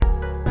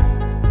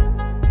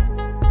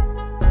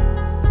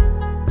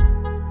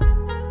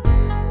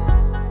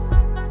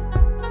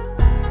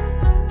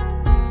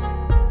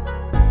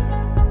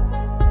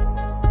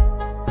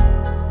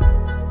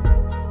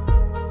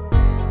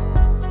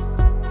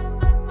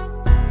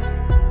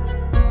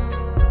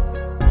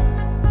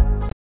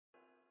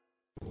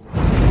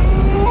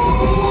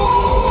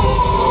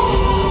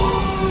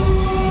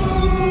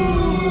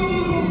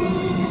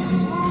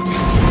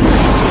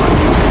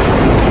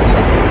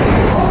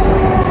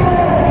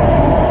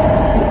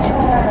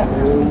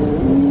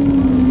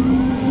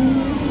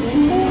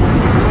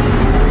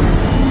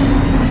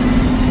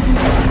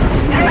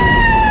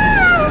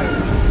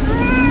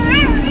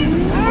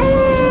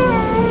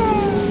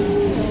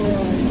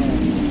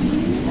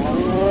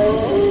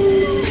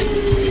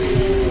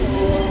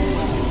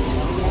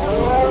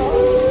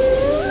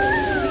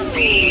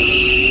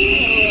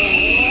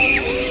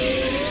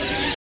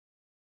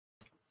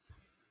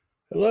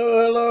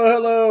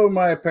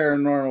Hi,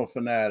 paranormal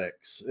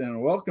fanatics,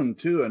 and welcome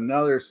to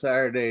another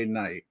Saturday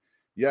night.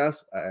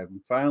 Yes, I'm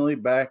finally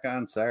back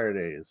on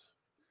Saturdays.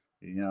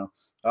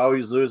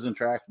 Always losing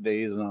track of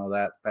days and all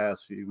that the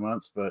past few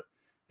months, but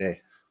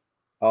hey,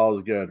 all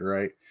is good,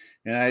 right?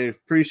 And I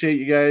appreciate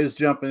you guys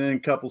jumping in a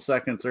couple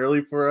seconds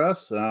early for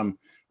us.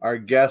 Our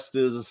guest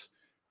is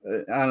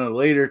on a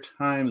later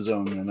time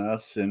zone than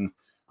us, and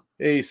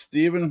hey,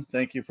 Steven,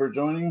 thank you for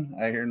joining.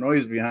 I hear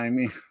noise behind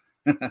me.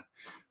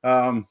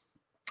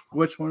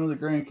 Which one of the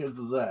grandkids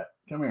is that?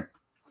 Come here.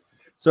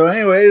 So,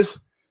 anyways,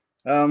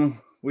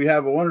 we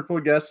have a wonderful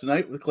guest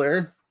tonight with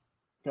Claire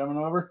coming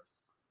over.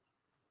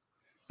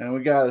 And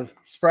we got a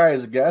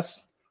surprise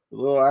guest,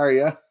 little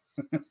Aria.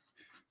 You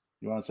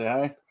want to say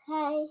hi?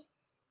 Hi.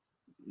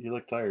 You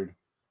look tired.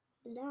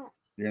 No.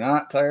 You're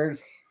not tired?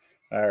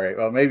 All right.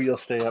 Well, maybe you'll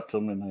stay up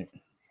till midnight.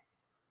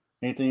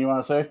 Anything you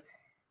want to say?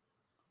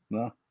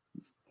 No?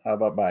 How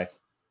about bye?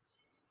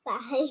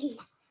 Bye.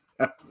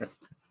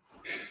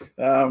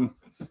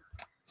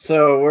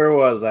 So where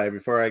was I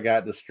before I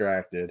got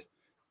distracted?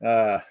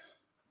 Got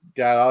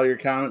all your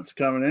comments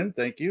coming in.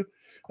 Thank you.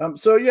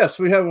 So yes,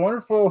 we have a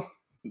wonderful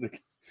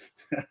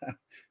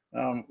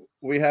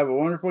we have a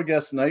wonderful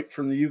guest tonight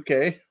from the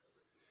UK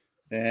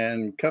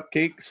and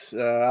cupcakes.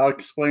 I'll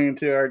explain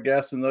to our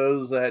guests and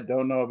those that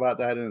don't know about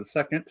that in a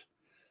second.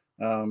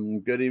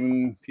 Good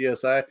evening,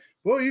 PSI.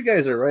 Well, you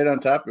guys are right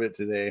on top of it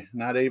today.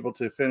 Not able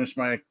to finish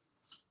my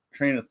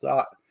train of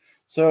thought.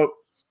 So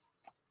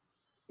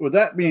with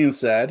that being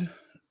said,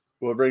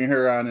 we'll bring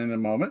her on in a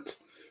moment.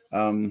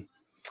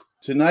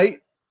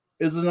 Tonight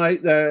is the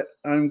night that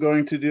I'm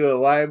going to do a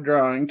live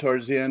drawing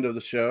towards the end of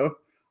the show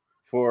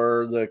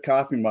for the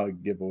coffee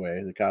mug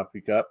giveaway, the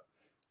coffee cup.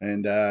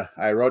 And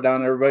I wrote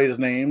down everybody's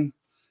name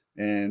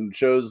and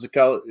chose the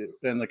color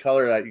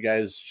that you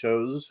guys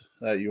chose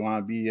that you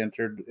want to be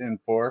entered in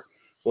for.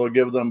 We'll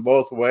give them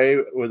both away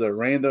with a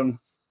random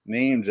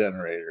name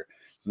generator.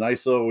 It's a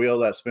nice little wheel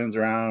that spins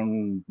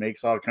around,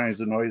 makes all kinds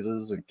of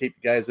noises, and keep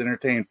you guys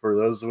entertained for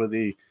those with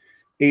the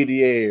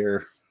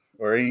ADA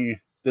or any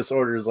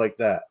disorders like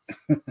that.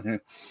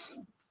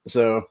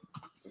 So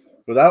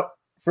without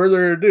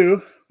further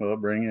ado, we'll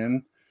bring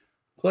in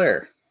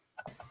Claire.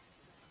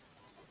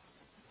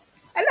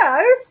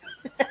 Hello.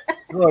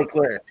 Hello,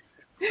 Claire.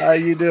 How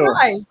you doing?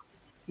 Hi.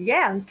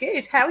 Yeah, I'm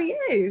good. How are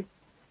you?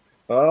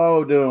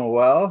 Oh, doing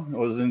well. I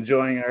was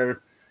enjoying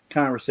our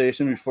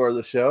conversation before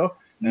the show.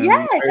 And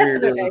yeah,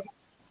 definitely.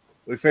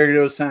 We figured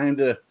it was time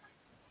to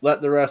let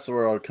the rest of the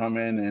world come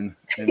in and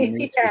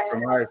meet you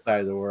from our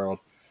side of the world.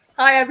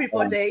 Hi,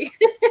 everybody.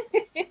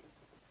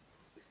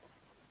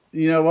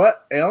 You know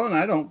what, Ellen?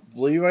 I don't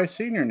believe I've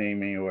seen your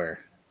name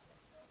anywhere.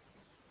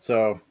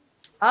 So.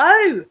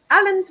 Oh,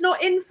 Alan's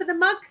not in for the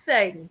mug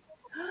thing.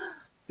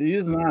 He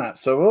is not.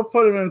 So we'll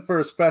put him in for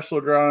a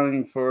special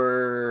drawing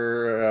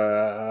for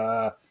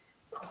a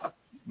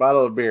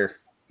bottle of beer.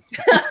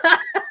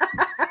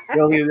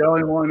 He'll be the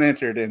only one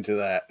entered into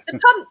that. The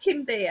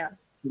pumpkin beer.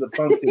 The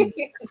pumpkin.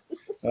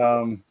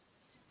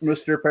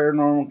 Mr.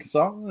 Paranormal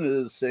Consultant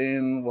is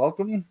saying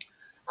welcome.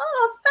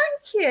 Oh,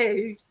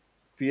 thank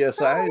you.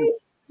 PSI,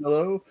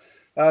 hello.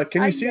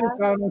 Can you see the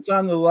comments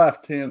on the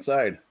left-hand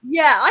side?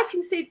 Yeah, I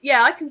can see.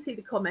 Yeah, I can see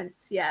the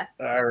comments. Yeah.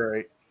 All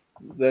right.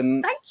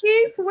 Then thank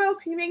you for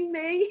welcoming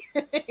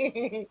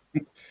me.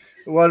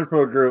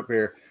 Wonderful group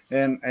here.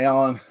 And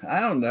Alan, I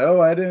don't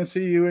know. I didn't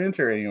see you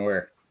enter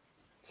anywhere.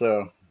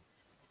 So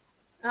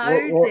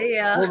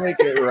dear. We'll make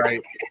it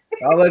right.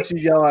 I'll let you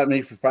yell at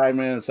me for 5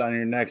 minutes on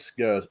your next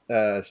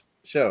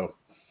show.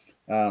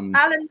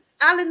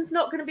 Alan's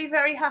not going to be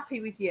very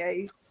happy with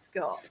you,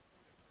 Scott.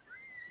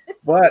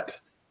 But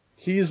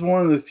he's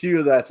one of the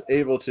few that's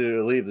able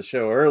to leave the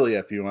show early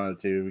if he wanted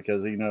to,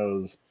 because he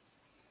knows,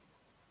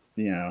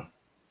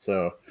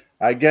 so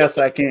I guess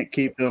I can't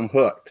keep him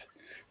hooked.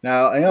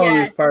 Now,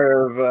 Alan is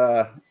part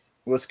of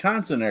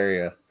Wisconsin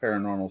area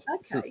paranormal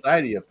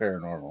Society of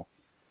Paranormal.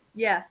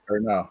 Yeah. Or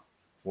no,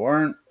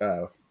 Warren.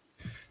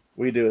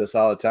 We do this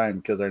all the time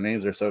because our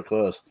names are so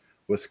close.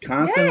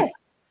 Wisconsin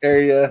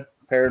area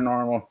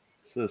Paranormal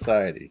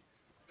Society.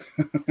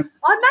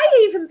 I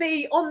may even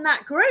be on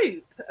that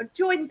group.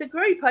 Joined the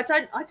group. I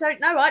don't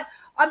know.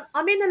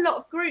 I'm in a lot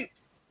of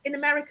groups in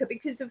America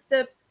because of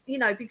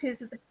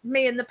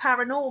me and the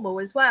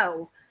paranormal as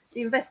well,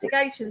 the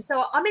investigation.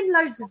 So I'm in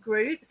loads of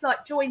groups,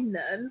 like join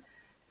them.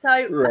 So right.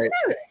 I don't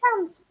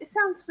know. It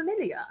sounds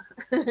familiar.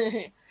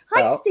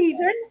 Hi,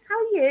 Stephen. How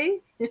are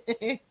you?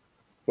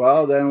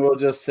 Well, then we'll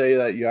just say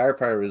that you are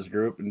part of his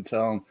group and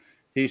tell him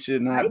he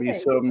should not be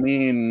so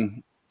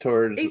mean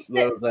towards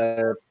those that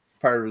are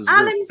part of his group.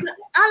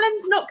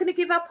 Alan's not going to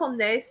give up on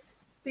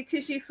this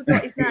because you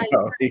forgot his name.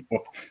 No,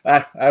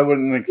 I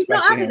wouldn't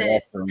expect anything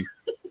else from him.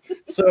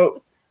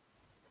 So,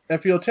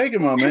 if you'll take a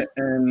moment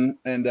and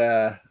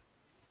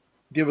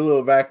give a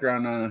little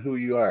background on who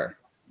you are.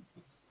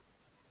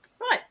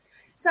 Right.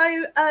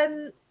 So,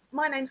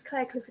 my name's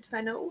Claire Clifford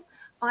Fennell.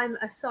 I'm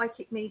a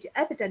psychic medium,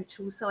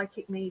 evidential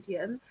psychic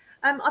medium.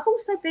 I've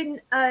also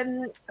been a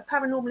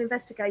paranormal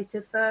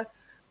investigator for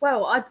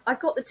well, I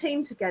got the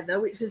team together,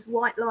 which was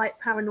White Light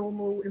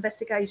Paranormal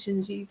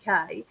Investigations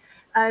UK,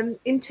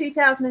 in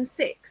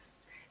 2006.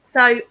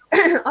 So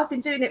I've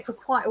been doing it for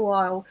quite a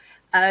while.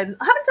 I haven't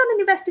done an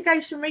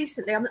investigation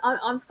recently.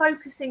 I'm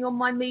focusing on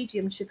my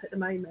mediumship at the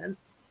moment.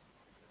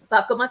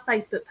 But I've got my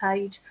Facebook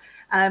page.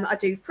 I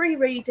do free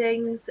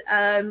readings.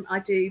 I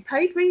do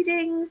paid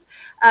readings.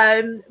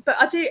 But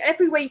I do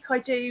every week. I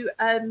do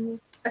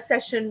a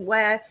session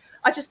where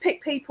I just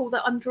pick people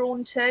that I'm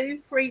drawn to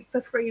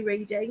for free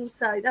reading.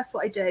 So that's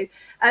what I do.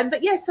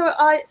 But yeah, so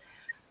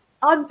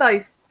I'm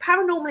both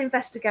paranormal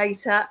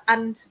investigator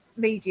and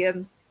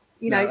medium.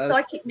 You know,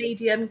 psychic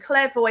medium,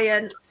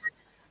 clairvoyant.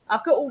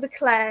 I've got all the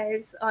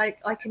clairs. I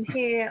can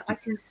hear. I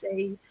can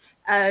see.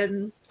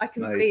 I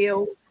can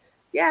feel.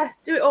 Yeah,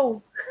 do it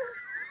all.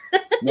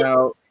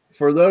 Now,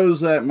 for those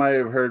that might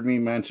have heard me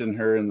mention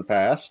her in the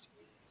past,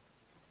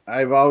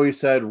 I've always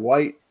said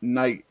White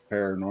Knight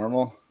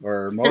Paranormal,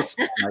 or most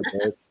of my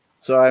day.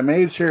 So I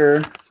made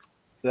sure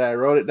that I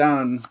wrote it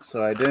down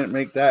so I didn't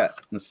make that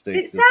mistake.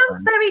 It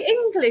sounds very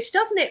English,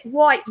 doesn't it?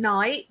 White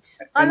Knight.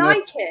 I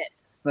like it.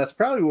 That's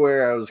probably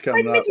where I was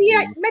coming up.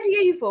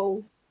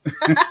 Medieval.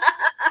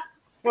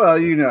 Well,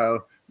 you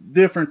know,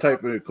 different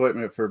type of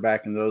equipment for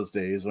back in those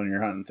days when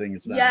you're hunting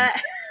things down. Yeah.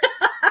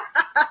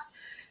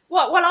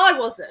 Well, I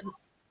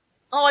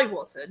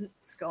wasn't,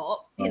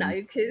 Scott, you know,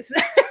 because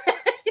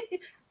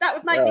that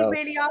would make me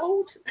really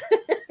old.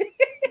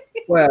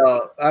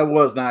 Well, I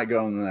was not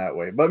going that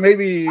way, but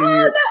maybe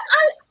Alan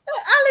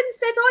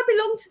said I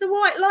belong to the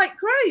White Light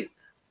group.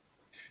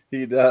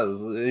 He does.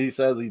 He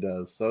says he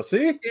does. So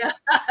see? Yeah.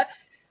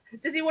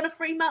 Does he want a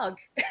free mug?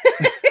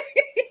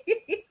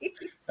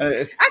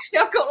 Actually,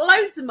 I've got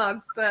loads of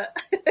mugs, but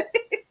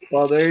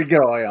well, there you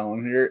go,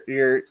 Alan.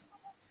 You're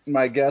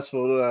my guess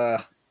will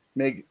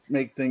make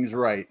things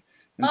right.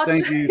 And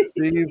thank you,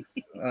 Steve.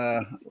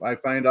 I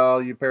find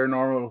all you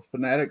paranormal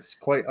fanatics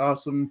quite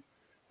awesome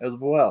as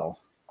well.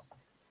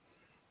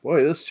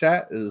 Boy, this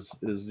chat is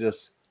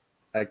just,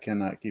 I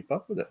cannot keep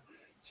up with it.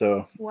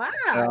 So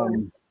wow.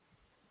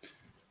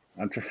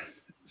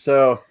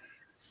 So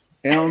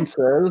Alan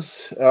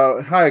says,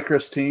 "Hi,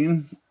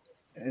 Christine,"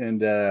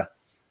 and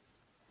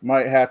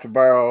might have to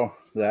borrow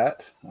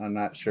that. I'm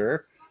not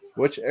sure.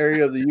 Which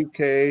area of the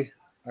UK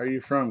are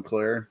you from,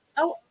 Claire?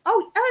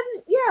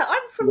 Yeah,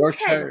 I'm from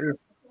Kent.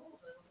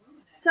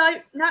 So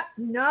no.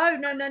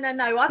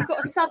 I've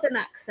got a southern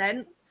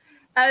accent.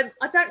 I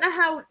don't know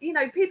how, you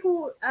know,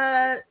 people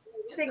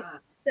think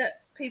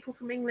that people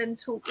from England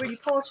talk really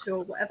posh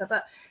or whatever,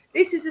 but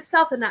this is a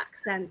southern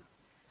accent,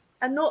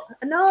 and not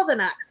a northern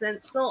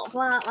accent, sort of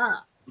like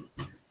that.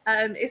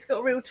 It's got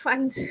a real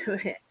twang to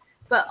it.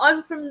 But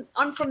I'm from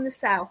the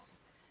south,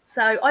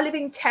 so I live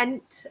in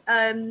Kent,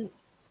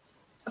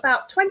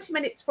 about 20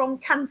 minutes from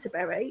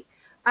Canterbury,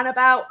 and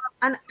about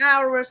an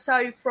hour or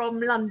so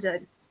from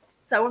London.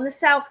 So on the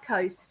south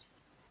coast.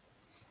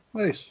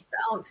 Nice.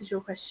 That answers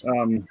your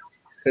question.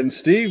 And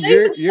Steve,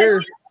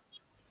 you're.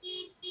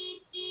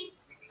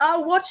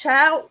 Oh, watch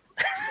out!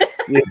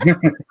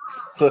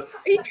 So,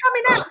 are you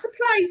coming out to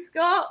play,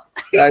 Scott?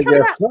 I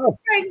guess so.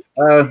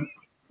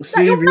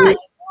 Steve,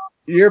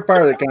 you're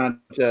part of the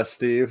contest,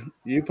 Steve.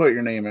 You put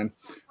your name in.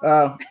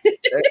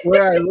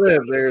 Where I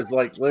live, there's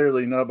like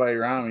literally nobody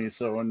around me.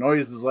 So when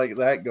noises like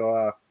that go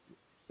off,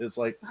 it's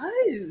like,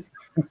 oh,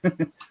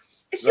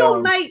 it's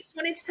your mates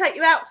wanting to take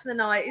you out for the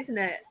night, isn't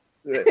it?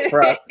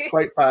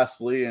 Quite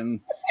possibly.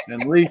 And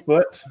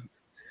Leefoot,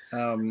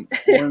 one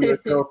of the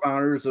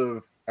co-founders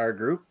of our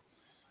group.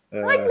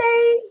 Hi,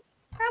 Lee.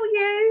 How are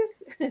you?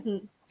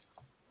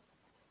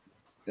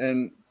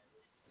 And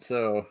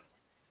so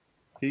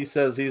he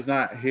says he's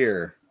not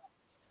here.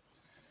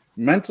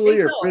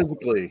 Mentally or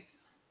physically?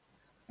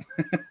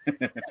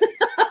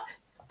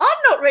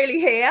 I'm not really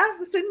here.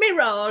 It's a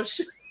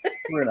mirage.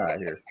 We're not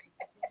here.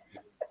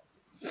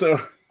 So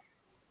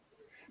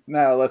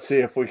now let's see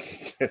if we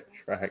can get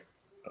track.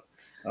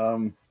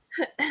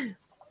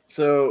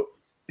 So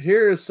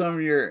here is some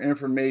of your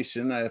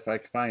information, if I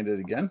can find it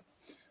again.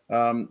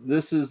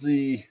 This is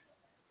the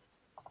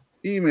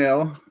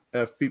email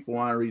if people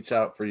want to reach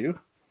out for you.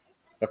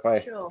 If I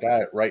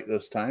got it right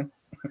this time.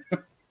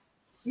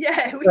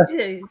 Yeah, we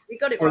do. We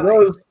got it for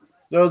right.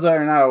 Those that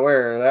are not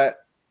aware,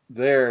 that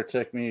there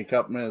took me a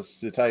couple minutes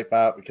to type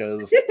out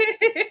because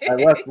I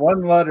left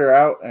one letter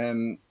out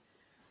and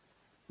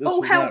this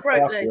was hell not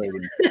broke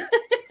loose.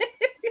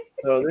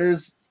 So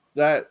there's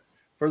that.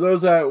 For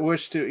those that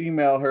wish to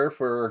email her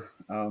for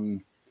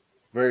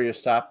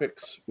various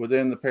topics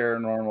within the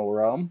paranormal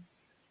realm,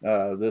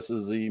 this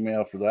is the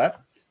email for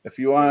that. If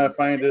you want to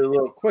find it a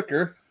little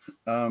quicker,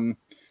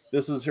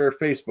 this is her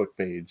Facebook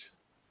page.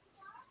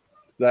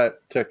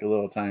 That took a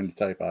little time to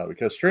type out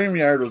because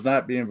StreamYard was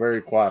not being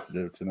very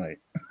cooperative tonight.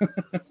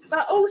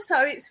 But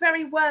also, it's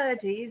very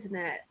wordy, isn't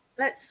it?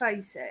 Let's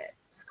face it,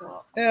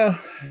 Scott. Yeah.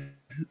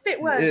 It's a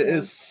bit wordy.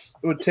 It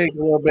would take a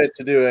little bit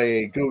to do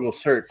a Google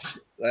search,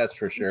 that's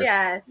for sure.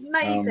 Yeah,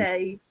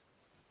 maybe.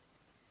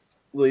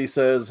 Lee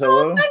says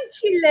hello. Oh, thank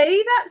you,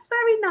 Lee. That's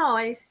very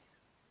nice.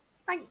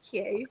 Thank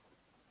you.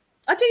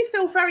 I do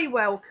feel very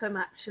welcome,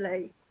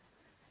 actually.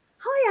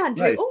 Hi,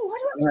 Andrew. Nice. Oh, I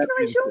don't I'm happy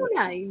recognise to see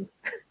your name.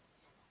 it.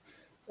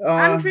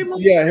 Andrew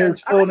Yeah, Morton.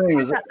 I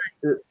recognise that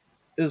name.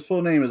 his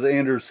full name is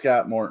Andrew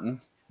Scott Morton.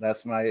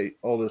 That's my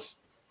oldest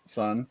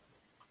son.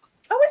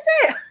 Oh, is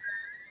it?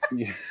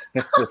 Yeah.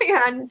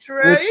 Hi,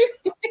 Andrew.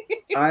 Which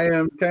I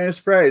am kind of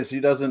surprised he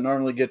doesn't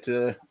normally get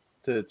to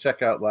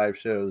check out live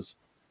shows.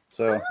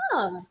 So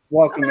Oh,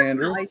 welcome, that's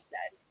Andrew. nice then.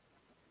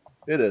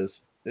 It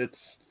is.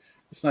 It's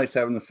nice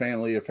having the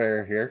family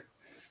affair here.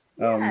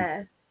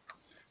 Yeah.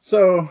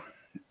 So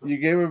you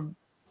gave a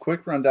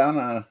quick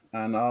rundown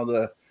on all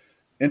the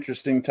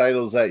interesting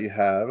titles that you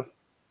have.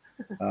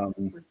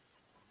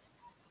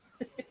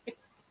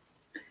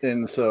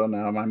 And so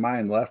now my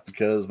mind left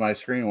because my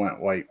screen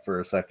went white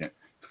for a second.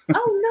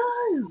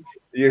 Oh no.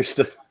 You're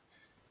still.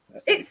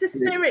 It's the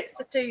spirits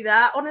that do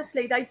that.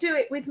 Honestly, they do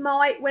it with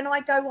when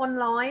I go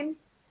online,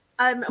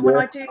 and when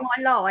I do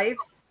my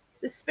lives,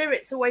 the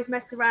spirits always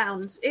mess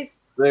around.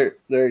 There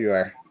you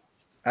are.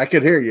 I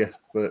could hear you,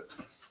 but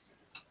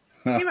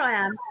Here I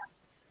am.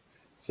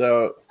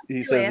 So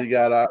he says he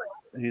got off.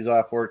 He's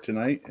off work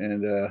tonight,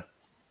 and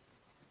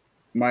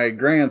my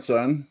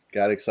grandson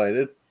got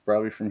excited,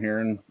 probably from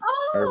hearing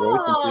our voice.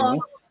 Oh,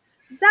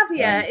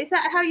 Xavier, is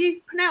that how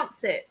you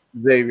pronounce it?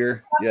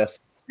 Xavier, yes.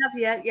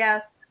 Xavier,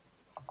 yeah.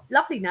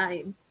 Lovely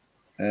name.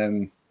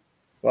 And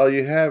well,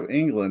 you have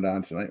England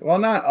on tonight. Well,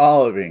 not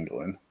all of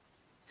England.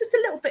 Just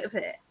a little bit of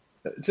it.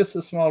 Just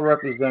a small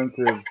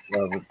representative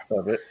of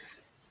it.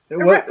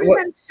 Let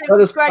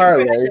us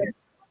parlay.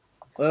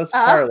 Let's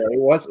parlay.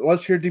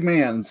 What's your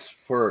demands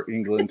for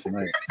England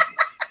tonight?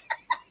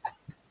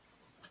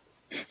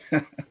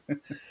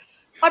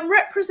 I'm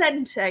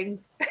representing.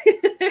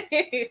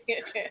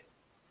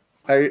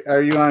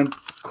 Are you on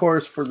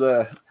course for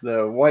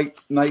the White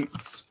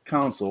Knights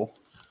Council?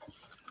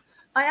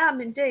 I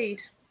am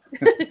indeed.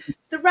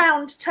 The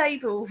round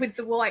table with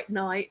the white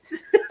knights.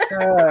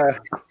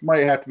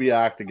 Might have to be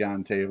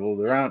octagon table.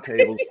 The round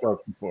table's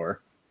spoken for.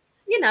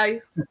 You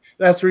know.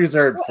 That's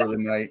reserved for the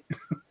night.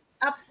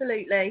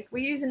 Absolutely.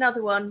 We use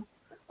another one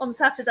on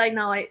Saturday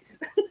nights.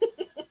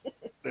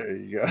 There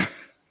you go.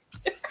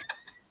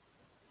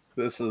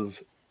 This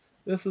is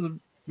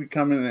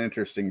becoming an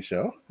interesting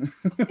show.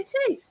 It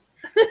is.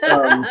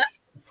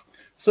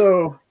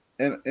 So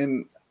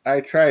and I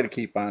try to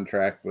keep on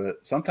track,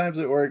 but sometimes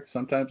it works,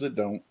 sometimes it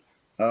don't.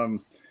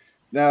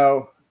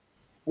 Now,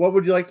 what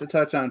would you like to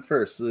touch on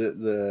first?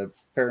 The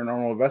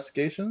paranormal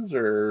investigations,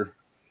 or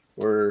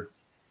for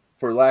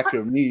lack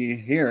of me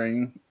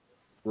hearing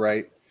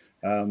right,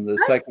 the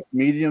psychic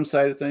medium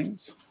side of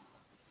things?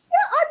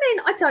 Yeah, I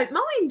mean, I don't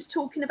mind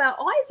talking about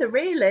either,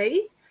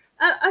 really.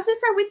 As I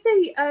said, with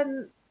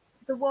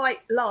the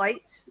white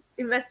light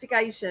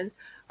investigations,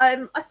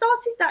 I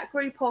started that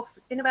group off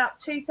in about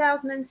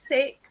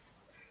 2006.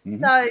 Mm-hmm.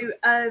 So,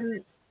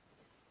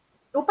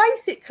 well,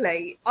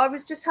 basically, I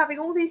was just having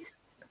all these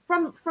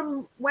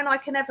from when I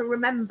can ever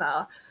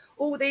remember,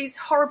 all these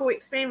horrible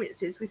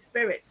experiences with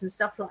spirits and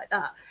stuff like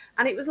that,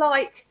 and it was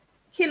like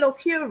kill or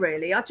cure,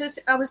 really. I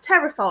was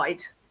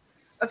terrified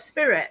of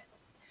spirit,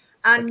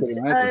 and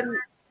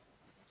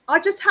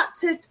I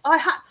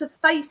had to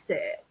face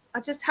it. I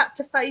just had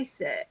to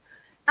face it.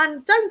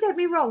 And don't get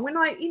me wrong, when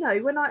I'm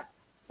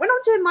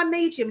doing my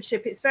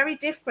mediumship, it's very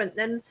different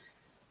than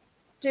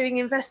doing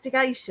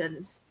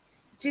investigations.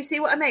 Do you see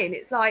what I mean?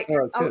 It's like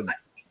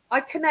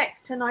I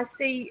connect and I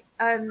see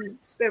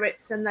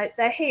spirits and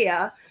they're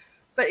here,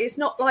 but it's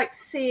not like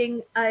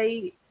seeing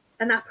an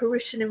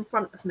apparition in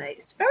front of me.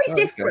 It's very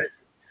different.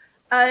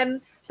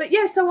 But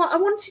yeah, so I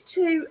wanted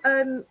to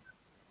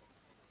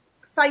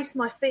face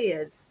my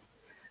fears.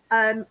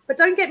 But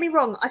don't get me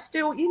wrong, I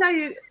still,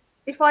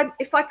 if I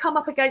come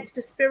up against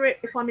a spirit,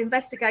 if I'm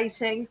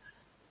investigating,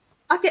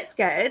 I get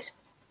scared.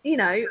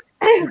 The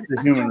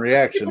human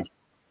reaction.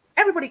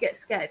 Everybody gets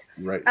scared.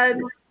 Right.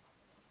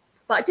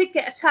 But I did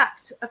get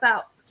attacked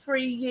about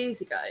 3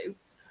 years ago,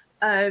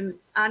 and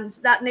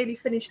that nearly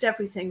finished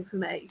everything for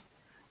me.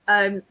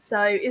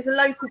 So it's a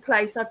local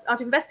place.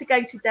 I'd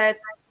investigated there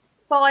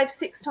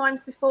 5-6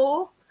 times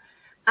before,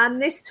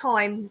 and this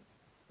time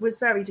was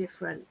very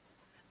different.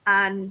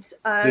 And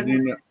did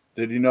you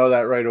know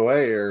that right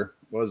away, or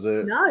was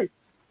it? No,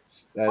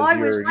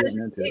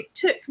 it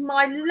took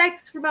my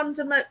legs from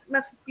under my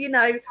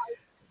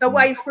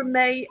away from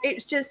me.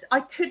 It's just I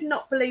could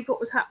not believe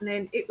what was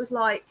happening. It was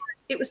like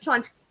it was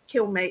trying to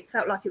kill me. It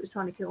felt like it was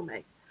trying to kill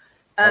me.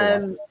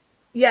 Wow.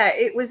 Yeah,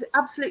 it was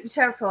absolutely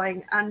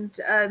terrifying, and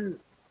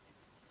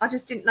I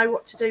just didn't know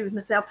what to do with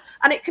myself.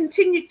 And it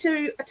continued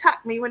to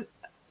attack me when it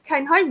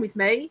came home with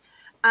me,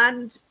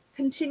 and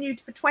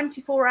continued for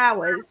 24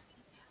 hours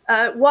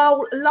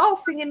while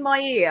laughing in my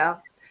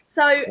ear.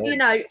 So,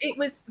 it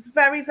was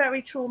very,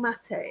 very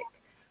traumatic.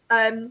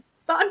 But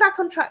I'm back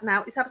on track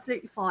now. It's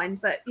absolutely fine.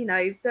 But,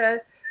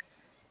 But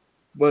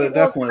it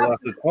definitely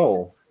left a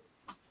toll.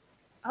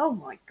 Oh,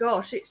 my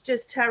gosh. It's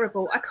just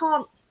terrible. I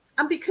can't.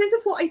 And because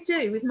of what I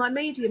do with my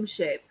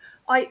mediumship,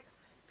 I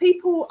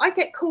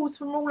get calls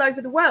from all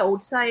over the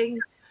world saying,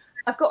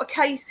 I've got a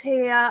case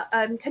here.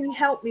 Can you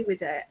help me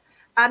with it?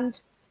 And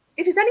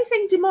if there's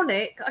anything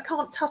demonic, I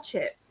can't touch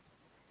it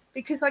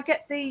because I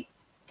get the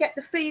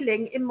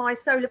feeling in my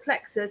solar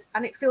plexus,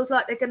 and it feels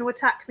like they're going to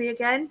attack me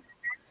again.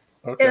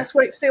 Okay. That's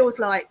what it feels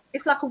like.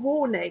 It's like a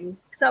warning.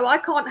 So I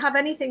can't have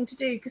anything to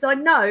do because I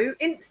know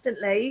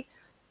instantly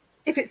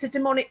if it's a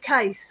demonic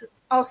case.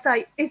 I'll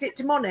say, "Is it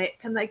demonic?"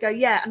 And they go,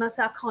 "Yeah," and I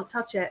say, "I can't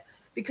touch it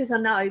because I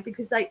know."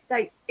 Because they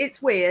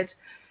it's weird.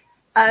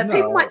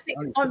 People might think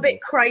I'm a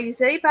bit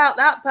crazy about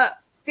that, but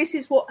this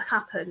is what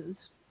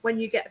happens when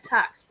you get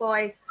attacked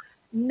by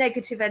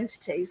negative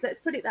entities. Let's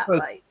put it that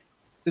way.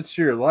 It's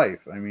your life.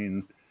 I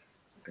mean,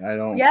 I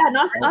don't. Yeah, and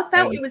I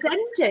felt it was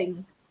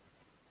ending.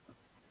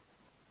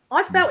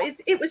 I felt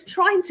it was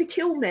trying to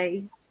kill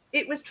me.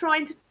 It was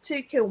trying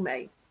to kill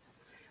me.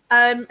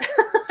 Well,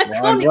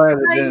 I'm glad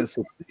it didn't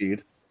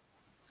succeed.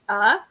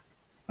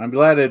 I'm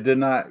glad it did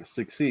not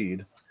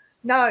succeed.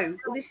 No,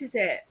 well, this is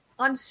it.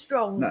 I'm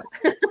strong. No.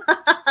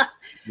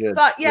 Good,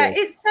 but yeah, good.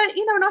 it's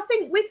and I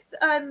think with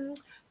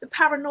the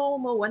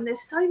paranormal, and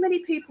there's so many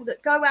people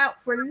that go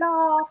out for a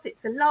laugh.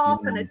 It's a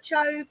laugh and a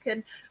joke,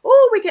 and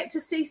we get to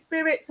see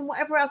spirits and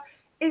whatever else.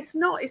 It's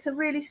not. It's a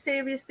really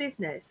serious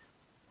business.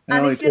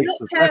 And if you're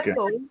not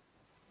careful,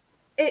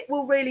 it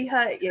will really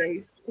hurt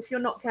you if you're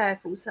not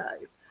careful. So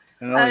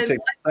it only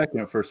takes a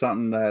second for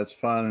something that's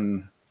fun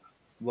and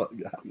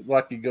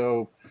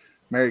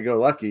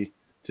merry-go-lucky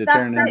to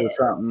turn into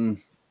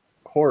something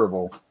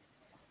horrible.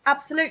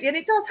 Absolutely, and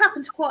it does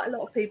happen to quite a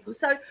lot of people.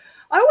 So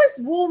I always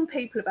warn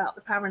people about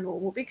the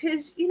paranormal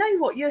because you know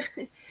what, you're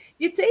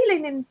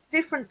dealing in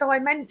different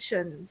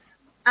dimensions,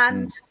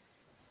 and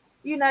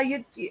you know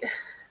you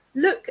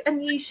look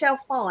and ye shall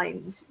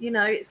find. You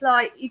know, it's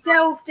like you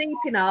delve deep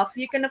enough,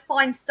 you're going to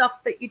find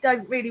stuff that you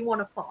don't really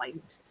want to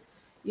find.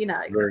 You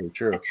know, very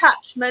true.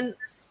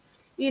 Attachments.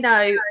 You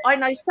know, I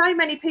know so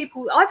many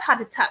people. I've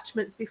had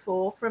attachments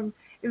before from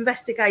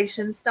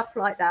investigations, stuff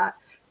like that,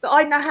 but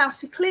I know how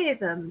to clear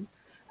them.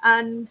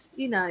 And,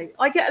 you know,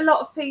 I get a lot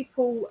of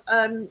people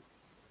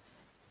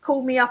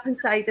call me up and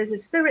say, there's a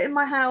spirit in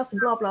my house and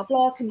blah, blah,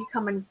 blah. Can you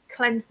come and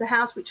cleanse the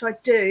house? Which I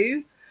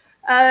do.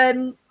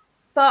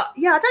 But,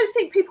 yeah, I don't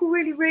think people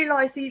really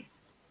realise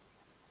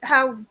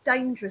how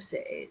dangerous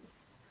it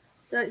is.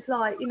 So it's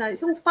like, you know,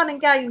 it's all fun and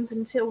games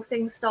until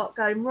things start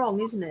going wrong,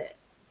 isn't it?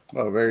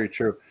 Oh, very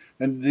true.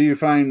 And do you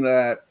find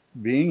that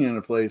being in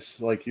a place,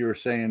 like you were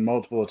saying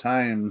multiple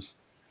times,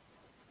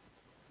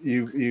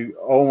 you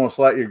almost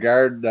let your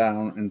guard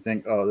down and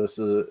think, oh, this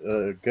is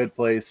a good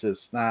place,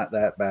 it's not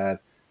that bad,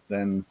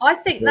 then I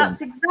think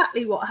that's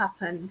exactly what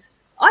happened.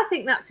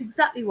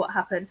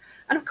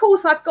 And of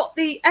course I've got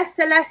the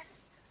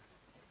SLS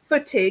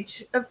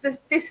footage of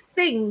this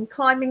thing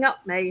climbing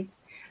up me,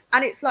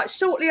 and it's like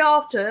shortly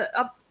after.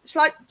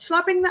 Shall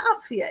I bring that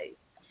up for you?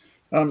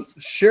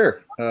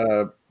 Sure.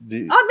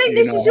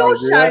 This is your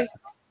show,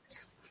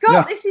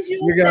 Scott. This is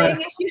your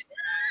thing.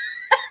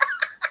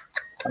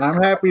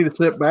 I'm happy to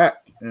sit back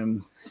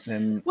and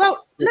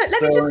well, let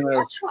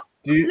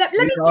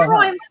me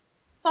try and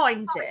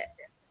find it.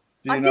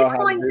 I did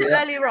find it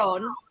earlier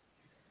on,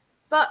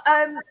 but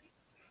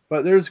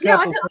there's a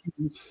couple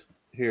things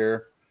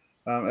here.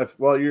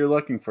 While you're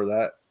looking for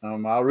that,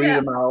 I'll read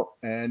them out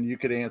and you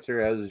could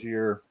answer as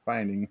you're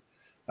finding.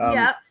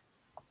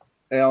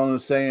 Alan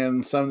is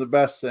saying some of the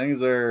best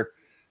things are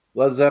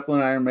Led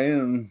Zeppelin, Iron Maiden,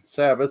 and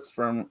Sabbath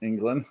from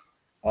England,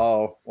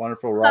 all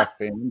wonderful rock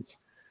bands.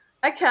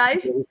 Okay.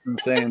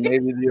 Saying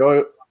maybe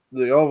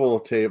the oval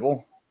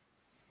table.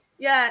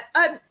 Yeah,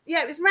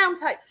 it was round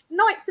table.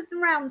 Knights of the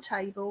Round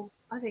Table,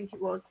 I think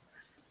it was,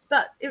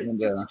 but it was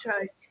just a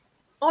joke.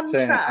 On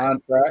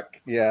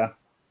track, yeah.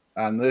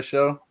 On this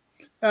show,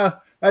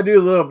 I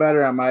do a little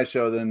better on my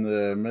show than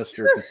the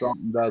Mr.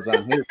 Consultant does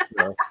on his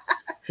show.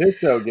 His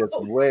show gets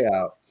way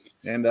out.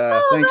 And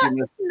thank you,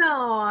 that's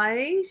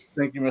nice.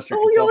 Thank you, Mr.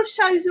 All your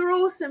shows are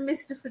awesome,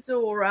 Mr.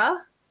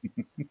 Fedora.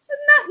 Isn't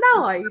that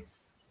nice?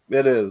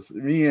 It is.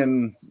 Me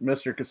and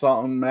Mr.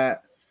 Consultant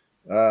Matt,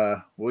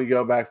 we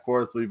go back and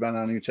forth. We've been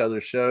on each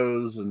other's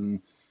shows, and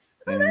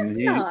that's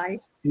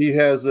nice. He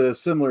has a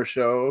similar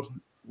show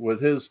with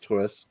his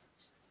twist.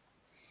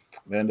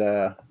 And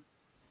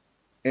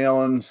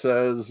Alan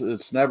says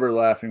it's never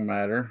laughing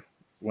matter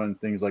when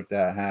things like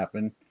that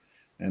happen.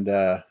 And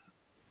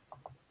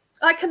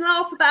I can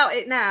laugh about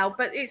it now,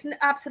 but it's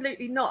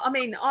absolutely not. I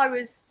mean, I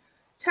was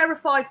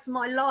terrified for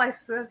my life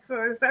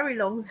for a very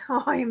long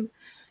time.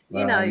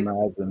 You know,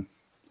 imagine.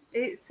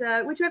 It's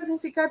would you ever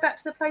go back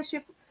to the place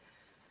you've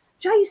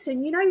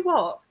Jason? You know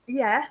what?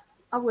 Yeah,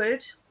 I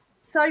would.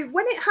 So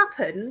when it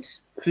happened,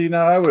 see,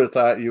 now I would have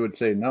thought you would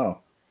say no.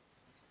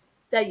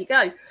 There you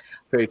go.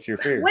 Face your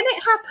fear. When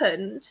it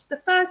happened,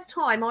 the first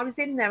time I was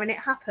in there and it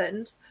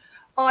happened,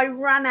 I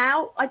ran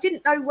out. I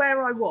didn't know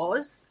where I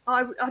was.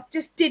 I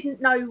just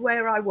didn't know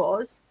where I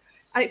was.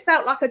 And it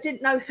felt like I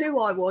didn't know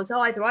who I was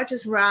either. I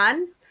just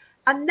ran.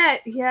 And then,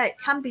 it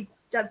can be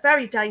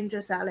very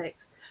dangerous,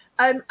 Alex.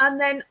 And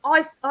then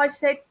I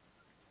said,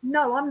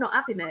 no, I'm not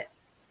having it.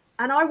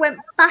 And I went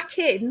back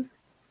in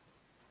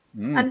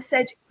and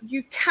said,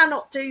 you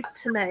cannot do that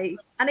to me.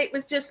 And it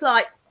was just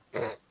like,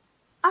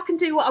 I can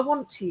do what I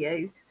want to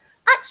you.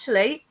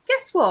 Actually,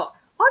 guess what?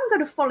 I'm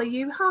going to follow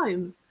you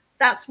home.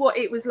 That's what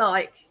it was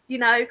like. You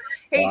know,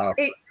 Wow.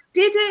 it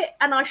did it,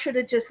 and I should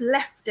have just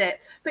left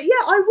it. But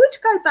yeah, I would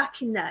go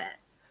back in there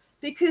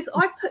because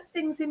I've put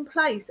things in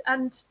place,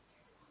 and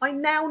I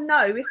now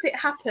know if it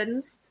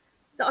happens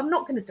that I'm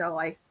not going to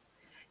die.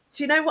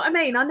 Do you know what I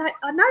mean? I know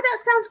that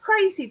sounds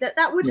crazy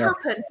that would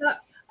happen,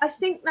 but I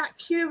think that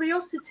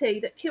curiosity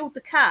that killed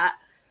the cat,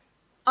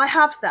 I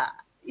have that.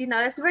 You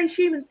know, it's a very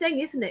human thing,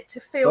 isn't it, to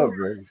feel,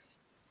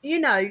 you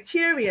know,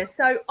 curious.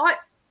 So I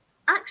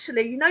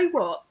actually, you know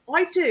what?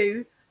 I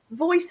do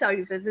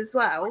voiceovers as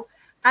well.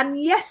 And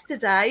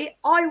yesterday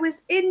I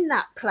was in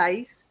that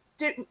place.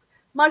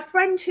 My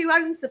friend who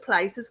owns the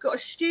place has got a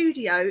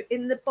studio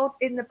in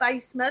the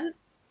basement.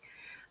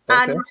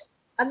 Okay.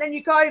 And then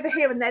you go over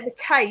here and they're the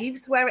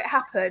caves where it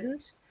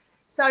happened.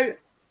 So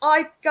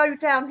I go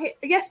down here.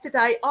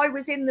 Yesterday I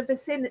was in the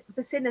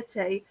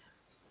vicinity,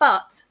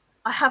 but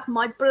I have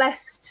my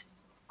blessed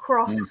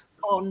cross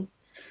on.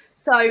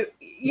 So,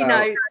 you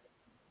know.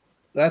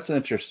 That's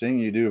interesting.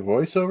 You do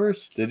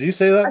voiceovers? Did you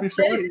say that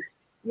before? Do.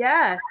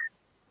 Yeah.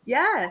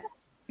 Yeah.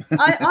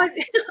 I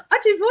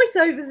do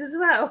voiceovers as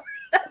well.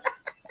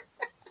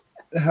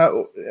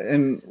 How,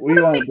 and we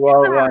won't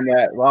dwell on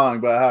that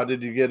long, but how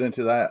did you get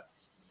into that?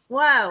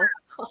 Wow.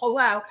 Oh,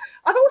 wow.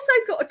 I've also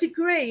got a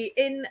degree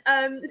in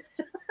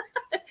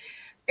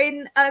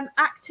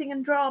acting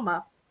and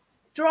drama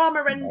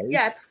and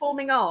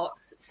performing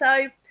arts.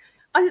 So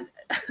I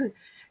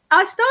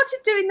started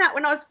doing that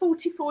when I was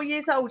 44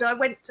 years old. I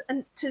went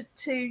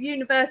to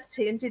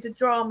university and did a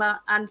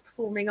drama and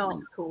performing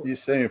arts course. You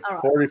say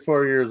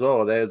 44 years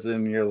old, as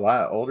in you're a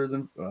lot older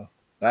than. Well,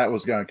 that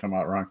was going to come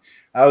out wrong.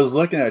 I was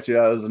looking at you.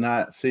 I was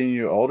not seeing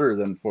you older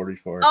than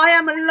 44. I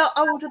am a lot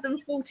older than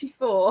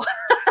 44.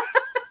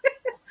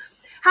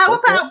 How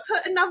about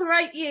put another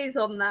 8 years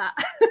on that?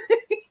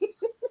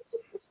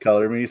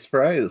 Color me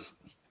surprised.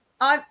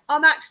 I'm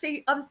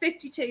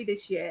 52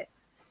 this year.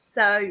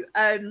 So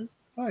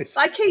nice.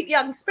 I keep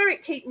young.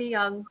 Spirit keep me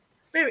young.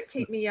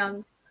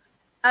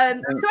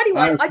 So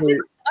anyway, I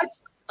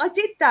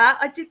did that.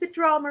 I did the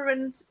drama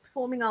and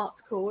performing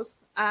arts course,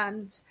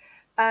 and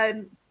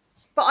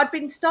but I'd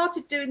been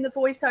started doing the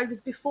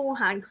voiceovers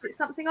beforehand because it's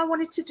something I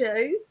wanted to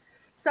do.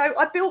 So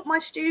I built my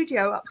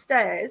studio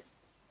upstairs.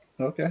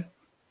 Okay.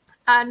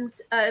 And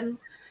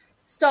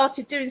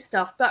started doing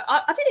stuff, but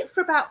I did it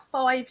for about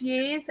 5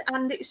 years,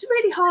 and it was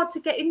really hard to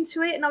get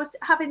into it, and I was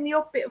having the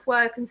odd bit of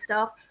work and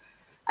stuff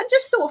and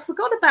just sort of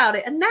forgot about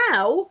it. And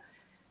now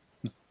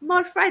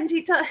my friend,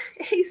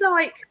 he's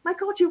like, my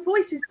God, your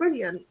voice is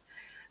brilliant.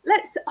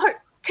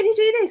 Can you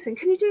do this and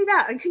can you do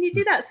that and can you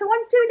do that? So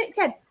I'm doing it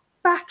again,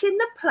 back in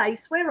the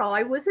place where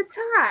I was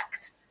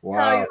attacked.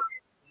 Wow.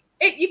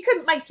 So you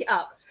couldn't make it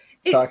up.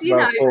 It's, you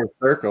know, full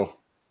circle.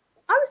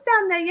 I was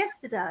down there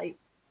yesterday.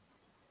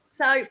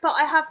 So, but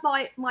I have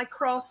my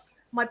cross,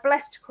 my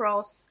blessed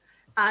cross,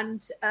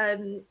 and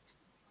the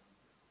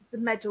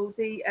medal,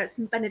 the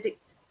St.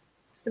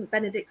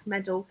 Benedict's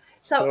medal.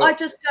 So I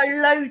just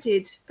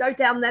go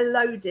down there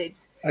loaded.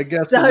 I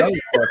guess another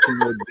question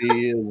would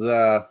be is,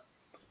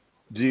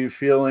 do you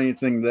feel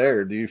anything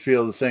there? Do you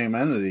feel the same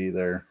entity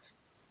there?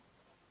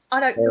 I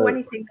don't feel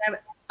anything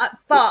there,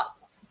 but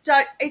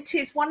it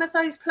is one of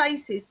those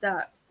places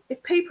that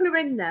if people are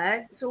in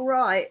there, it's all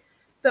right.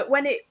 But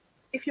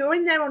if you're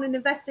in there on an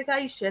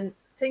investigation,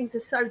 things are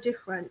so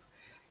different.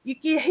 You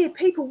hear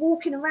people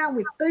walking around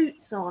with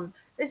boots on.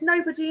 There's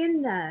nobody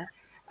in there.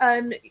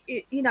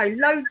 You know,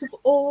 loads of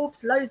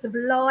orbs, loads of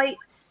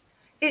lights.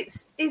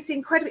 It's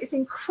incredible. It's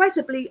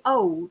incredibly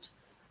old.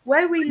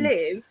 Where we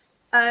live,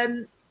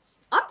 I'm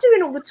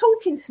doing all the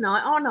talking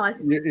tonight, aren't I?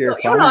 You're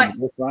fine.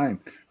 You're fine.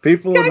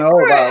 People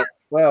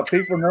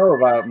know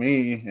about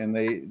me, and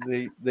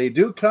they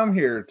do come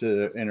here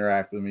to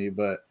interact with me,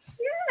 but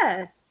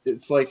yeah.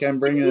 It's like I'm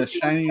bringing a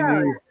shiny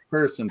new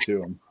person to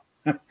them.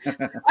 I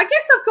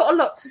guess I've got a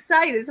lot to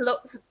say. There's a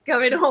lot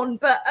going on,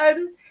 but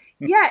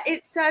yeah,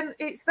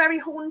 it's very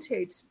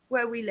haunted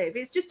where we live.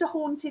 It's just a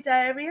haunted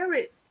area.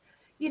 It's,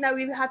 you know,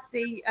 we've had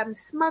the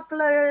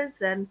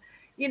smugglers, and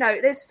you know,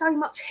 there's so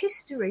much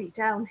history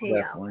down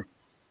here. Definitely.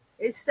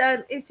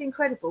 It's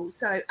incredible.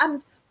 So,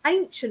 and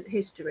ancient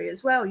history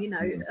as well. You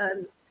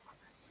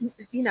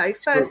know,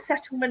 first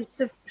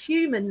settlements of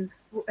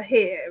humans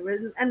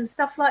here and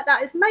stuff like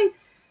that. It's made.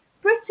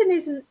 Britain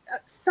isn't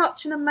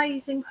such an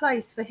amazing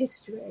place for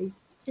history.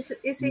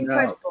 It's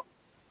incredible.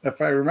 Now,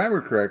 if I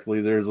remember correctly,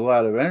 there's a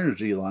lot of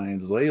energy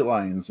lines, ley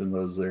lines in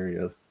those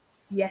areas.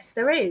 Yes,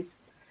 there is.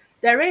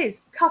 There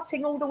is,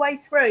 cutting all the way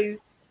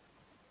through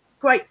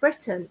Great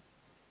Britain.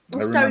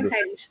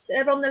 Stonehenge,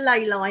 they're on the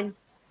ley line.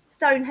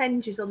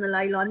 Stonehenge is on the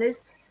ley line.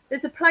 There's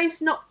a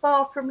place not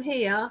far from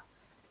here.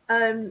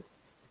 You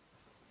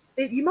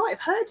might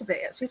have heard of it.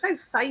 It's a very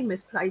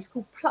famous place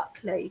called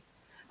Pluckley.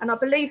 And I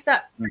believe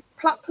that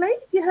Pluckley,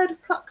 have you heard of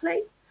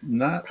Pluckley?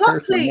 Not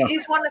Pluckley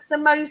is one of the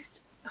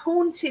most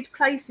haunted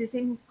places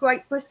in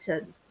Great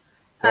Britain.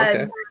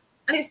 Okay.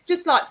 And it's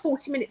just like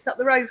 40 minutes up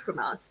the road from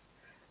us.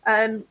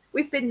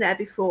 We've been there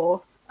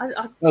before.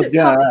 I took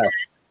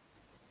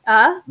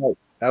Oh,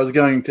 I was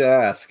going to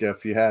ask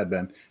if you had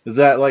been. Is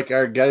that like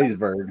our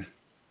Gettysburg?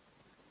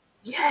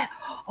 Yeah.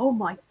 Oh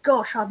my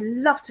gosh, I'd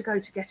love to go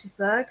to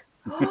Gettysburg.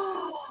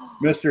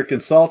 Mr.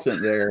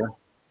 Consultant there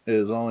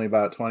is only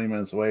about 20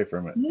 minutes away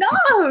from it.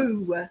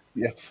 No.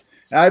 Yes.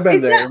 I've been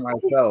Is there that?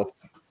 myself.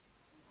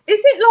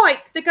 Is it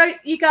like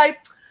you go?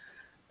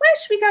 Where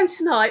should we go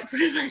tonight for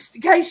an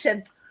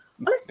investigation?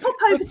 Well, let's pop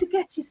over to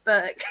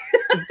Gettysburg.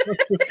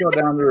 Let's just go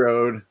down the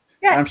road.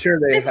 Yeah, I'm sure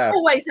they there's have.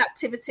 always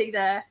activity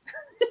there.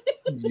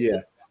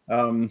 Yeah.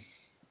 Well,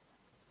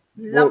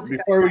 Love to go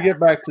before we there. get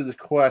back to the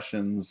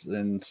questions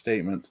and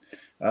statements,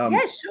 Yeah,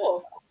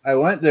 sure. I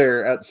went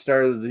there at the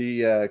start of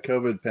the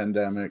COVID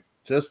pandemic,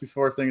 just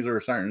before things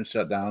were starting to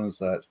shut down and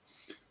such.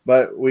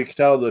 But we could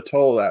tell the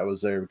toll that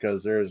was there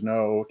because there was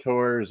no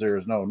tours, there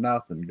was no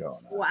nothing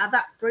going on. Wow,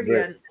 that's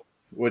brilliant.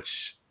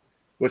 Which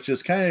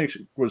is kind of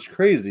was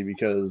crazy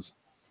because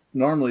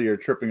normally you're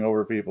tripping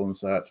over people and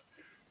such.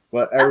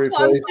 But every That's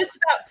what I was place, just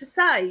about to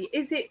say.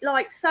 Is it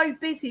like so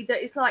busy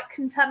that it's like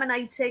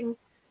contaminating,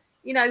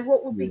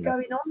 what would be yeah.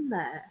 going on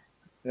there?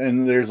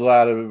 And there's a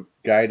lot of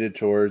guided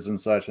tours and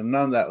such, and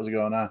none of that was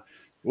going on,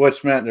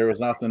 which meant there was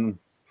nothing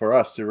for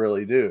us to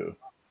really do.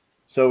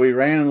 So we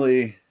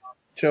randomly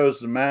chose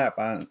the map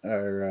on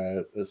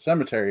or the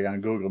cemetery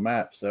on Google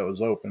Maps that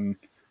was open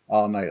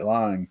all night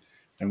long,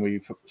 and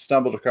we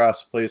stumbled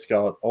across a place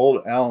called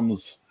Old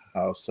Elms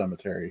House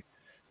Cemetery,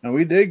 and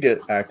we did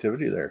get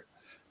activity there,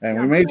 and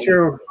we made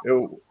sure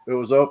it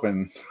was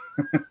open,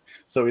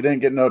 so we didn't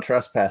get no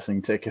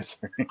trespassing tickets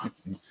or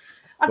anything.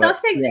 And I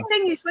think the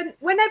thing is,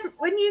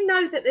 when you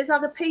know that there's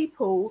other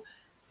people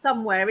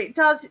somewhere, it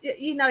does.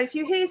 If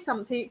you hear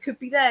something, it could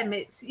be them.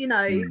 It's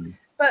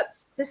but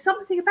there's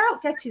something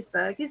about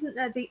Gettysburg, isn't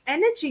there? The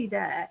energy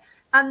there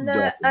and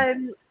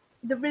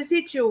the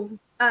residual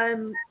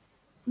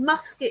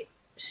musket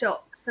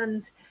shots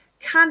and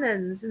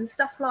cannons and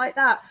stuff like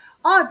that.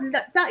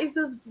 That is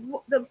the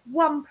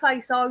one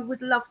place I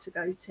would love to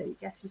go to,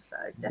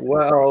 Gettysburg. Definitely.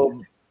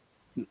 Well,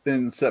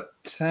 in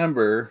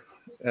September,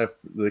 if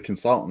the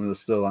consultant is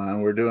still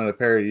on, we're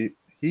doing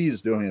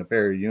he's doing a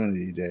Para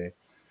Unity Day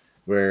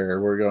where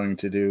we're going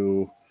to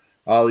do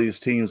all these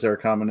teams that are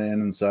coming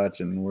in and such,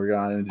 and we're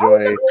going to enjoy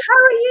the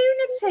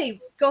Para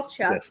Unity.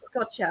 Gotcha. Yes.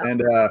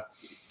 Gotcha.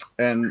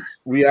 And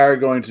we are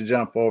going to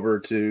jump over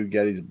to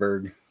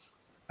Gettysburg,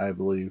 I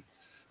believe.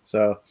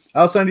 So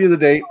I'll send you the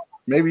date.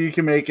 Maybe you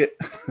can make it.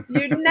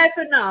 You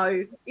never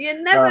know.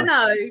 You never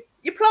know.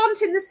 You're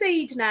planting the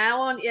seed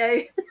now, aren't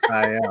you?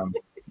 I am.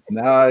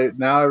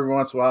 Now every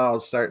once in a while I'll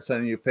start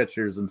sending you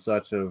pictures and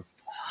such of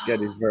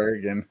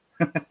Gettysburg and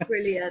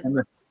brilliant.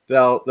 And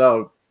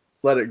they'll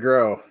let it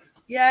grow.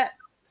 Yeah.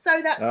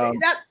 So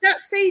that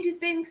seed is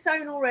being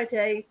sown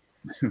already.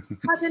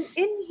 Had an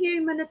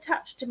inhuman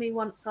attached to me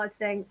once, I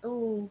think.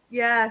 Oh,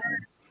 yeah.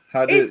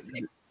 It's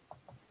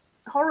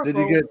horrible. Did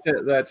you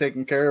get that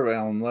taken care of,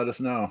 Alan? Let us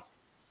know.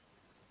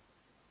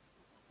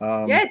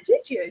 Yeah,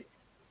 did you?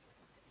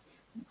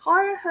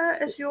 Hire her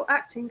as your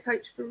acting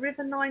coach for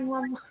River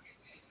 911.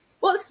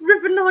 What's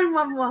River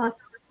 911?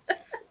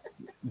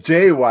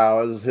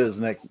 J-Wow is his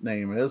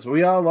nickname is.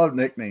 We all love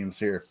nicknames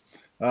here.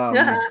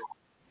 Have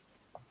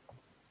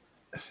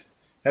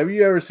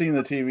you ever seen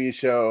the TV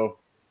show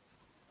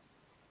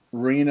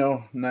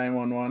Reno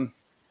 911?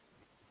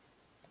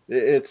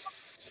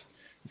 It's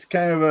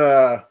kind of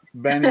a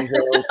Benny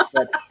Hill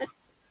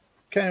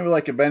kind of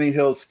like a Benny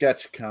Hill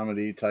sketch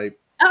comedy type.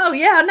 Oh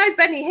yeah, I know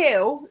Benny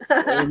Hill.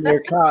 And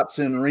they're cops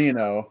in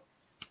Reno,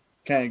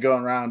 kind of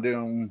going around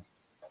doing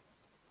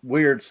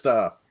weird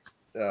stuff.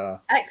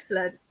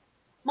 Excellent.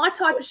 My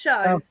type of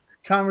show.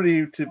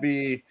 Comedy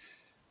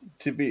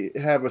to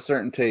have a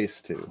certain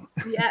taste to.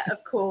 Yeah,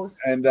 of course.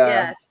 And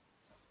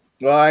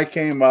well, I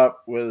came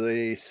up with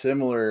a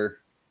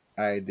similar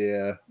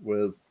idea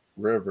with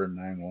River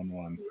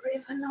 911.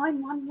 River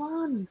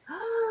 911.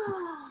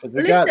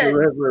 We got the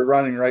river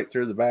running right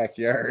through the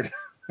backyard.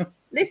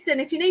 Listen,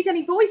 if you need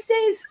any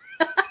voices,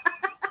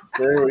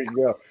 there we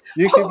go.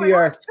 You could be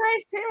our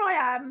Trace. Here I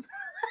am.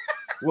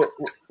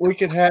 we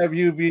could have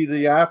you be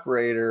the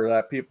operator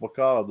that people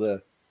call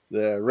the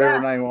River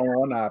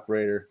 911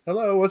 operator.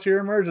 Hello, what's your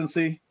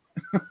emergency?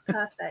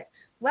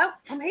 Perfect. Well,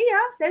 I'm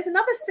here. There's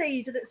another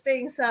seed that's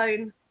being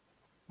sown.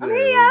 I'm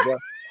here.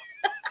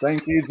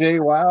 Thank you,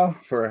 J-Wow,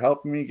 for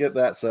helping me get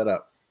that set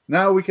up.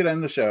 Now we could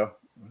end the show.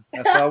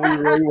 That's all we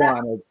really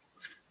wanted.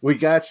 We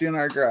got you in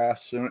our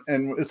grasp,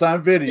 and it's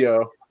on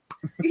video.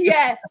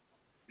 Yeah,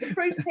 the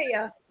proof's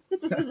here.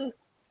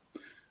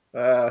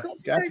 Got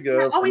to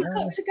go. Oh, he's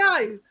got to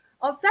go.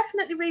 I'll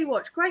definitely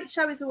rewatch. Great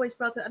show as always,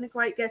 brother, and a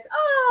great guest.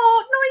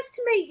 Oh, nice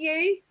to meet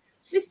you,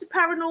 Mr.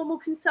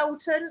 Paranormal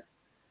Consultant.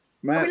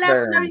 Are we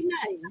allowed to know his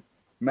name?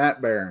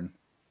 Matt Barron.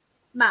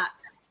 Matt.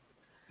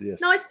 Yes.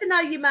 Nice to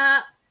know you,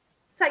 Matt.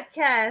 Take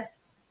care.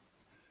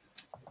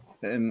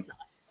 And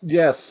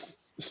yes,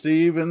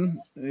 Stephen.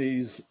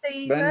 He's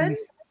been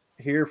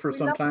here for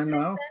some time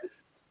now.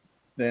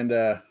 And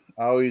I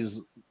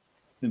always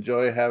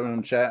enjoy having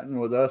him chatting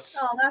with us.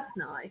 Oh, that's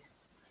nice.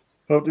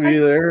 Hope to be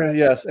there.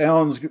 Yes,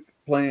 Alan's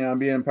planning on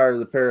being part of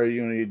the Para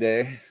Unity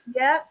Day.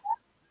 Yeah.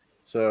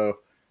 So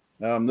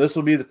this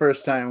will be the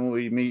first time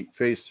we meet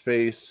face to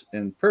face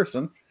in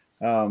person.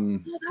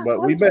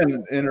 But we've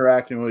been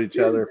interacting with each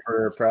other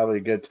for probably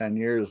a good 10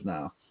 years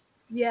now.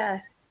 Yeah.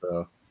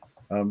 So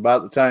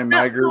about the time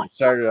my group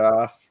started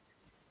off,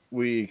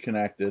 we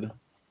connected.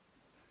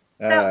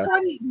 About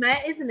time you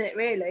met, isn't it,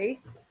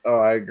 really? Oh,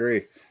 I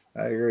agree.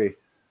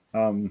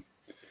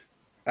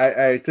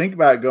 I think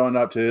about going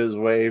up to his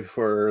way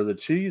for the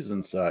cheese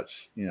and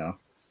such, you know.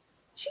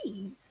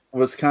 Cheese?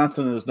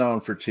 Wisconsin is known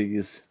for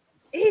cheese.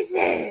 Is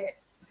it?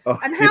 Oh,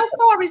 and how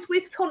far is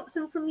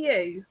Wisconsin from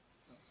you?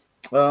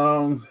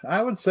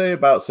 I would say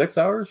about 6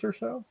 hours or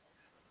so.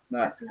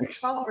 That's not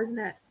far, isn't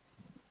it?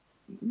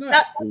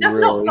 That's really.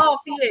 Not far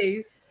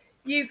for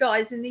you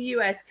guys in the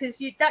US,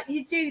 because you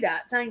do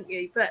that, don't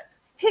you? But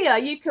here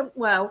you can.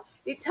 Well,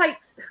 it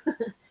takes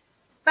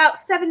about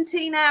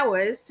 17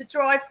 hours to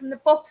drive from the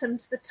bottom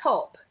to the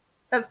top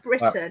of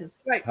Britain,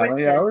 Great Britain.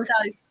 Many hours?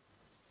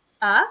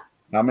 So,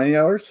 how many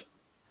hours?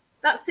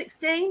 About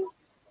 16.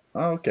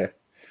 Oh, okay.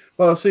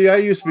 Well, see, I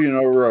used to be an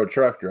over-road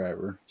truck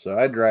driver, so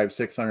I drive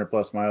 600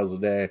 plus miles a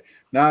day.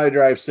 Now I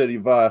drive city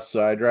bus,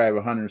 so I drive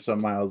 100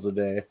 some miles a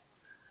day.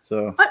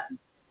 So I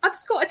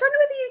don't know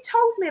whether you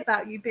told me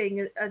about you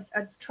being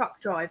a truck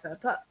driver,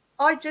 but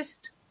I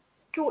just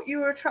thought you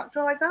were a truck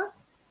driver.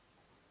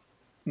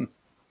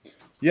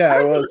 Yeah,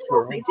 I was. You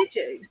told me, did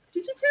you?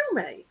 Did you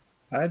tell me?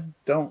 I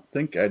don't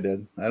think I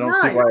did. I don't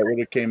see why it would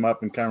have came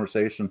up in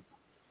conversation.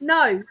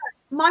 No,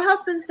 my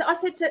husband said. I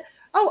said to,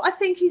 I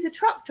think he's a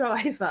truck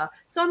driver,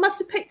 so I must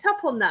have picked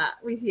up on that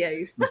with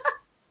you.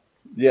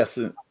 Yes.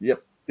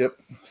 Yep.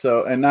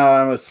 So, and now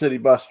I'm a city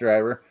bus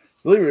driver.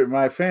 Believe it,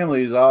 my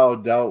family's all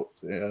dealt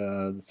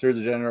through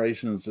the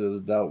generations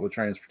has dealt with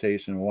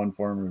transportation in one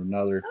form or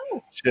another.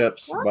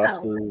 Ships,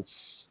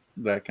 buses,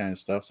 that kind of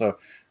stuff. So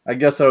I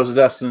guess I was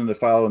destined to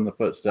follow in the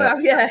footsteps.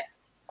 Well, yeah.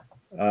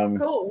 Of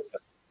course.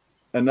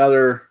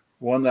 Another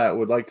one that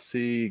would like to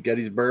see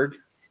Gettysburg.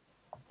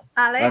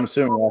 Alex. I'm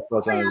assuming that's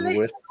what's on his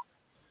wish.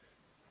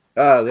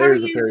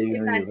 There's a Para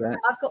Unity event.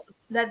 I've got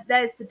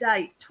there's the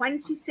date,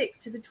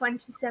 26th to the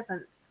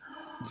 27th.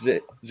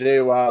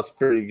 U.F.O.s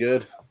pretty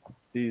good.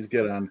 He's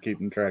good on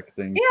keeping track of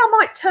things. Yeah, I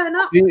might turn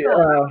up,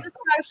 Scott. Just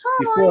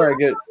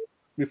go,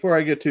 before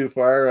I get too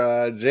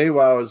far,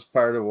 U.F.O.s is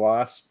part of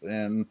WASP,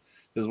 and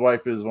his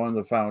wife is one of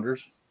the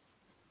founders.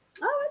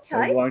 Oh, okay.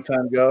 That was a long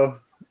time ago,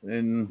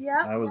 and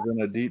I was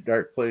in a deep,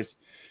 dark place.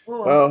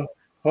 Well,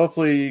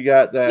 hopefully you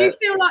got that. Do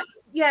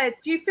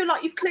you feel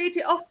like you've cleared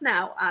it off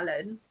now,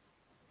 Alan?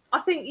 I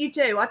think you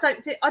do. I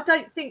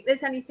don't think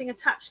there's anything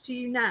attached to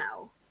you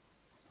now.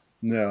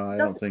 No, I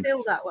don't think. Doesn't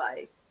feel that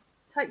way.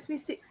 Takes me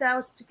 6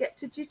 hours to get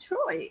to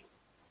Detroit.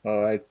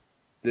 Oh, I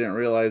didn't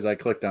realize I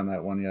clicked on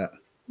that one yet.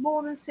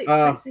 More than 6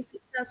 takes me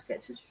 6 hours to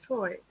get to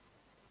Detroit.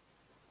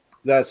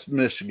 That's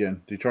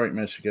Michigan, Detroit,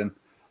 Michigan.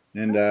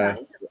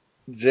 And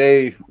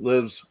Jay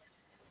lives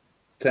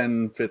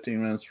 10,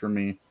 15 minutes from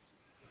me.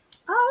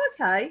 Oh,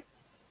 okay.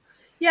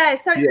 Yeah,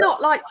 so it's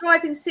not like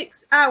driving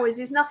 6 hours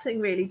is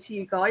nothing really to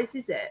you guys,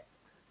 is it?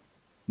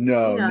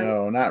 No,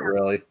 not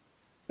really.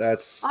 I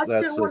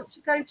still want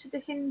to go to the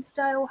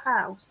Hinsdale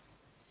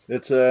house.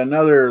 It's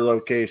another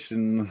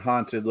location,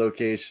 haunted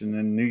location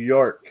in New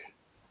York.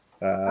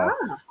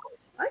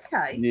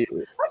 Okay. Yeah,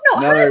 I've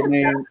not heard of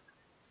that.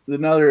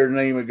 Another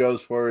name it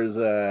goes for is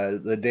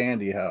the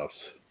Dandy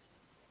House.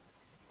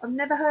 I've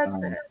never heard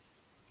of it.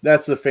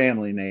 That's the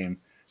family name.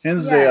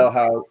 Hinsdale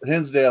House.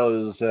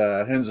 Hinsdale is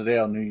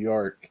Hinsdale, New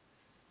York.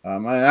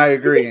 And I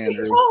agree,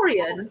 Andrew.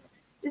 Victorian?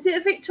 Is it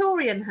a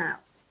Victorian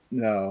house?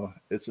 No,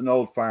 it's an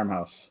old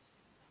farmhouse.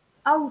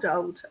 Old.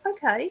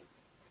 Okay.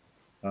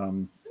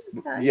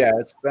 Yeah,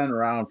 it's been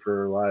around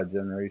for a lot of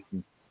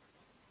generations.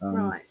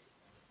 Right.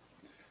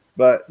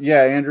 But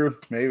yeah, Andrew,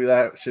 maybe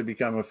that should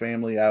become a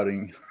family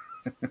outing.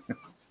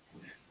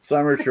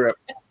 Summer trip.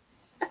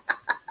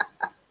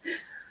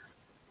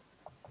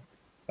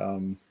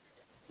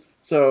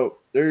 So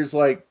there's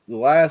like the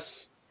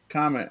last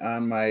comment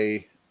on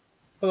my.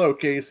 Hello,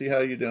 Casey. How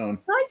you doing?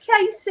 Hi,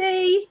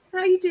 Casey.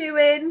 How you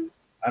doing?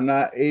 I'm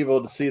not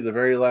able to see the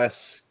very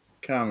last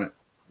comment,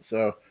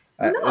 so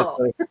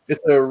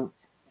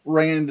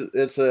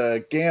it's a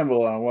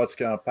gamble on what's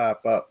going to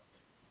pop up.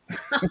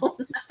 Oh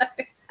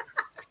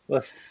no!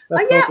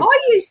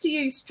 I used to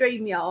use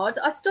StreamYard.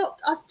 I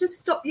just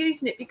stopped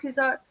using it because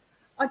I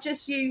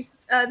just use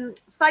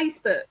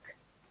Facebook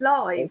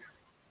Live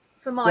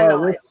for my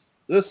live.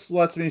 This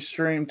lets me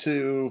stream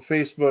to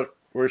Facebook.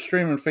 We're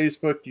streaming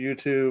Facebook,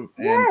 YouTube,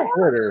 and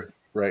Twitter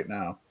right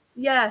now.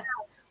 Yeah,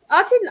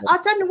 I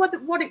don't know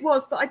what it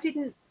was, but I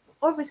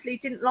obviously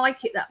didn't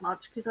like it that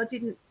much because I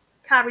didn't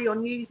carry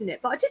on using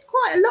it. But I did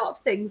quite a lot of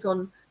things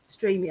on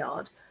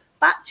StreamYard.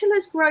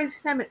 Bachelor's Grove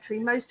Cemetery,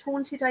 most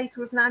haunted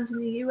acre of land in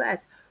the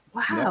US.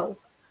 Wow,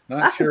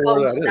 that's a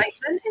bold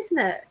statement, isn't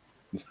it?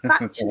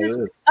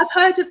 I've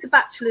heard of the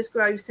Bachelor's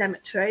Grove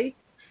Cemetery.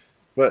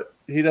 But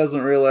he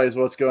doesn't realize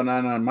what's going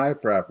on my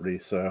property,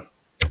 so.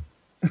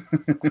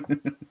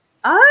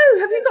 Oh,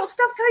 have you got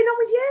stuff going on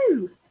with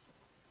you?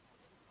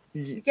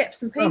 You get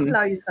some people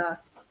over.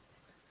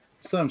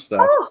 Some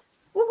stuff. Oh,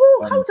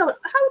 hold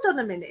on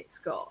a minute,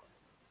 Scott.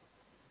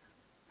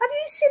 Have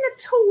you seen a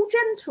tall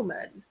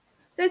gentleman?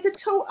 There's a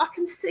tall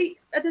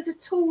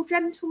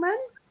gentleman.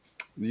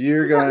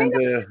 You're going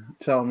to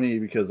tell me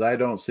because I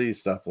don't see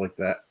stuff like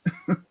that.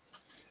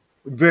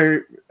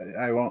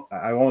 I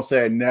won't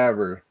say I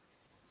never.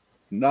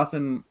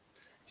 Nothing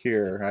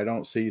here. I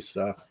don't see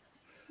stuff.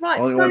 Right.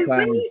 Only so one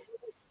time.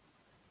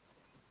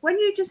 when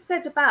you just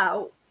said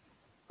about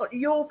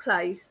your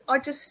place, I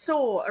just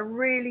saw a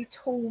really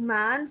tall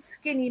man,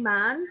 skinny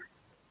man.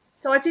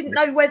 So I didn't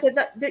know whether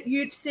that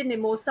you'd seen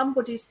him or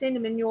somebody's seen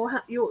him in your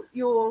home.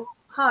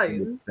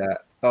 In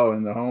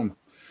the home.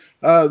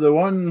 The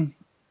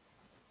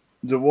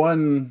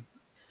one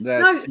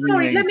that's no,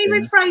 sorry. Let me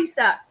rephrase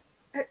that.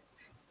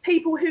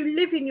 People who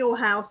live in your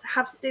house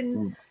have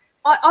seen.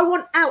 I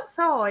want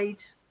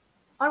outside.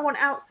 I want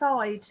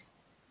outside.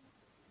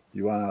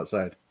 You want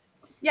outside?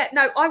 Yeah,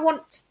 no, I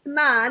want the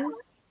man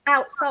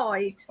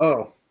outside.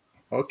 Oh,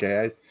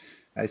 okay.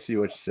 I see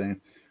what you're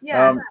saying.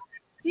 Yeah.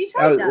 You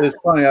take that. It's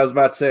funny. I was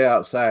about to say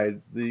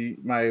outside.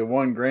 My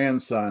one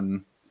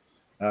grandson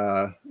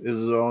is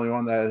the only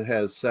one that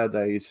has said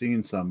that he's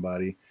seen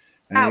somebody,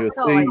 and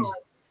outside. He was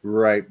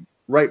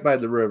right by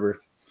the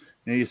river,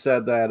 and he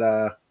said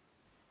that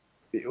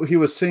he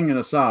was singing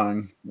a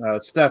song.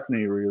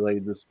 Stephanie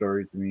relayed this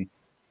story to me.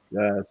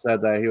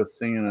 Said that he was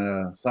singing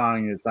a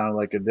song. It sounded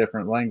like a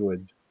different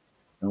language,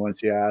 and when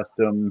she asked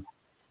him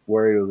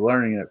where he was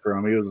learning it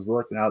from, he was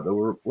looking out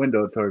the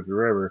window towards the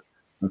river.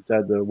 And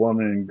said the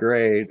woman in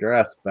gray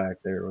dress back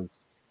there was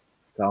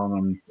telling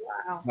him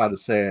how to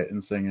say it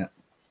and sing it.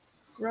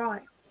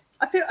 Right.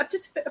 I feel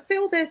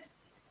there's.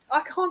 I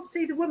can't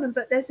see the woman,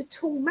 but there's a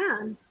tall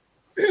man.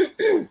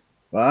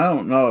 Well, I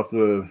don't know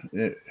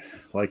if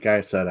like I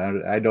said,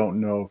 I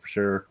don't know for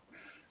sure,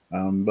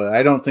 but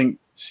I don't think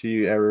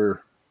she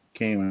ever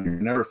came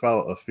and never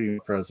felt a female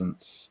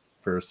presence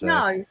per se.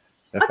 No,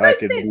 if I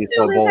could be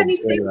so bold to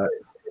say that.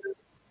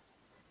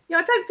 Yeah,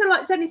 I don't feel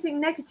like there's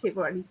anything negative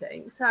or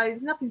anything, so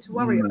there's nothing to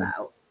worry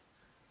about.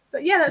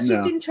 But yeah, that's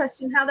just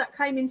interesting how that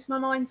came into my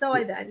mind's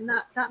eye then,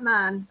 that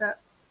man. But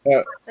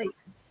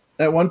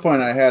at one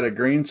point I had a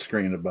green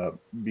screen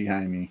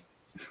behind me.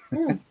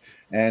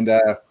 And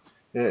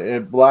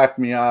it blocked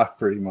me off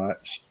pretty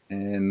much.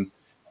 And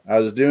I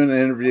was doing an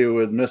interview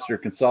with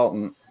Mr.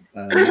 Consultant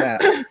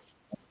Matt.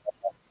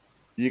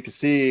 You could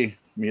see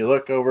me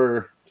look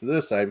over to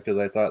this side because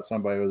I thought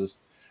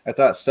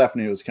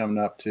Stephanie was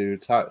coming up to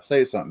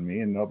say something to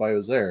me, and nobody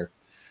was there.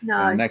 No.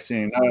 And next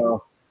thing you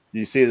know,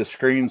 you see the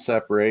screen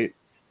separate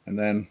and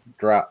then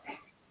drop.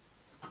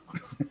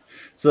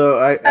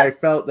 So I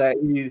felt that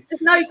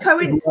there's no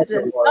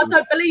coincidence. I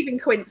don't believe in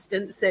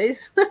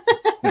coincidences.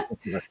 Well,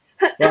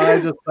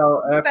 I just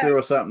felt if there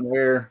was something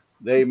there,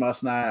 they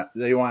wanted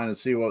to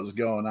see what was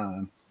going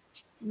on.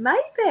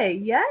 Maybe,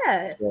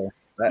 yeah. So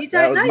you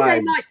don't know,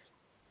 they might.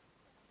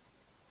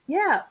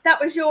 Yeah, that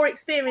was your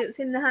experience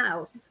in the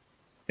house.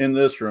 In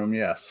this room,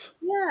 yes.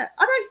 Yeah,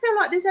 I don't feel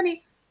like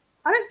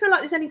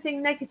there's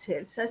anything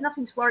negative, so there's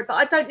nothing to worry about.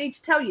 I don't need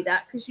to tell you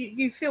that because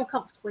you feel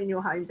comfortable in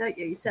your home, don't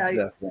you? So,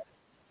 definitely.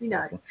 You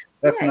know.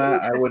 If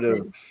not,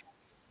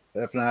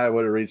 I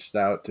would have reached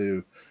out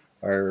to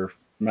our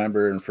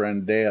member and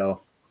friend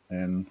Dale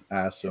and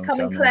asked him to come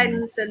and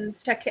cleanse and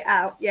check it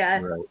out.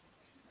 Yeah,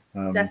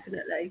 right.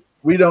 Definitely.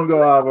 We don't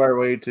go out of our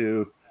way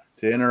to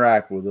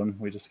interact with them.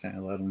 We just kind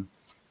of let them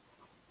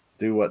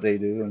do what they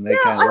do, and they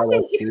kind of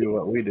let us do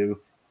what we do.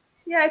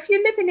 Yeah, if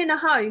you're living in a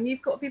home,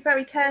 you've got to be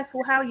very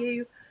careful how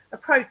you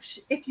approach.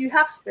 If you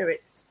have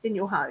spirits in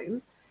your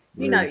home,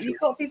 you've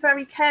got to be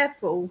very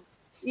careful.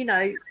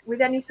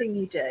 With anything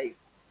you do.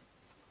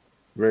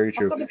 Very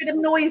true. I've got a bit of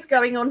noise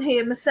going on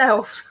here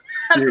myself.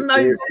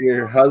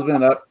 Your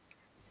husband up,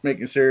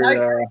 making sure.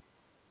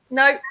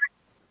 No,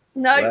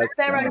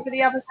 they're over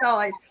the other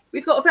side.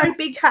 We've got a very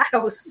big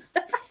house.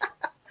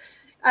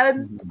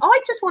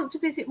 I just want to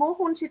visit more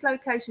haunted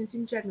locations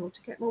in general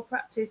to get more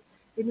practice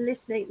in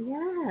listening.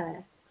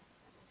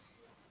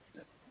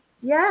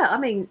 Yeah. I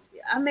mean,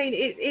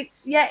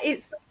 it's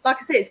like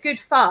I said, it's good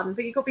fun,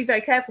 but you've got to be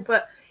very careful.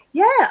 But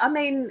yeah, I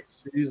mean.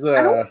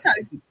 And also,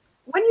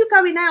 when you're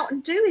going out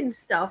and doing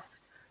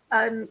stuff,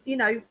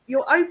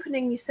 you're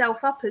opening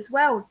yourself up as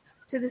well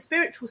to the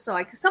spiritual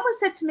side. Because someone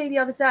said to me the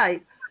other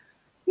day,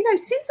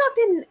 since I've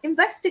been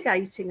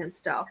investigating and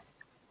stuff,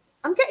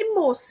 I'm getting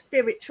more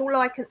spiritual,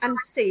 and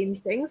seeing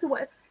things,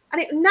 and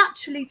it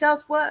naturally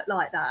does work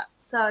like that.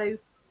 So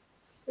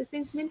there's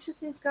been some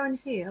interesting things going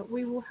here.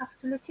 We will have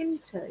to look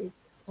into.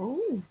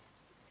 Oh,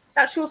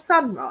 that's your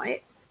son,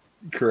 right?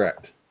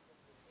 Correct.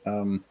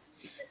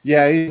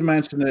 Yeah, he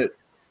mentioned it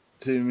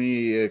to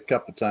me a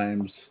couple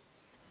times.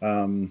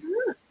 And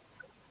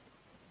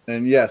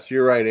yes,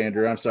 you're right,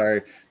 Andrew. I'm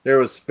sorry. There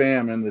was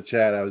spam in the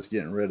chat I was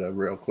getting rid of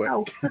real quick.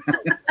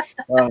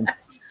 Oh.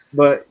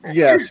 But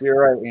yes, you're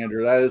right,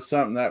 Andrew. That is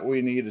something that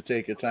we need to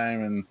take a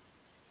time and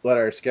let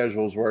our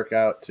schedules work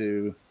out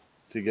to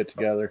get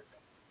together.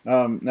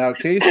 Now,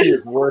 Casey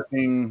is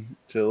working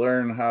to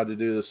learn how to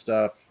do the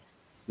stuff.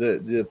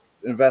 The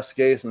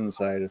investigation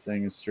side of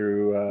things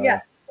through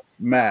Yeah.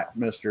 Matt,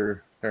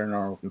 Mr.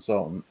 Paranormal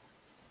Consultant.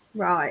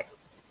 Right.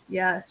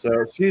 Yeah.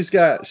 So she's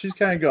kind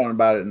of going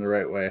about it in the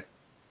right way.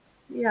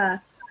 Yeah.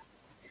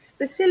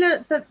 Basila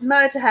at the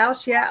murder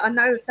house. Yeah, I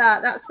know of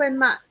that. That's when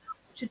Matt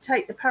should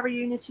take the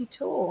Para-Unity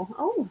tour.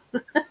 Oh.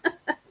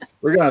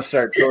 We're gonna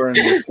start touring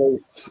the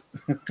states.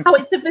 Oh,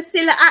 it's the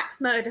Vasilla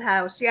Axe murder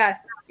house. Yeah.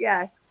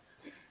 Yeah.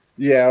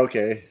 Yeah.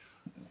 Okay.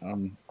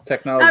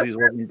 Technology is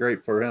working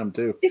great for him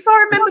too. If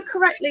I remember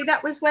correctly,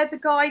 that was where the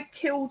guy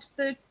killed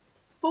the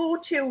 4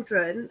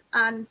 children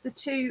and the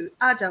 2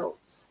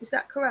 adults. Is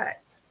that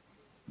correct?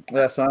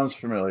 That sounds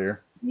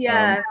familiar.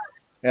 Yeah.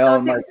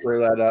 Alan might clear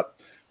that up.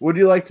 Would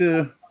you like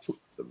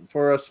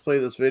for us to play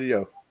this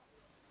video?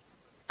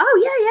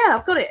 Oh, yeah.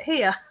 I've got it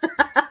here.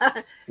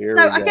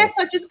 So I guess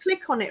I just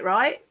click on it,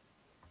 right?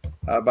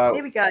 How about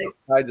here we go.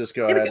 I just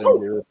go ahead and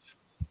do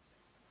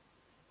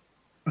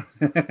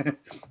this.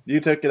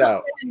 You took it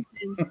out.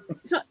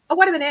 Oh,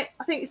 wait a minute.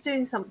 I think it's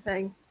doing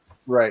something.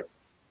 Right.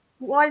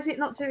 Why is it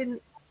not doing?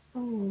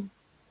 Oh.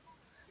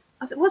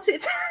 What's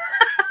it?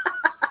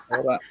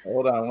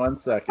 Hold on 1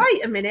 second.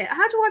 Wait a minute.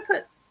 How do I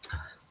put?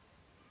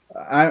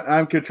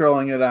 I'm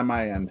controlling it on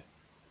my end.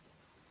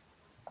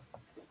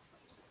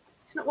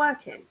 It's not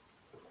working.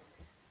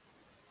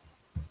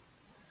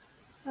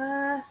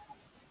 Let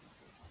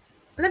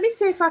me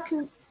see if I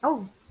can.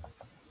 Oh,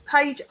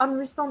 page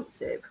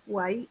unresponsive.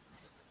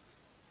 Wait.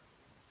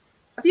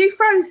 Have you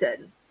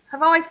frozen?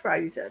 Have I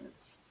frozen?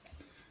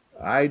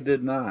 I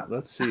did not.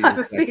 Let's see. I have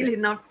a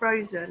feeling I've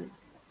frozen.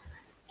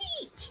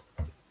 Eek.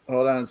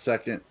 Hold on a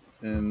second,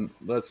 and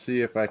let's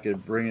see if I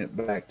could bring it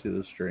back to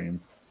the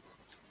stream.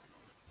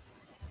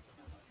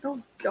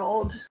 Oh,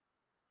 God.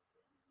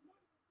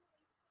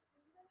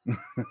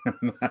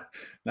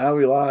 Now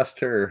we lost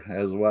her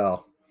as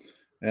well,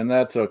 and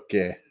that's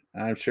okay.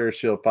 I'm sure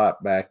she'll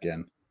pop back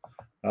in.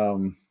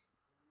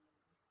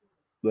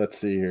 Let's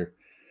see here.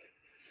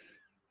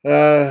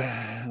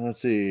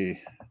 Let's see.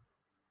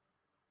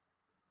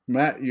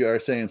 Matt, you are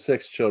saying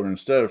 6 children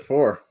instead of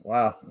 4.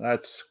 Wow,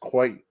 that's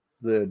quite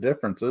the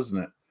difference,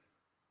 isn't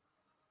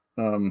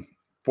it?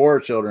 4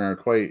 children are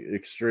quite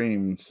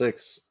extreme.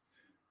 6,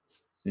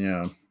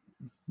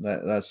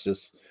 that's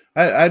just.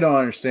 I don't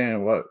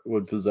understand what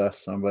would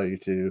possess somebody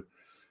to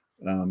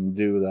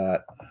do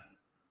that.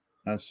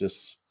 That's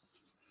just.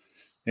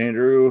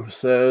 Andrew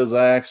says,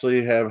 I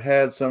actually have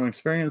had some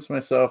experience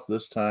myself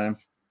this time,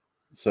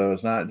 so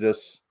it's not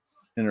just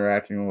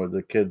interacting with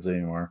the kids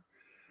anymore.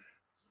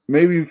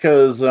 Maybe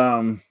because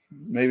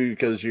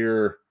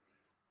you're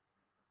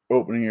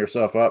opening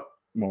yourself up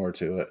more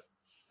to it,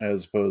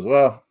 as opposed.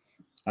 Well,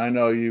 I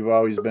know you've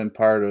always been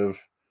part of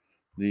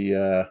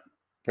the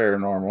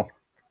paranormal.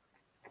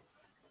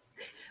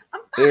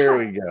 There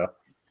we go.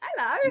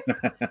 Hello.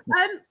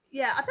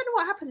 Yeah, I don't know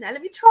what happened there.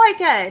 Let me try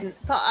again,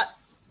 but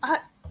I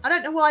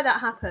don't know why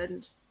that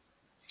happened.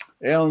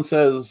 Alan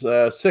says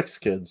 6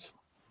 kids.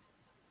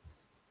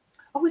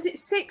 Oh, was it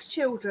 6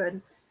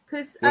 children?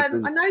 Because I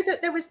know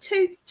that there was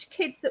 2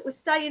 kids that were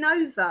staying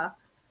over,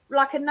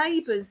 like a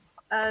neighbour's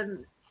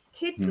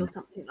kids or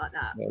something like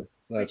that,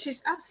 which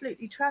is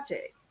absolutely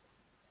tragic.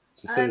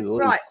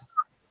 Right.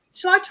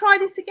 Shall I try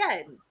this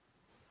again?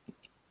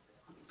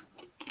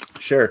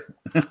 Sure.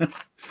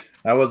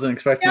 I wasn't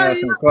expecting to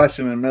ask a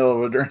question in the middle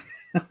of a drink.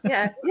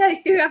 Yeah,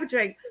 you have a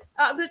drink.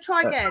 I'm going to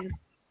try again.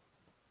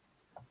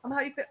 I'm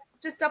hoping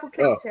just double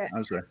clicked it.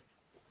 I'm sorry.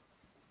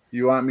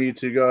 You want me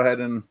to go ahead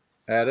and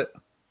add it?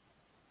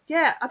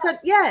 Yeah,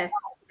 Yeah,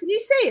 can you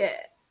see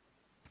it?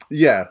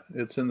 Yeah,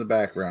 it's in the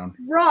background.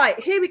 Right,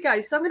 here we go.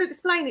 So I'm going to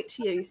explain it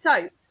to you.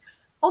 So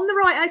on the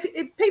right,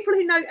 if people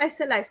who know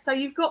SLS, so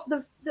you've got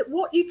the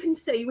what you can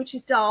see, which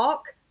is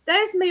dark.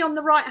 There's me on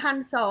the right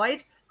hand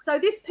side. So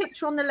this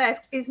picture on the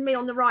left is me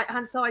on the right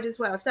hand side as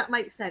well, if that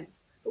makes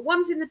sense. But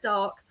one's in the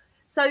dark.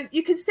 So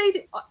you can see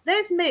that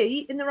there's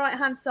me in the right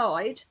hand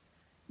side.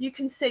 You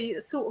can see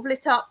it's sort of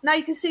lit up. Now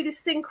you can see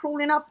this thing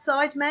crawling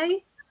upside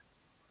me.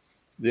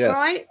 Yes.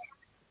 Right?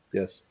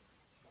 Yes.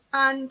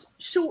 And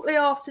shortly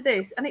after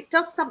this, and it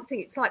does something,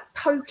 it's like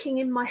poking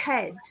in my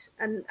head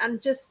and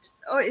just,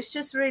 it's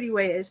just really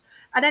weird.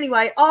 And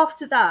anyway,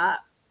 after that,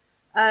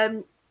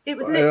 it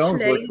was literally. It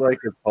almost looks like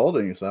it's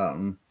holding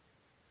something.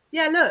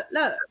 Yeah,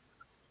 look.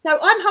 So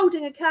I'm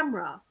holding a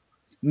camera.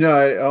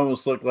 No, it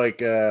almost looked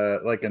like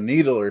a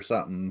needle or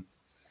something.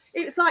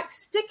 It was like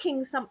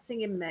sticking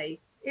something in me.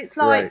 It's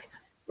like,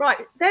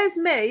 right, there's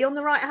me on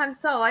the right-hand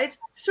side.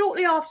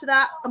 Shortly after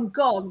that, I'm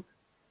gone.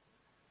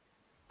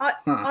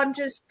 I'm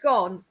just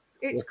gone.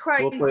 It's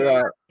crazy. We'll play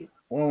that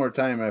one more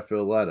time if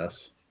you'll let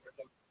us.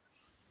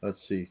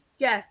 Let's see.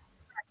 Yeah.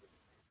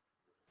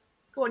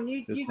 Go on,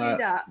 you do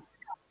that.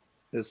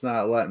 It's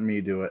not letting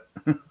me do it.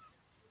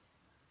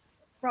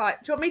 Right.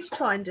 Do you want me to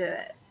try and do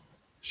it?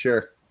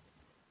 Sure.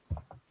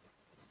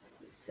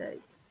 Let's see.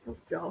 Oh,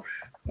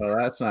 gosh. Well,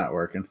 that's not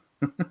working.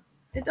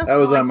 It doesn't. That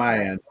was on my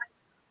end.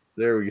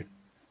 There we go.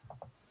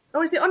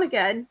 Oh, is it on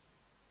again?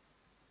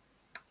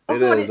 Oh,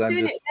 God, it's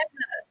doing it again.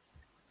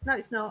 No,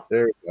 it's not.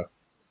 There we go.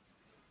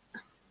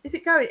 Is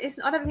it going?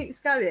 I don't think it's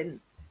going.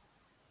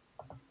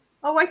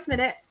 Oh, wait a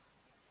minute.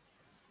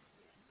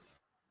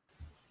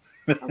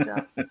 Hold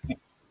on.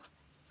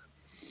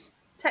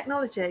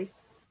 Technology.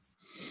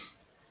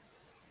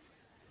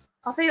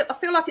 I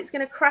feel like it's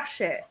going to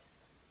crash it.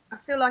 I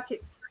feel like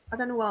it's. I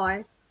don't know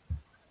why.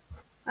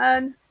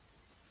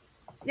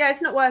 Yeah,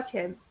 it's not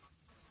working.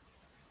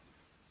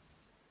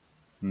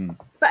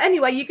 But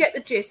anyway, you get the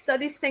gist. So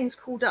this thing's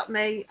called up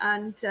me,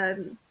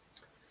 and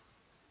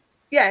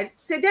yeah,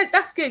 so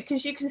that's good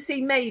because you can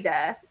see me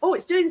there. Oh,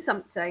 it's doing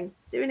something.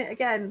 It's doing it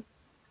again.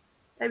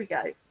 There we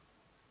go.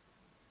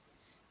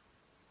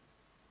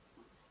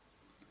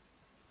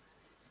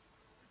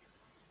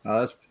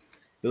 Oh, it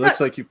looks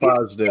like you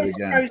paused it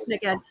again. Frozen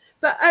again.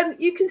 But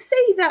you can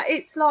see that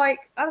it's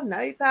like, I don't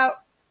know,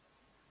 about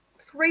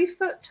 3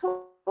 foot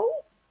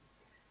tall,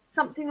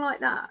 something like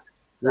that.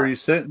 Were you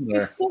sitting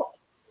there?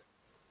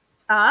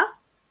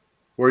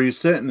 Were you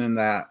sitting in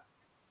that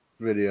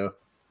video?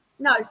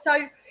 No. So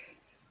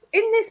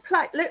in this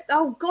place, look.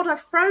 Oh God,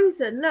 I've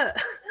frozen. Look,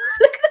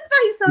 look at the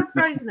face I've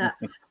frozen at.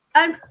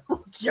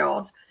 Oh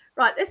God.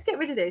 Right, let's get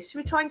rid of this. Should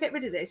we try and get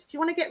rid of this? Do you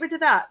want to get rid of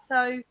that?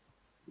 So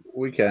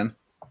we can.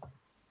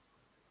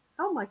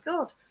 Oh my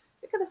God,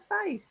 look at the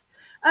face.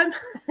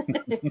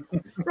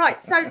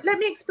 Right, so let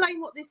me explain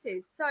what this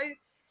is. So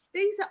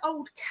these are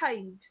old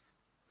caves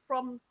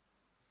from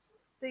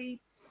the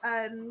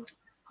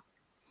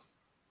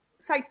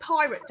say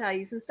pirate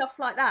days and stuff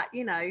like that.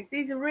 You know,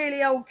 these are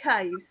really old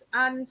caves,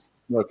 and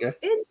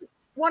in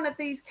one of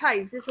these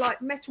caves there's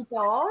like metal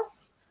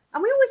bars,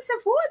 and we always said,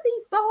 what are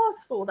these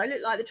bars for? They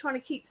look like they're trying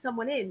to keep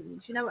someone in.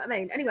 Do you know what I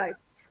mean? Anyway,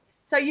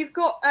 so you've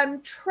got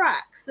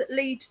tracks that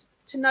lead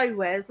to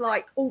nowhere,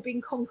 like all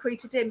being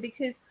concreted in,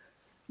 because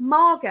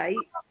Margate,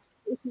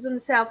 which is on the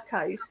south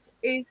coast,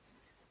 is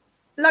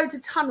loads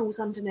of tunnels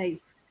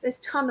underneath. There's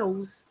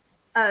tunnels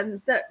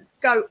that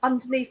go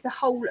underneath the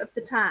whole of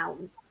the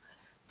town,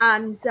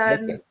 and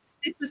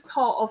this was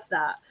part of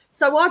that.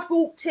 So I'd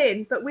walked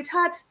in, but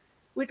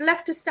we'd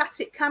left a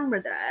static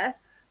camera there,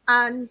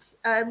 and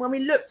when we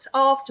looked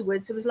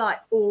afterwards, it was like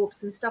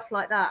orbs and stuff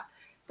like that.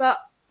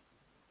 But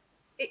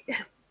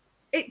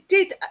it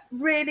did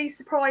really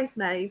surprise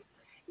me,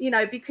 you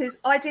know, because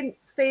I didn't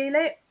feel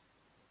it.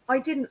 So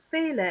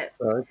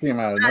it came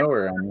out of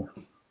nowhere on you.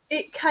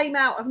 It came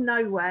out of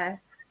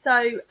nowhere.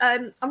 So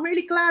I'm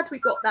really glad we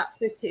got that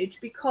footage,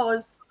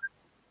 because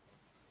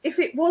if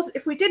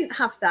we didn't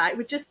have that, it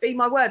would just be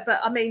my word.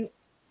 But I mean,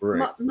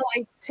 my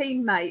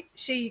teammate,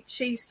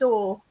 she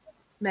saw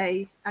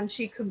me and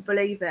she couldn't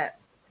believe it.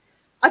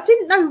 I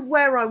didn't know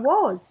where I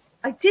was.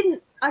 I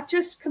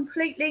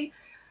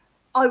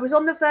was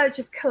on the verge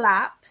of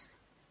collapse.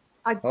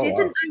 I didn't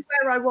know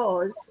where I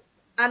was,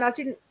 and I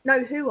didn't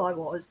know who I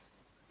was.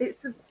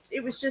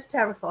 It was just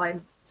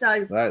terrifying.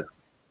 So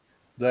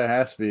that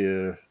has to be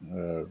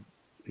a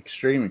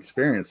extreme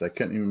experience. I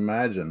couldn't even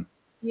imagine.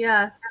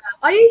 Yeah,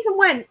 I even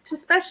went to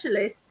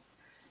specialists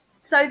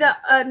so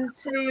that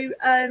to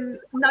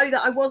know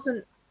that I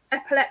wasn't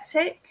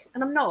epileptic,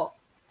 and I'm not.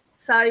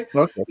 So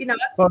you know,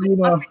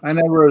 I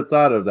never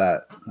thought of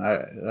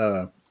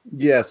that.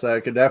 Yes, I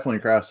could definitely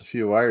cross a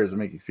few wires and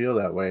make you feel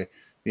that way,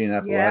 being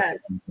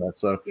epileptic and stuff.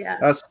 So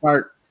that's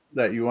smart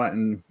that you went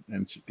and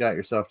got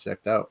yourself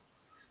checked out.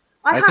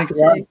 I think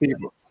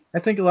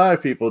a lot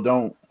of people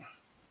don't.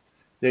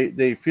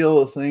 They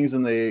feel things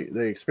and they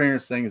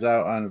experience things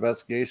out on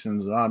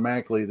investigations, and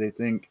automatically they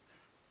think,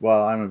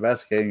 well, I'm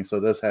investigating, so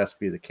this has to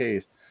be the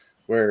case.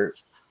 Where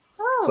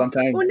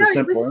sometimes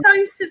it was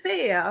so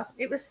severe.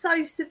 It was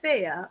so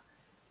severe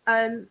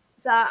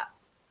that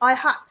I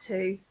had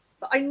to,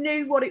 but I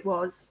knew what it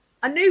was.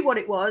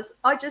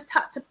 I just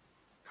had to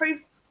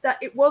prove that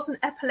it wasn't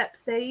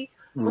epilepsy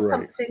or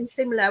something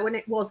similar when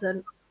it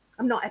wasn't.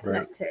 I'm not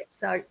epileptic,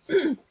 so.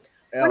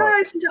 When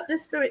I opened up the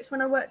spirits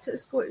when I worked at a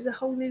school, it was a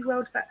whole new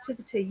world of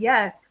activity.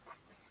 Yeah.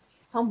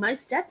 Oh,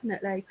 most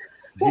definitely.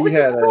 What was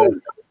the school?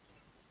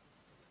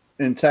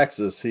 In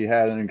Texas, he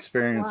had an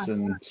experience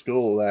in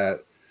school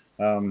that,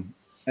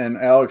 and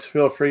Alex,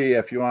 feel free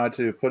if you wanted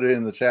to put it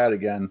in the chat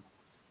again.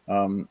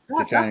 To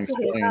kind of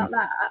explain about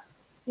that.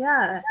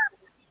 Yeah.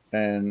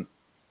 And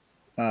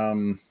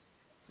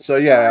so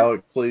yeah,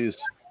 Alex, please.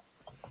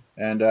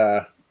 And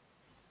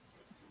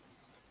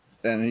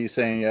he's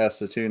saying yes,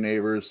 the two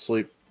neighbors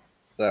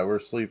that were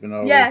sleeping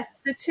over. Yeah,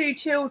 the two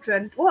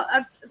children. What?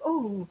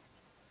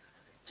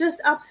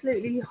 Just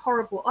absolutely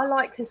horrible. I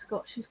like her,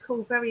 Scott. She's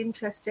cool, very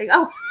interesting.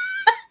 Oh,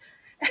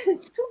 talk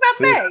about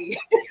me.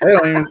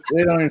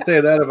 They don't even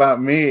say that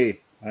about me.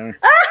 I mean,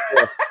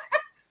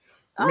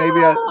 maybe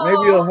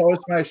you'll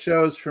host my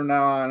shows from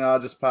now on. I'll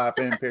just pop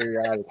in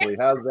periodically.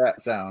 How's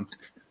that sound?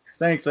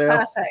 Thanks,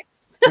 Al. Perfect.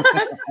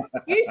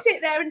 You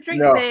sit there and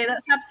drink beer.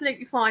 That's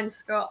absolutely fine,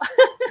 Scott.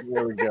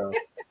 There we go.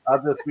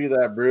 I'll just be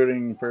that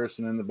brooding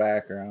person in the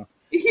background.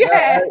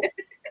 Yeah.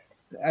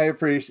 I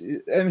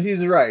appreciate, and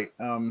he's right.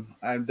 I'm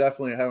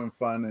definitely having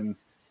fun and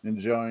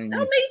enjoying. Oh,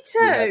 me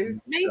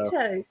too. Me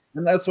too.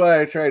 And that's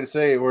why I try to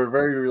say we're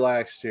very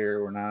relaxed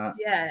here. We're not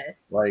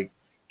like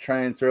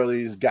trying to throw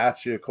these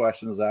gotcha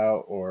questions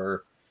out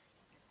or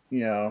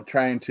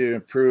trying to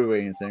improve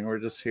anything. We're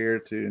just here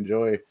to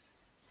enjoy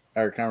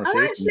our And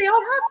conversation. actually,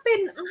 I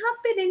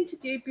have been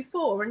interviewed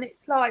before, and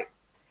it's like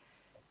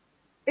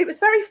it was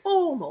very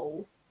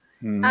formal.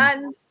 Mhm.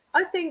 And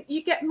I think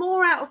you get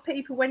more out of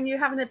people when you're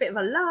having a bit of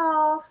a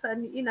laugh,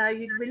 and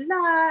you're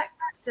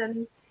relaxed,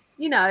 and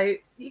you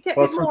get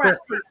a bit more out of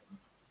people.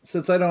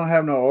 Since I don't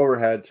have no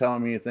overhead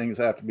telling me things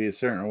have to be a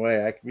certain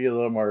way, I can be a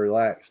little more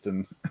relaxed.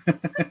 And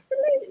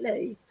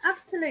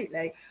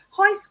Absolutely.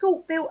 High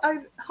school built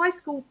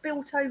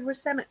over a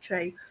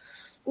cemetery.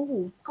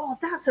 Oh God,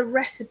 that's a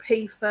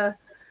recipe for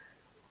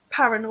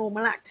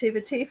paranormal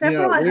activity if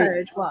ever I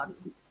heard one.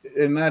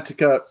 And not to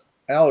cut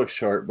Alex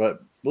short,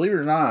 but believe it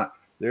or not,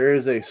 there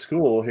is a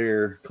school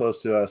here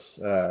close to us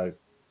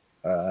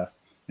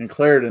in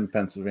Clarendon,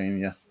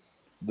 Pennsylvania,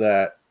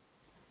 that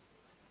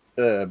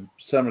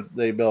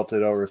they built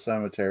it over a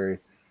cemetery,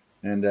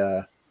 and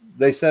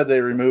they said they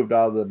removed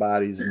all the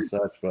bodies and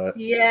such, but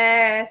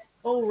yeah,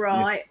 all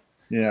right,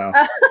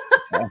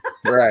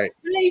 right.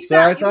 Believe So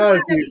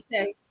that,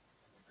 anything.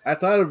 I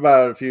thought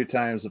about it a few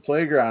times. The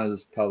playground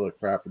is public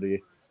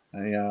property.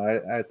 And,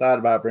 I thought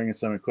about bringing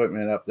some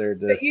equipment up there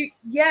that you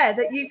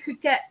could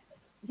get.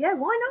 Yeah,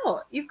 why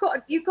not? You've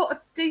got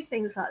to do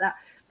things like that.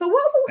 But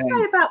what I will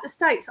say about the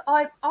States,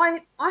 I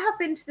have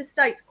been to the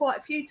States quite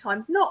a few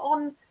times, not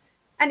on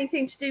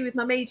anything to do with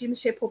my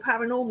mediumship or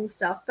paranormal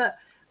stuff, but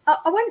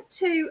I went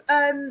to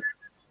oh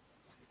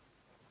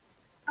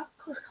God,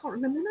 I can't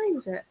remember the name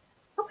of it.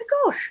 Oh my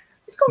gosh,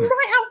 it's gone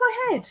right out of my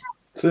head.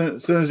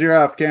 Soon as you're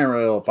off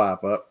camera, it'll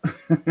pop up.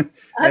 And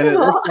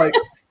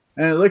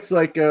it looks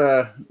like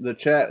the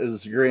chat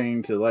is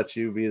agreeing to let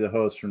you be the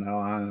host from now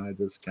on. And I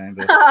just kind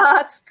of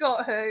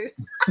Scott who.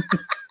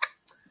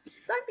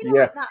 Don't be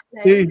like that,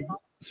 Lee.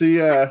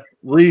 See,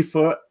 Lee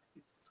Foot.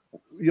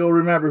 You'll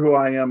remember who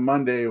I am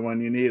Monday when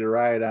you need a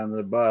ride on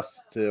the bus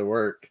to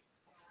work.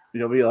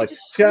 You'll be like,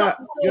 Scott.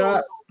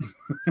 Yeah.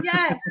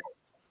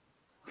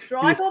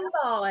 Drive on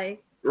by.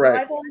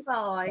 Drive on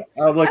by.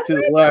 I'll look to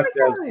the left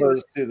as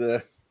opposed to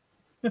the.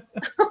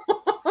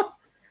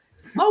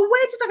 Oh,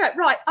 where did I go?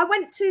 Right, I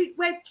went to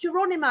where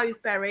Geronimo's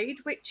buried,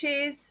 which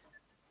is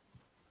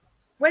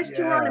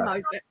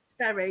Geronimo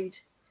buried?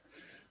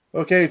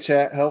 Okay,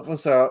 chat, help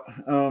us out. As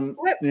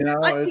soon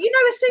as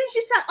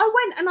you said, I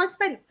went and I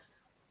spent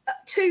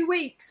 2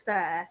 weeks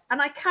there,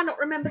 and I cannot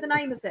remember the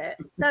name of it.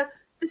 The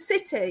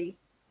city,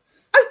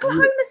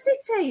 Oklahoma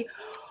City.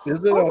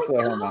 Is it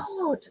Oklahoma? My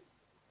God.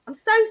 I'm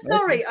so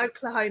sorry,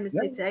 Oklahoma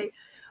City.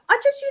 I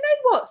just,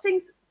 what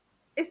things?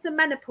 It's the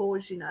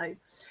menopause,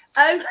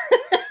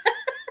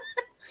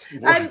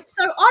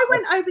 So I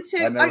went over to.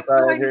 I never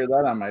thought I'd hear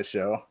that on my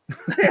show.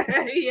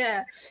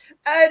 Yeah.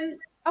 I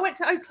went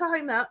to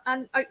Oklahoma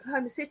and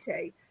Oklahoma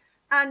City,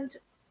 and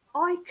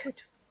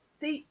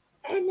the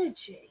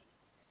energy.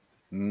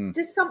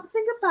 There's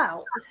something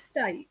about the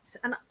States,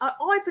 and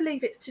I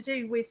believe it's to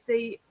do with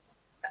the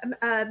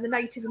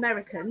Native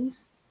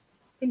Americans,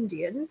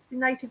 Indians, the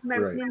Native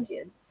American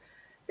Indians.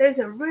 There's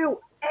a real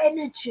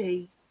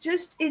energy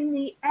just in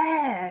the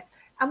air.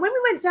 And when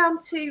we went down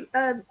to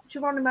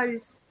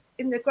Geronimo's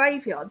in the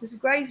graveyard, there's a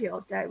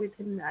graveyard there with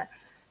him there.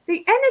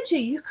 The energy,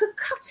 you could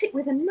cut it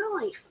with a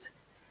knife.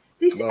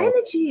 This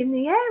energy in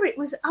the air, it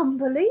was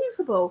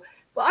unbelievable.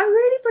 But I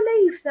really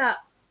believe that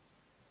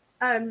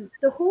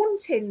the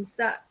hauntings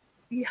that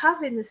you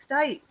have in the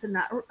States and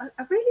that are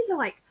really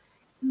like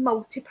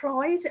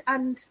multiplied,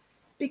 and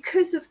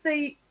because of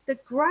the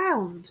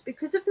ground,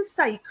 because of the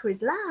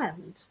sacred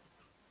land,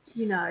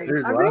 I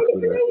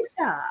really believe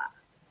that.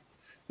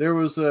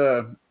 There's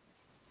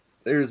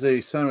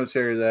a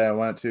cemetery that I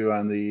went to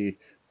on the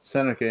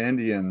Seneca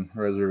Indian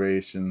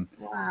Reservation.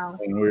 Wow.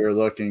 And we were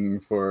looking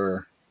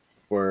for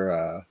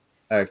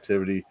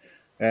activity,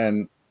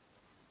 and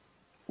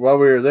while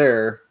we were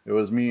there, it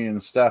was me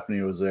and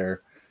Stephanie was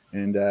there,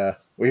 and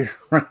we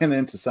ran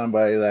into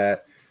somebody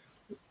that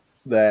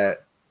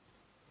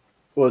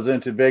was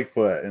into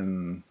Bigfoot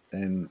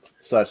and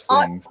such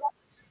things.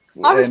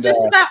 I was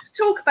just about to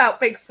talk about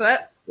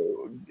Bigfoot.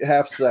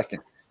 Half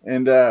second.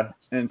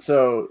 And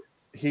so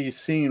he's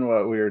seen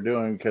what we were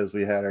doing because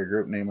we had our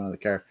group name on the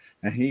car,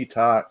 and he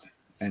talked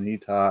and he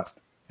talked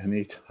and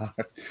he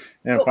talked,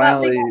 and what,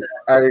 finally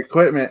our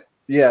equipment,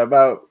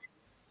 about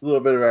a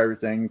little bit of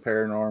everything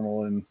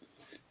paranormal,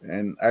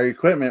 and our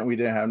equipment, we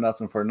didn't have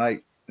nothing for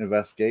night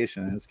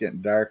investigation, and it's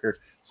getting darker,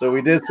 so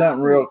we did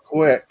something real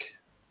quick,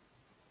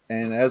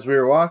 and as we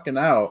were walking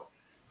out,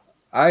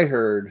 I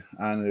heard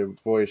on the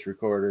voice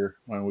recorder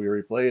when we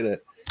replayed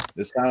it,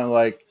 it sounded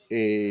like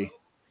a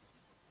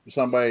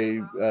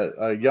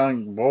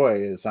young boy,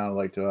 it sounded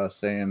like to us,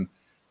 saying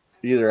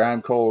either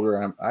I'm cold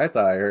or I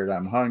thought I heard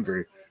I'm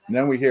hungry. And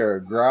then we hear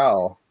a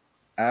growl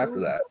after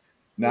that.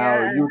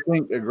 Now you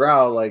think a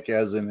growl like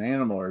as an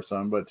animal or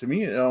something, but to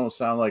me it almost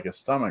sounded like a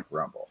stomach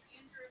rumble.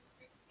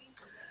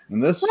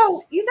 And this,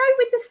 well,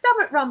 with the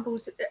stomach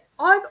rumbles,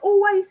 I've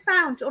always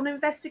found on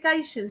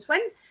investigations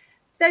when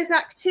there's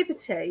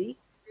activity,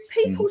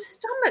 people's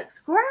stomachs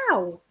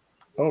growl.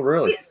 Oh,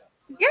 really?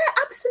 Yeah,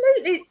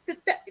 absolutely.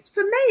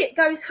 For me, it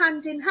goes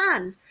hand in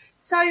hand.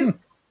 So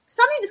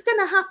something's going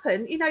to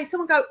happen. You know,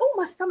 someone go, oh,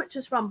 my stomach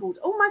just rumbled.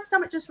 Oh, my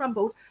stomach just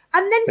rumbled.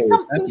 And then Pay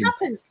something attention.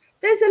 happens.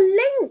 There's a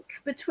link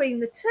between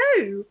the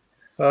two.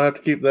 So I have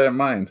to keep that in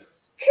mind.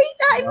 Keep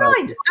that in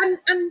mind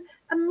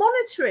and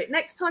monitor it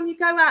next time you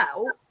go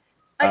out.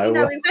 You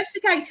know,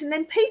 investigate, and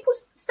then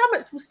people's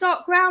stomachs will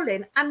start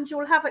growling and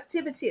you'll have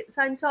activity at the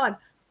same time.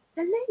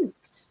 They're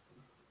linked.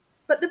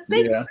 But the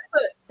Bigfoot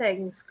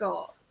thing,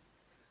 Scott,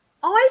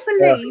 I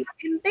believe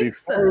in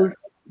Bigfoot.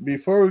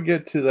 Before we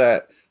get to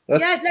that,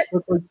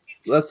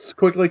 let's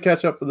quickly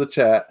catch up with the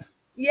chat.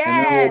 Yeah.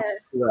 And then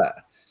we'll get to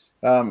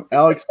that.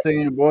 Alex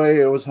saying,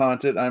 boy, it was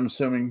haunted. I'm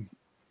assuming,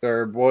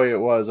 or boy, it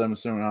was, I'm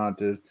assuming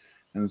haunted.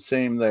 And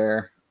same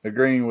there,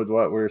 agreeing with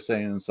what we were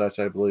saying and such,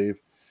 I believe.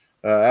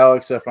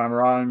 Alex, if I'm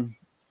wrong,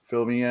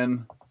 fill me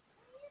in.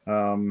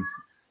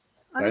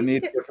 I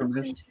need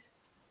information.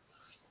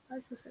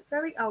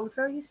 Very old,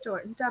 very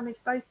historic, and damaged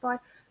both by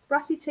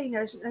bratty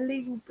teenagers and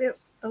illegal built.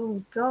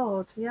 Oh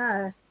God,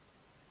 yeah.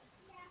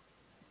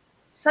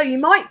 So you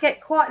might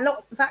get quite a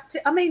lot of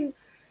activity. I mean,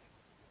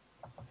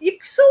 you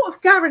sort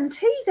of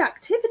guaranteed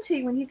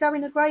activity when you go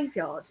in a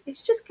graveyard.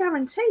 It's just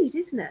guaranteed,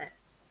 isn't it?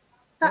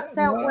 That's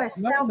out west.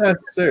 Not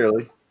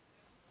necessarily.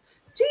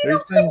 Do you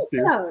not think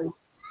so?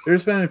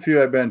 There's been a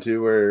few I've been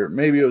to where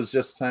maybe it was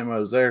just the time I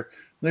was there.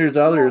 There's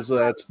others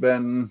that's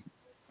been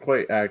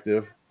quite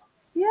active.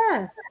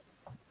 Yeah.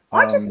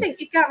 I just think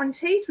you're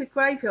guaranteed with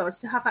graveyards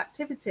to have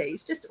activity.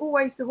 It's just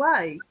always the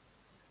way.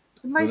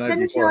 The most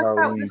energy I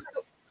felt was...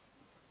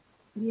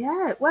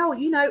 Yeah, well,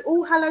 you know,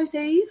 All Hallows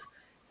Eve.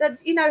 That,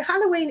 you know,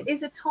 Halloween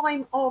is a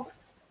time of,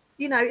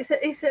 you know, it's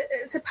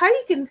a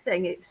pagan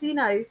thing. It's, you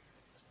know,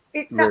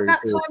 it's at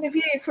that time of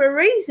year for a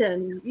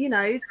reason, you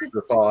know.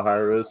 The fall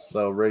harvest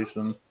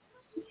celebration.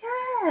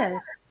 Yeah.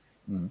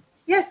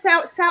 Yes,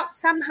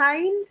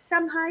 Samhain.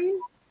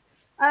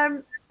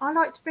 I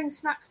like to bring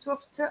snacks to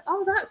officer.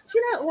 Oh, that's, do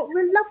you know what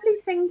a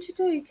lovely thing to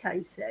do,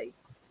 Casey?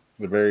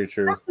 Very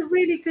true. That's a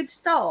really good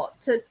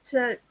start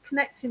to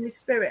connecting with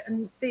spirit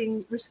and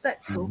being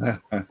respectful.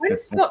 When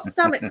Scott's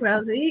stomach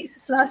growls, he eats a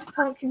slice of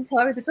pumpkin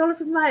pie with a dollop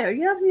of mayo.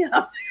 Yum,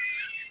 yum.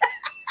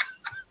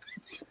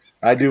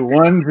 I do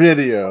one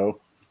video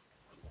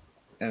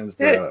and it's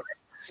brought up.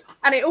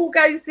 And it all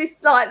goes this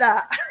like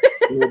that.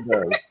 It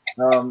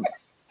does.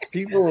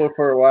 People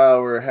for a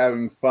while were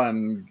having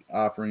fun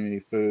offering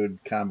me food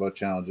combo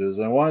challenges,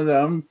 and one of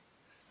them,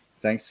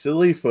 thanks to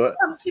Leefoot,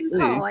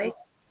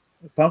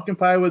 pumpkin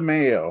pie with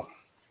mayo.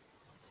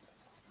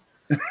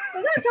 Well,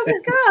 that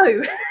doesn't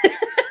go.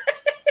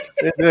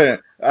 It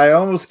didn't. I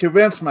almost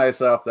convinced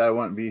myself that it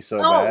wouldn't be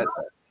so bad.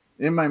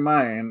 In my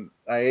mind,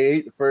 I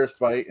ate the first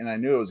bite and I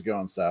knew it was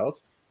going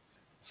south.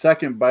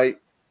 Second bite,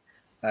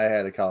 I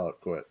had to call it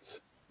quits.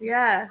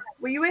 Yeah.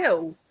 Were you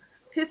ill?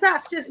 Because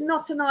that's just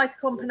not a nice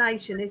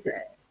combination, is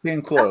it?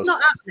 Being close. That's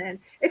not happening.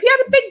 If you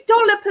had a big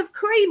dollop of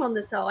cream on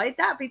the side,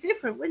 that'd be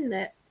different, wouldn't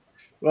it?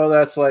 Well,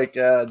 that's like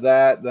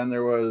that. Then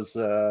there was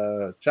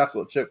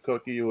chocolate chip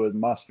cookie with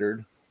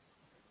mustard.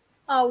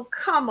 Oh,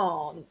 come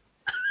on.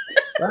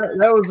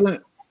 That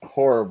wasn't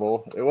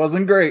horrible. It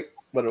wasn't great,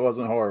 but it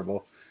wasn't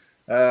horrible.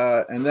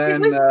 And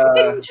then it was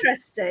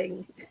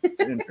interesting.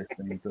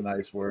 Interesting is a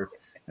nice word.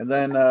 And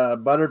then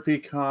butter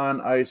pecan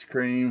ice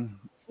cream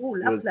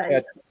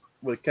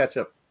with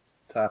ketchup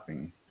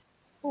topping.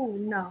 Oh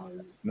no.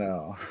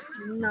 No,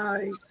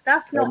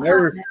 that's not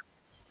happening.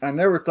 I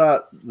never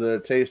thought the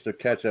taste of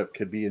ketchup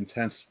could be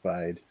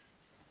intensified.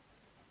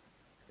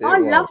 I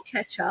love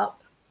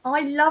ketchup.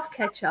 I have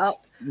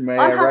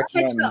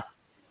ketchup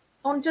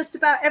on just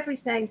about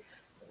everything,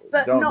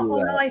 but not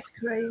on ice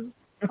cream.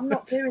 I'm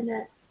not doing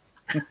it.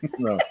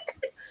 No.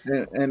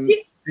 And do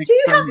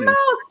you have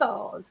Mars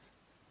bars?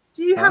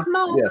 Do you have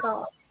Mars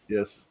bars?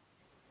 Yes.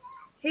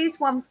 Here's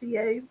one for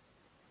you.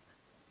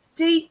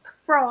 Deep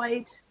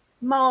fried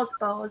Mars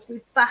bars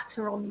with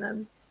batter on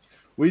them.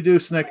 We do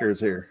Snickers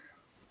here.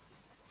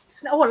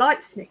 Oh, I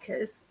like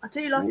Snickers. I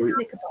do like a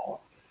Snicker bar.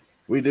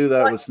 We do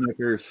that with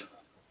Snickers.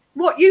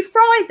 What, you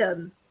fry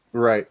them?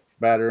 Right.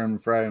 Batter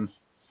and fry them.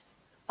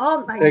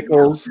 Aren't they?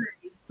 Pickles.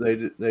 They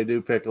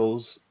do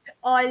pickles.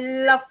 I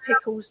love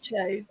pickles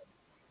too.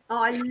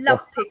 I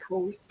love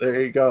pickles.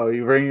 There you go.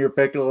 You bring your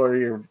pickle or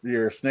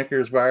your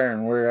Snickers bar,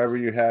 and wherever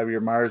you have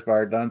your Mars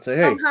bar done, say,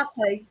 hey.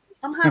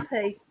 I'm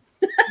happy.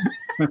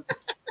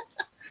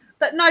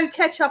 But no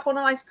ketchup on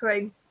ice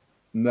cream.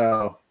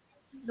 No.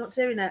 Not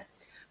doing it.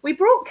 We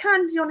brought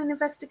candy on an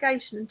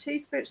investigation, and two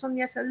spirits on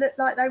the SO looked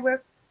like they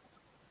were...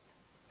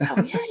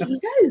 Oh, yeah, you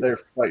know. They're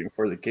fighting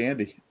for the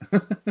candy.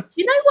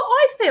 You know what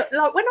I feel?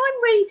 Like when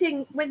I'm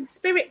reading, when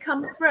spirit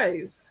come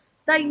through,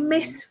 they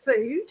miss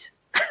food.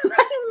 They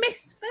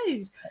miss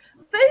food.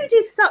 Food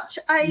is such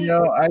a... You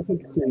know, I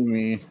could see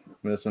me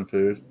missing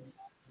food.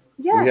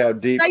 Yeah. We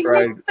have deep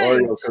fried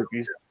Oreo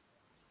cookies.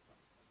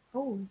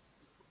 Oh,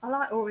 I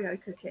like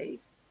Oreo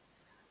cookies.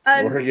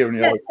 We're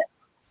giving you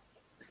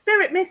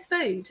Spirit miss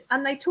food,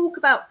 and they talk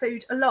about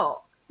food a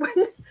lot.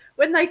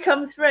 When they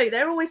come through,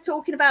 they're always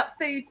talking about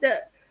food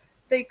that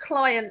the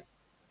client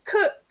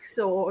cooks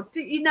or,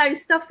 you know,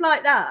 stuff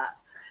like that.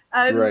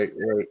 Right.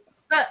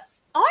 But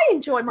I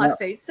enjoy my Yeah.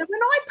 food. So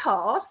when I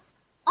pass,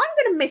 I'm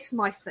going to miss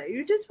my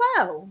food as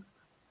well.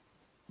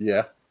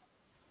 Yeah.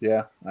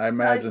 Yeah. I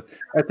imagine.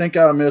 I think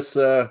I'll miss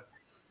the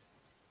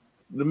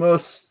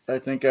most I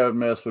think I would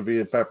miss would be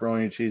the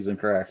pepperoni, cheese, and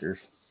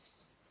crackers.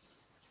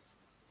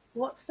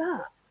 What's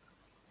that?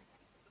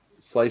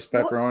 Sliced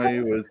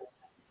pepperoni with,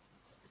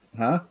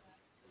 huh?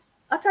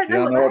 I don't You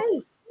know don't what know? that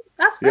is.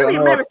 That's You don't very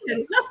know? American.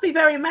 It must be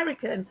very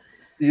American.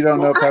 You don't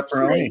know Well,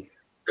 pepperoni? actually,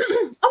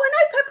 oh, I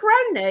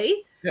know pepperoni,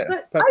 Yeah,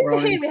 but over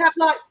pepperoni. here we have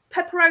like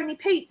pepperoni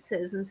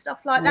pizzas and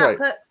stuff like that. Right.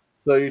 But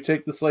So you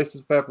take the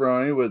slices of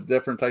pepperoni with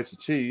different types of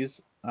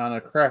cheese on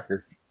a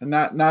cracker, and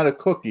not a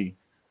cookie.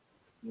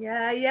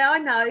 yeah, I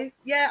know.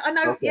 Yeah, I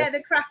know. Okay. Yeah,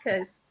 the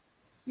crackers.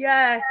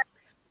 Yeah.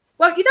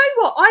 Well, you know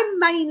what? I'm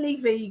mainly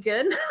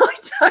vegan. I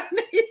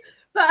don't eat,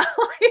 but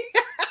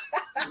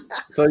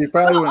So you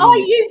probably I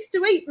wouldn't. used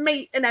to eat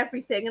meat and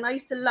everything, and I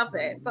used to love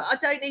it, but I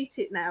don't eat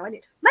it now. And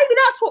maybe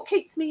that's what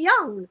keeps me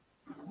young.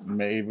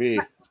 Maybe.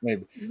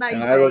 And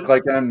I look Maybe.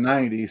 like I'm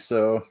 90,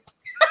 so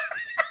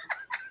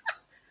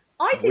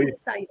I we didn't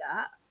say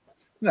that.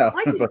 no.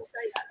 I But didn't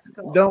say that,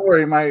 Scott. don't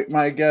worry,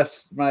 my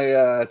guests,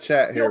 my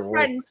chat here Your will.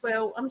 friends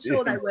will. I'm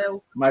sure they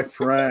will. My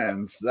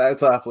friends,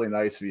 that's awfully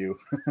nice of you.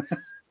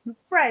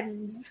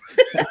 Friends.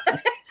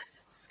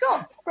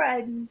 Scott's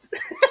friends.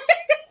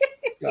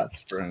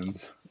 Scott's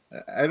friends.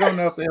 I don't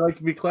know if they like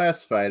to be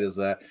classified as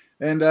that.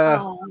 And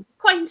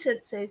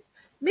Acquaintances.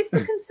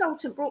 Mr.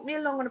 Consultant brought me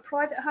along on a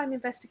private home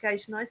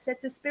investigation. I said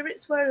the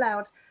spirits were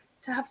allowed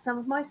to have some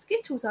of my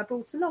Skittles I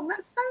brought along.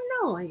 That's so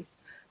nice.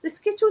 The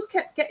Skittles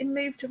kept getting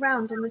moved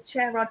around on the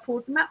chair I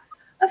poured them out.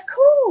 Of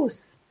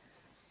course.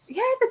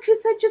 Yeah,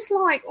 because they're just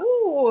like,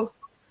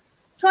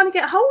 trying to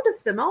get hold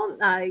of them, aren't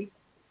they?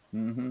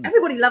 mm-hmm.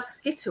 Everybody loves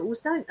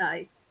Skittles, don't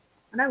they?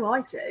 I know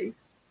I do.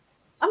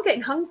 I'm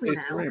getting hungry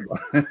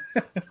now.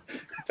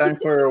 Time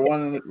for a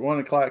 1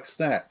 o'clock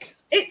snack.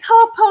 It's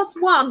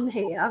 1:30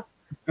 here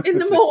in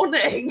the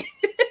morning.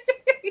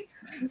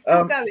 I'm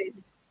still going.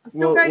 I'm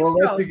still going We'll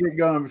let strong. you get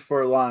going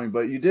before long,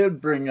 but you did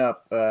bring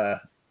up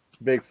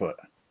Bigfoot.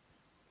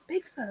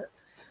 Bigfoot.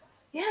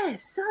 Yeah,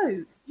 so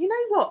you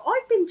know what?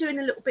 I've been doing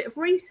a little bit of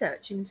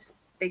research into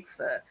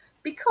Bigfoot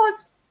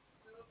because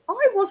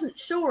I wasn't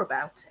sure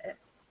about it.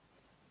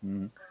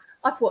 Mm-hmm.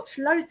 I've watched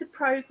loads of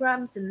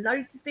programs and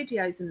loads of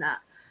videos and that.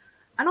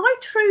 And I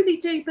truly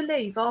do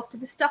believe after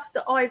the stuff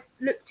that I've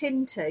looked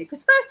into,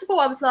 because first of all,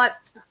 I was like,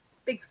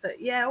 Bigfoot,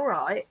 yeah, all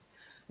right.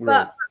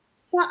 But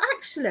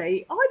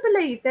actually, I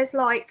believe there's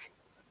like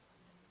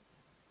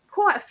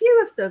quite a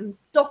few of them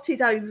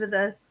dotted over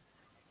the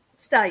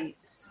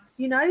states.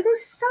 You know,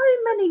 there's so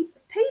many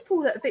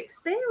people that have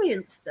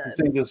experienced them.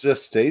 I think it's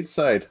just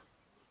stateside.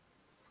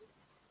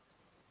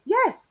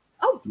 Yeah.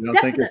 Oh, you don't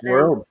definitely. Think it's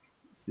world?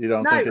 You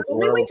don't no, think it's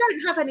world? We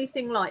don't have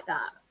anything like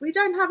that. We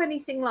don't have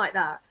anything like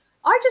that.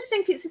 I just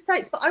think it's the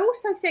States, but I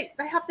also think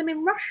they have them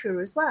in Russia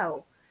as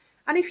well.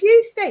 And if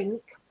you think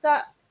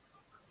that,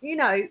 you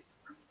know,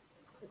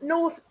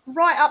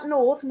 right up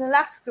north and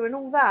Alaska and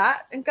all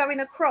that and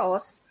going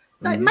across,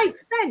 so it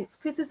makes sense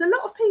because there's a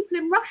lot of people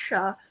in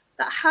Russia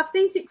that have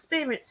these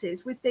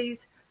experiences with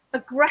these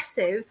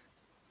aggressive,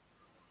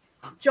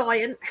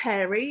 giant,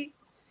 hairy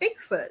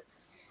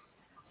Bigfoots.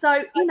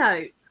 So, you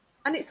know,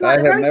 and it's like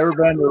I have never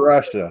been to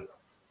Russia.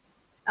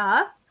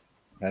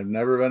 I've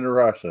never been to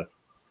Russia.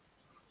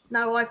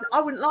 No, I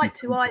wouldn't like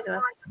to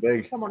either.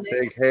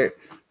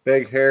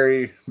 Big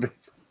hairy.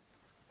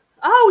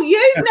 Oh,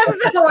 you've never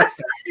been to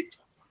Russia.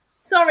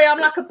 Sorry, I'm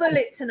like a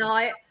bullet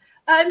tonight.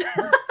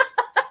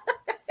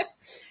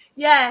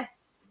 Yeah.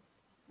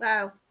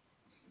 Wow.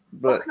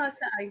 But what can I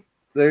say?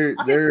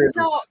 There's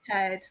dark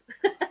haired.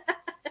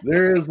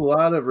 There is a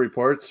lot of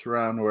reports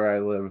around where I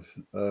live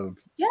of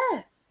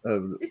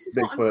this is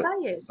Bigfoot what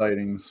I'm saying.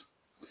 sightings,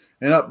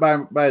 and up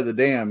by the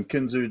dam,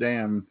 Kinzu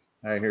Dam,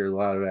 I hear a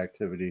lot of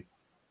activity.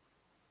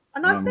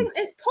 And I think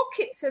there's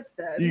pockets of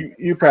them.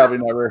 You probably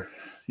never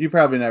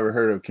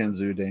heard of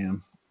Kinzu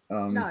Dam,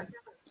 no,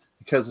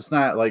 because it's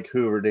not like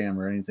Hoover Dam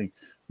or anything,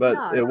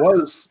 but it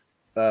was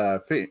a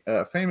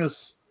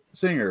famous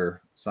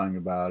singer sung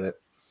about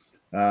it.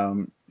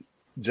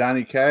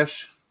 Johnny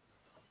Cash.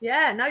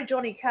 Yeah, no,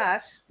 Johnny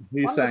Cash.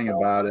 He sang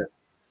about it.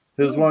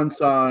 His one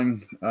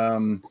song,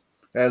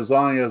 "As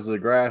Long as the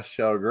Grass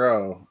Shall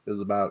Grow," is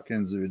about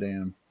Kinzu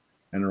Dam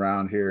and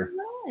around here.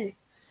 Right.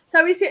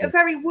 So is it a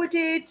very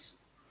wooded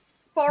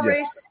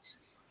forest? Yes.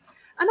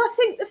 And I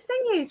think the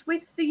thing is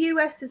with the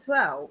US as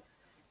well,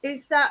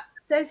 is that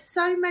there's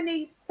so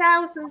many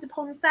thousands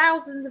upon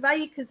thousands of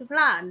acres of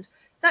land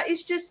that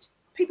is just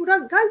people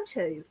don't go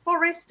to,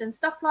 forest and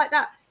stuff like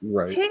that.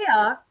 Right.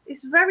 Here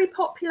it's very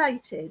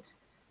populated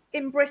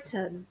in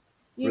Britain.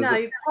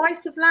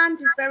 Price of land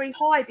is very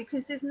high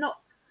because there's not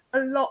a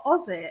lot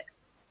of it.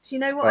 Do you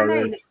know what I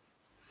mean?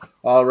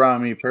 All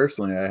around me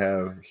personally, I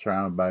have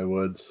surrounded by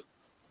woods.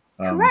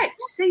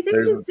 Correct. See,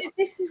 this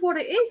is what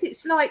it is.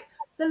 It's like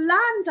the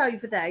land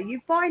over there.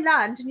 You buy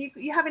land and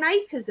you're having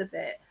acres of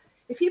it.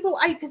 If you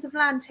bought acres of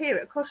land here,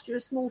 it cost you a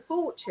small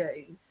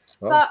fortune.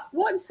 Oh. But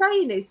what I'm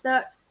saying is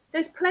that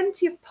there's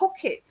plenty of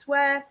pockets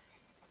where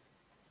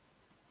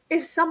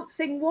if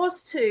something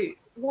was to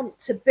want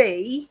to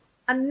be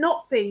and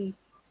not be,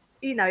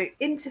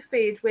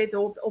 interfered with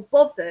or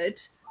bothered,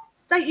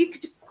 that you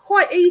could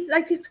quite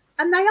easily,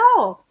 and they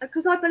are,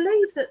 because I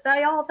believe that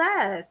they are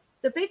there.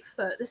 The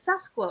Bigfoot, the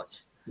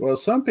Sasquatch. Well,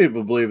 some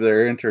people believe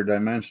they're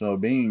interdimensional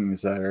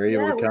beings that are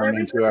able Yeah, to well, come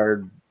into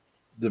our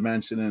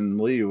dimension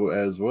and leave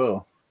as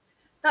well.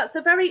 That's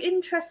a very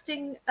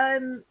interesting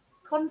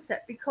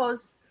concept,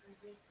 because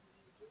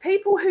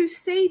people who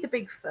see the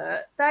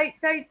Bigfoot,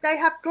 they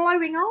have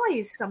glowing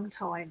eyes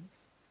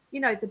sometimes.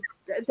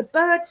 The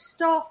birds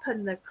stop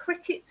and the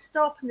crickets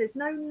stop and there's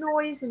no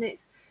noise, and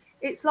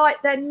it's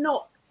like they're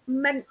not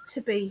meant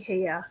to be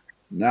here.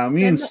 Now,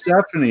 me They're and not.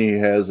 Stephanie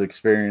has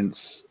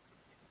experienced.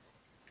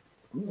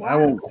 Wow. I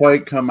won't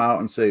quite come out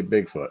and say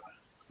Bigfoot.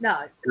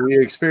 No. We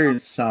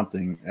experienced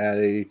something at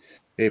a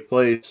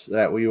place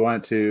that we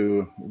went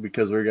to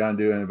because we are going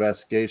to do an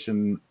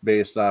investigation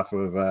based off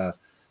of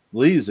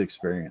Lee's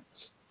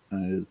experience.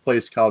 It's a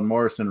place called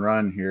Morrison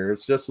Run here.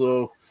 It's just a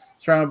little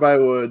surrounded by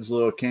woods, a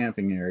little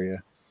camping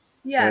area.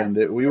 Yeah. And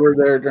we were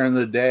there during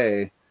the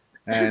day,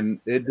 and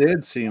it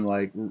did seem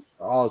like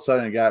all of a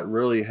sudden it got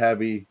really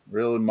heavy,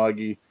 really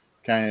muggy,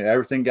 kind of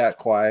everything got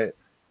quiet,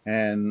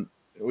 and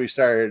we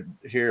started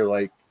to hear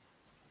like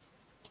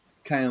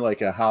kind of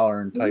like a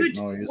hollering type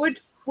noise.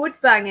 Wood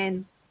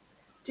banging.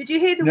 Did you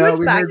hear the No, wood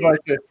we banging?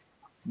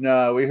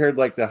 we heard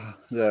like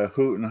the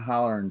hoot and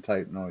hollering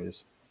type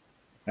noise,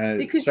 and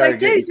because they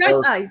do,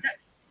 don't they?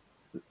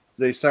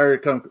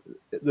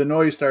 The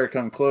noise started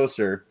coming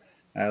closer.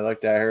 And I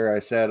looked at her. I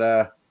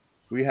said,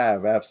 "We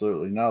have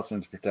absolutely nothing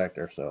to protect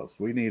ourselves.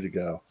 We need to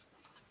go."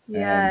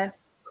 Yeah. And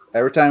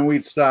every time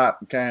we'd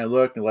stop and kind of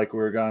look like we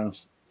were going to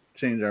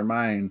change our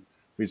mind,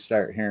 we'd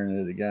start hearing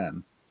it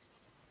again.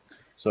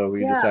 So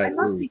we decided it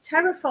must be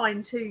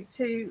terrifying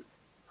to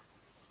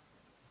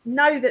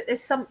know that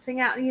there's something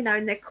out,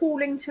 and they're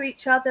calling to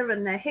each other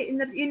and they're hitting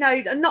the,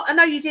 I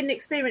know you didn't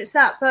experience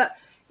that, but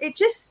it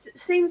just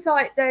seems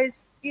like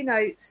there's,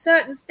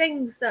 certain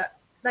things that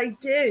they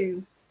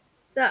do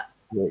that,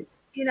 right.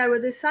 Are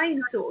the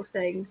same sort of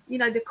thing,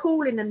 the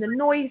calling and the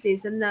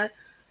noises and you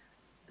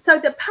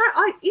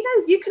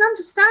can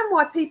understand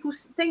why people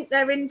think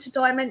they're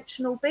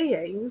interdimensional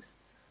beings,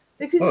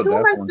 because it's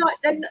almost like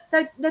they're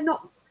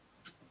not,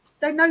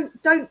 they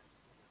don't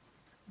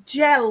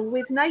gel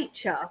with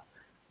nature.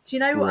 Do you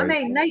know what I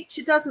mean?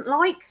 Nature doesn't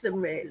like them,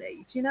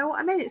 really. Do you know what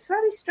I mean? It's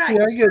very strange.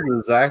 See, I get the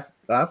exact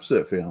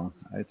opposite feeling.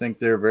 I think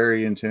they're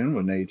very in tune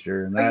with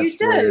nature,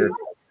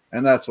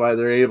 and that's why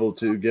they're able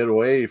to get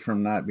away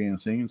from not being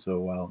seen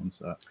so well and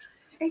such.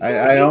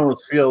 I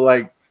almost feel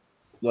like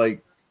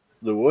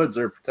the woods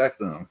are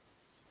protecting them.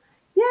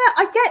 Yeah,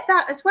 I get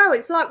that as well.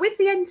 It's like with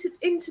the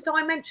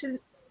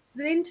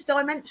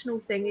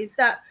interdimensional thing is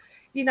that,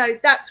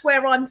 that's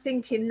where I'm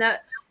thinking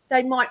that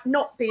they might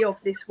not be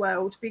of this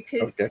world,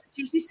 because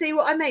you see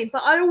what I mean?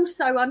 But I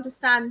also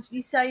understand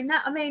you saying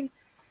that. I mean,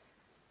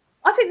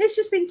 I think there's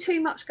just been too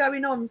much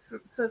going on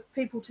for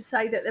people to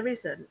say that there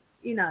isn't,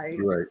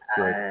 Right.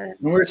 And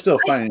we're still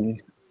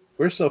finding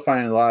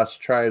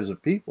lost tribes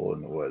of people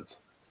in the woods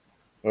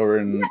over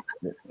in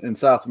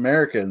South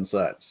America and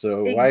such.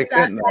 So why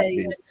couldn't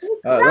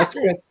that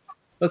be?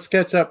 Let's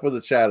catch up with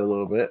the chat a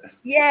little bit.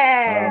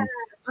 Yeah.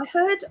 I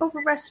heard of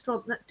a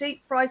restaurant that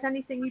deep fries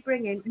anything you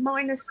bring in,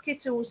 minus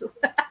Skittles.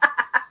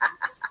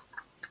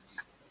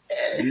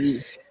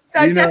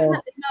 So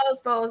definitely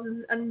Mars bars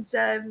and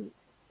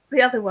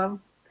the other one.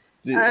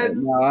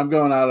 Now I'm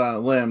going out on a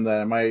limb that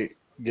I might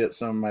get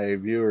some of my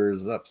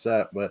viewers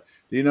upset, but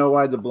do you know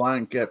why the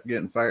blonde kept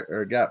getting fired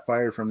or got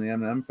fired from the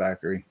M&M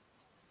factory?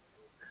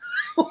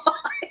 Why?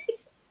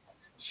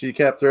 She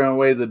kept throwing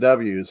away the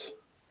W's.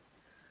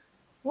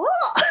 What?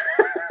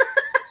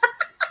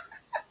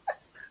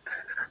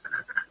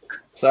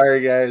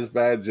 Sorry, guys,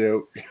 bad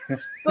joke.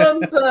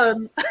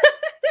 Boom.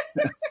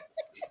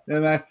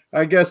 And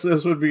I guess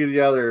this would be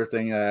the other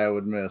thing that I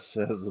would miss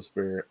as a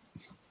spirit.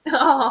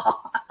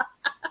 Oh.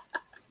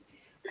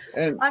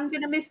 And I'm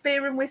going to miss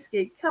beer and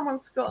whiskey. Come on,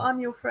 Scott, I'm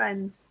your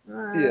friend.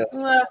 Yes.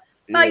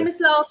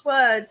 Famous last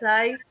words,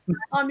 eh?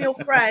 I'm your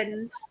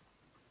friend.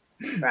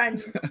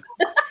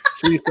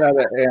 She said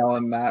it,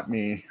 Alan, not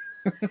me.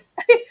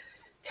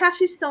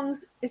 Cash's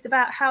songs is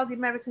about how the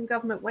American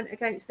government went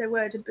against their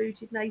word and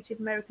booted Native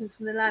Americans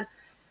from the land.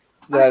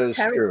 That's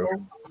terrible.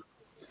 True.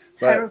 It's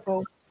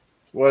terrible.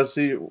 Well,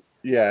 see,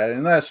 yeah,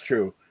 and that's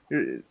true.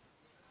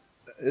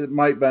 It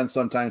might have been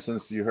some time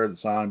since you heard the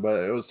song,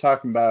 but it was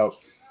talking about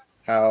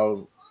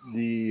how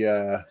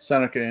the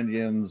Seneca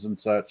Indians and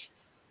such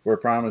were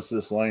promised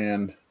this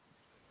land,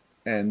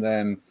 and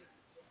then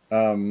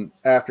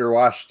after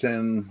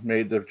Washington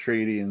made the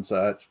treaty and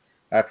such,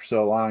 after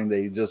so long,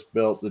 they just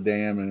built the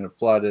dam and it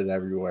flooded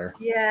everywhere.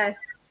 Yeah.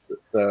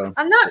 So,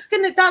 and that's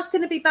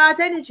gonna be bad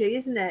energy,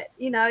 isn't it?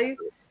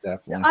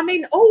 Definitely. I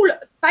mean,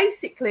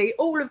 basically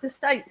all of the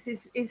states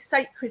is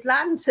sacred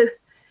land to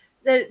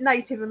the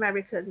Native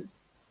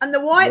Americans, and the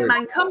white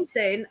man comes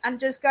in and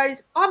just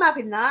goes, "I'm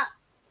having that."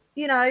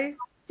 We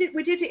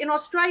did it in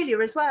Australia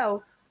as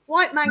well.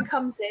 White man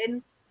comes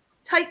in,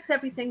 takes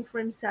everything for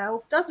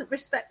himself, doesn't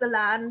respect the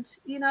land.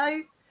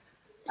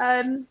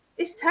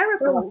 It's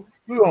terrible.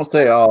 We won't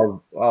say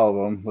all of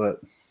them,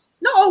 but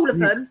Not all of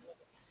them.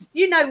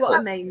 You know what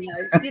I mean,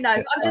 though.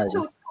 I'm just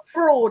talking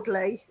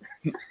broadly.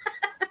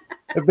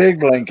 A big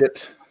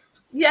blanket.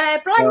 Yeah,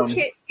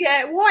 blanket.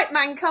 White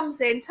man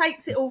comes in,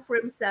 takes it all for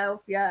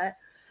himself. Yeah.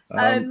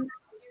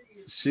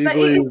 She But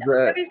believes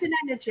that there is an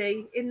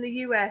energy in the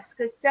US.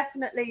 There's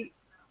definitely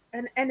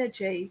an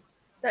energy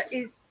that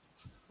is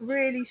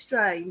really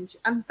strange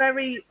and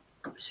very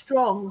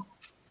strong.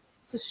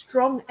 It's a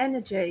strong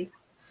energy.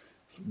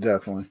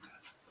 definitely.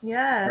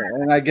 Yeah.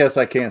 And I guess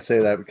I can't say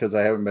that because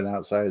I haven't been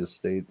outside the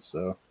States.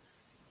 So,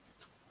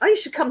 Oh, you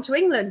should come to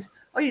England.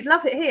 Oh, you'd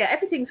love it here.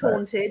 Everything's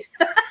haunted.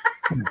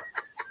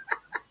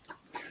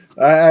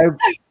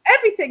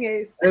 Everything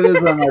is. It is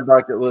on my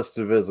bucket list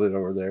to visit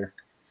over there.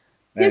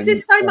 Because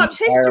there's so much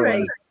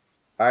history.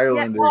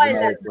 Ireland is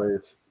another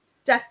place.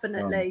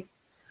 Definitely.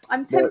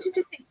 I'm tempted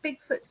to think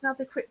Bigfoots and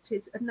other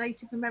cryptids are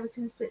Native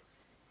Americans.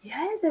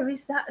 Yeah, there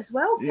is that as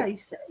well,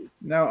 Casey.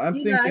 Now, I'm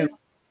thinking,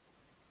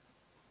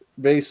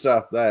 based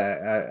off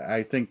that,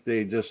 I think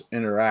they just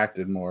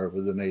interacted more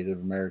with the Native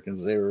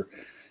Americans.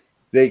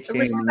 They came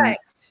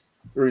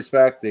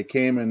respect. They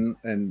came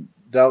and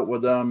dealt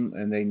with them,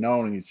 and they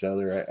known each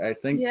other. I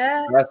think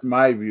that's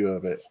my view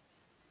of it.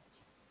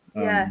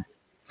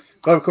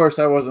 But of course,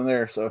 I wasn't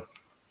there, so.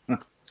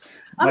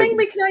 I mean,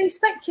 we can only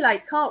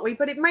speculate, can't we?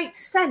 But it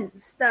makes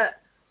sense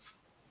that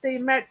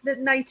the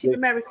Native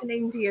American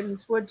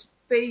Indians would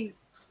be,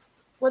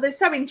 well, they're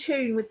so in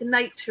tune with the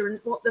nature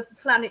and what the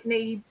planet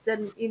needs,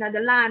 and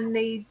the land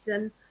needs,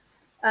 and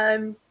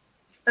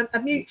a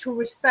mutual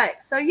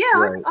respect. So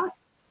I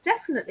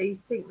definitely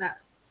think that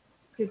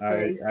could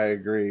be. I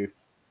agree.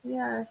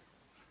 Yeah.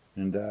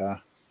 And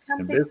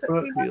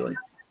Bigfoot healing.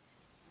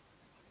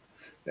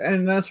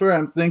 And that's where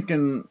I'm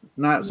thinking,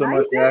 not so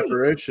much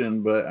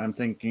apparition, but I'm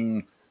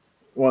thinking,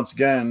 once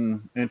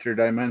again,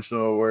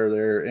 interdimensional, where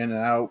they're in and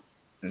out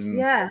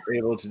and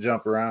able to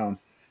jump around.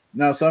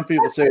 Now, some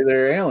people say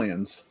they're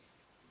aliens.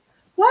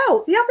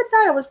 Well, the other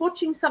day I was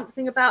watching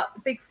something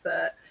about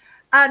Bigfoot,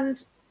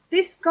 and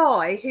this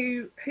guy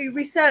who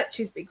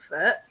researches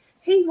Bigfoot,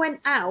 he went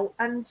out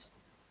and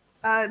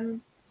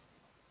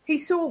he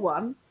saw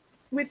one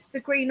with the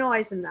green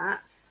eyes and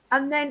that,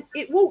 and then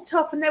it walked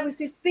off, and there was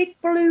this big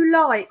blue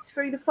light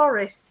through the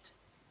forest,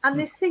 and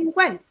this thing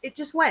it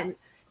just went.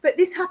 But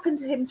this happened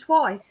to him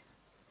twice.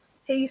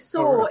 He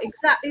saw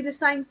exactly the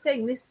same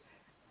thing, this,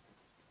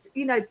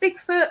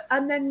 Bigfoot,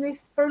 and then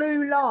this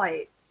blue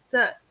light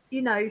that,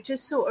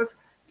 just sort of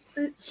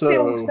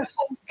filled the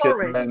whole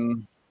forest.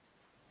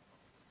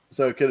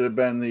 So it could have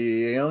been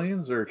the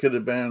aliens, or it could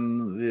have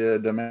been the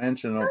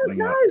dimension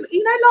opening up.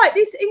 Like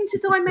this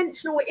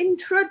interdimensional,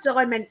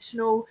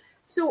 intradimensional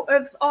sort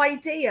of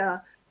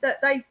idea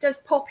that they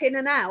just pop in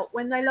and out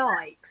when they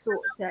like, sort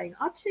of thing.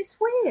 It's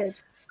weird.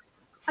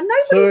 And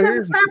nobody's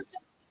ever found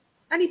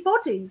any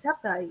bodies, have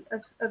they,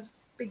 of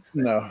Bigfoot?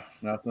 No,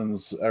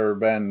 nothing's ever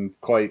been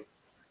quite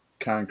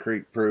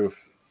concrete proof.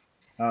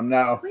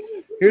 Now,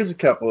 here's a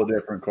couple of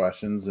different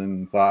questions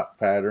and thought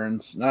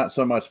patterns. Not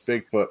so much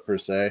Bigfoot per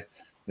se.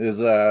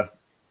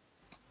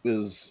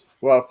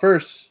 Well,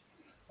 first,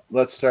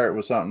 let's start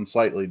with something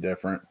slightly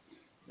different.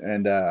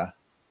 And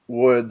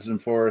woods and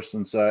forests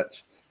and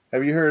such.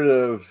 Have you heard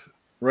of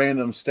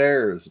random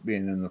stairs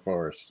being in the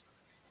forest?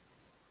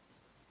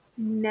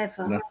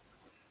 Never. No.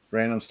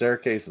 Random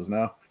staircases,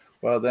 no?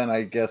 Well, then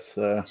I guess...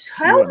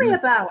 Tell me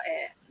about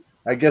it.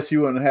 I guess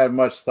you wouldn't have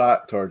much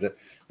thought towards it.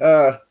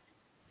 I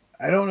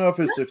don't know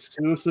if it's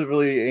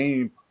exclusively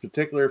any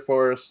particular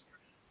forest,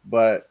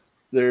 but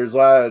there's a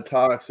lot of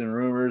talks and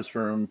rumors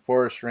from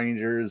forest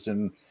rangers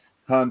and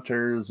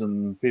hunters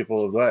and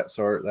people of that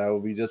sort that will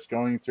be just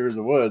going through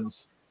the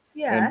woods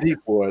and deep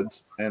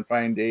woods and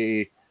find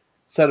a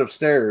set of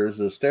stairs,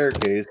 a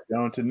staircase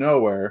going to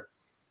nowhere.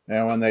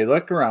 And when they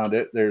look around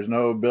it, there's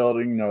no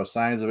building, no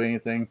signs of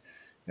anything.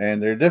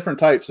 And there are different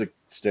types of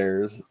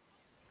stairs.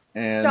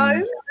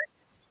 And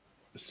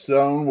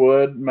stone,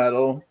 wood,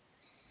 metal,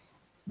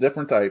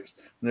 different types.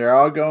 They're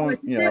all going,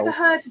 I've never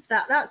heard of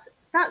that. That's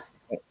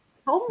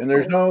bonkers. And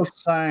there's no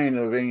sign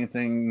of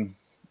anything,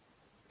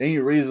 any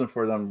reason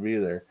for them to be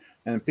there.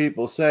 And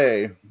people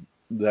say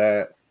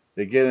that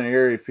they get an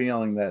eerie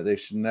feeling that they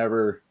should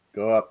never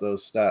go up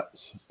those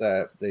steps,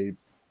 that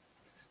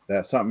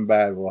something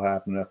bad will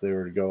happen if they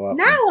were to go up.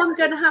 Now I'm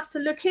going to have to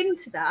look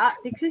into that,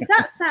 because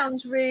that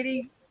sounds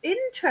really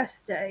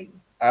interesting.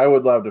 I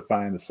would love to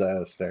find a set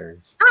of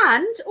stairs.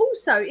 And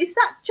also, is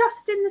that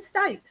just in the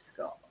States,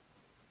 Scott?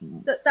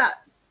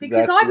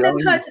 Because I've never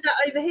heard of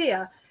that over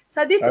here.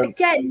 So this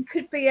again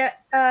could be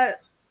a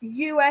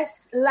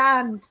U.S.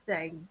 land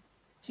thing.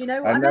 Do you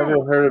know what I mean? I've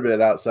never heard of it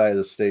outside of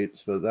the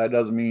States, but that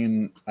doesn't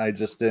mean I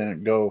just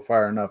didn't go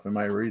far enough in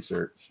my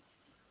research.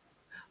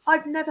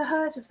 I've never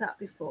heard of that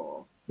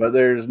before. But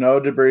there's no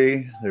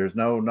debris. There's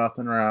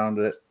nothing around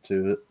it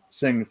to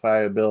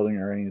signify a building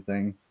or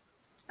anything.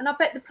 And I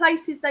bet the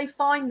places they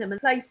find them are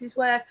places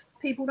where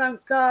people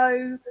don't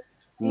go,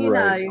 you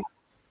know.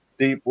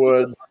 Deep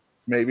wood,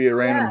 maybe a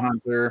random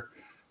hunter,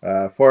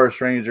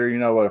 forest ranger. You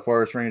know what a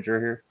forest ranger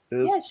here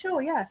is? Yeah,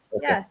 sure, yeah,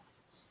 Okay.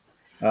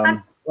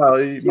 yeah.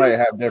 Well, you might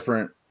have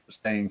different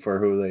saying for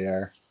who they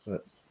are,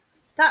 but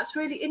that's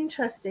really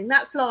interesting.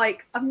 That's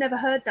like I've never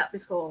heard that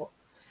before.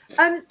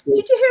 Did you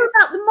hear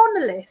about the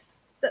monolith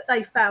that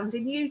they found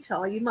in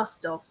Utah? You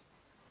must have.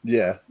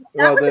 Yeah.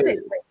 That was a bit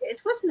weird,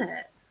 wasn't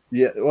it?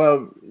 Yeah.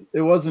 Well,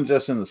 it wasn't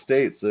just in the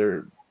States. There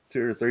are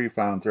 2 or 3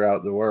 found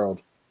throughout the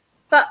world.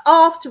 But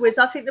afterwards,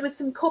 I think there was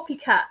some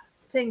copycat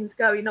things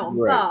going on.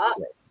 Right,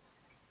 but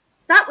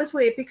that was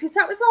weird because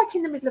that was like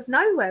in the middle of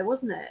nowhere,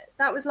 wasn't it?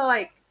 That was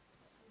like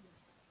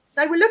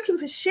they were looking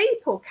for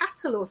sheep or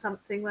cattle or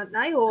something, weren't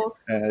they?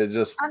 And it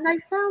just and they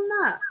found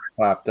that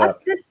popped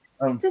up.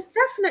 There's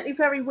definitely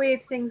very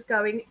weird things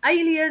going.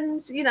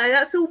 Aliens,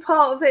 that's all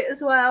part of it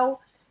as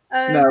well.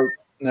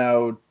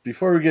 Now,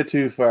 before we get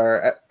too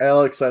far,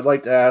 Alex, I'd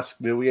like to ask: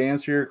 did we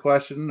answer your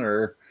question,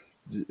 or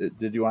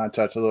did you want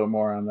to touch a little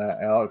more on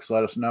that, Alex?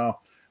 Let us know.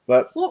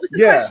 But what was the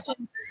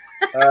question?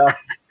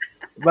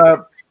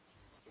 About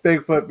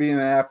Bigfoot being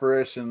an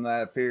apparition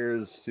that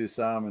appears to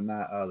some and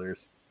not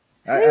others.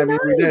 I mean,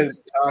 we did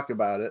talk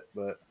about it,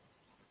 but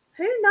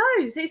who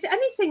knows?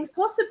 Anything's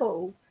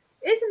possible,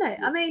 isn't it?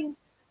 I mean,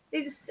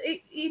 it's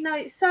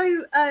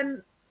so.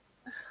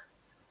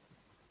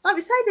 Like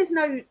we say,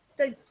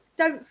 they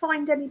don't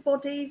find any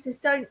bodies.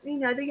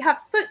 They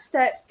have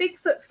footsteps,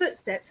 Bigfoot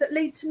footsteps that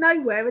lead to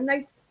nowhere, and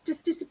they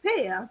just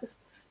disappear.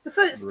 The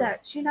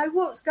footsteps, right.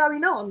 What's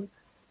going on?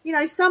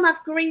 Some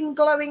have green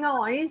glowing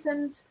eyes,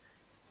 and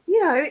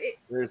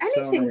there's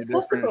anything's so many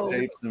possible.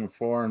 Different shapes and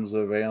forms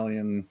of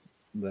alien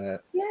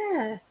that.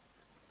 Yeah,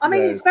 I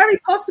mean, it's very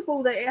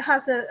possible that it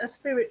has a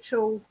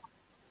spiritual,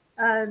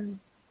 that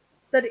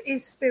it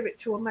is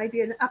spiritual,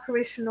 maybe an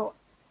apparition, or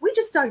we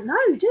just don't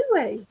know, do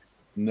we?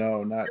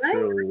 No, not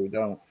truly. We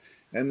don't.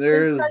 And there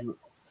is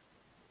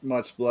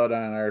much blood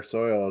on our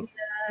soil.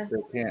 Yeah.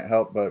 It can't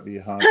help but be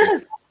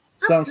haunted.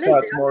 Some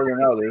spots more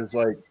than others,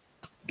 like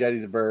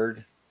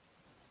Gettysburg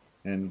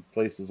and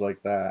places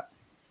like that.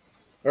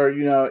 Or,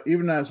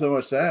 even not so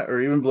much that,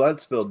 or even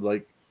blood spilled,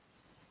 like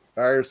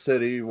our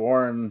city,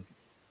 Warren,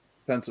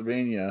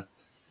 Pennsylvania,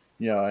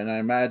 and I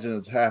imagine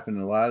it's happened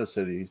in a lot of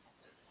cities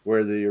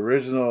where the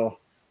original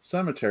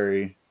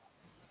cemetery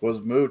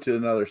was moved to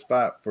another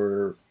spot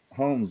for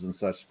homes and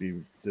such to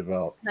be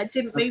developed. They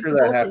didn't I'm sure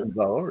that happens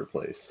all over the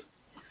place.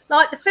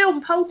 Like the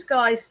film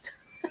Poltergeist.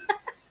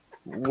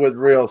 With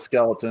real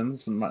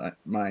skeletons,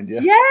 mind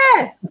you.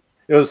 Yeah.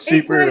 It was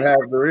cheaper to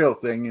have the real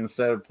thing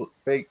instead of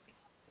fake.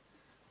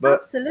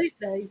 But,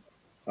 absolutely.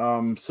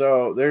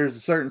 So there's a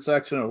certain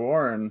section of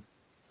Warren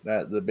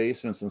that the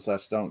basements and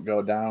such don't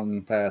go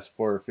down past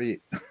 4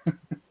 feet.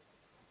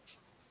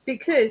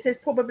 Because there's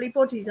probably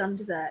bodies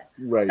under there.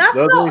 Right. That's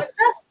not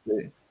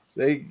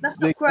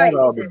great.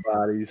 All the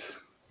bodies.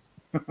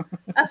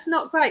 That's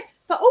not great.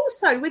 But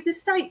also with the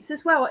States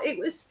as well, it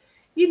was,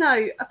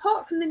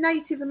 apart from the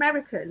Native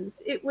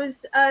Americans, it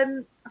was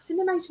I've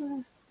seen a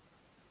Native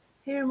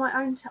here in my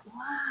own town.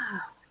 Wow.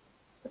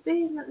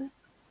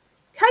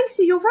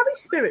 Casey, you're very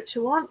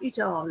spiritual, aren't you,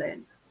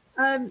 darling?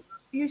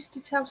 Used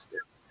to tell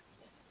stories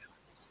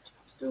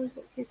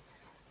about kids.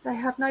 They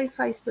have no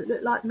face but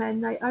look like men.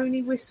 They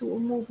only whistle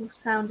and warble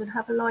sound and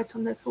have a light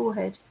on their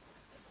forehead.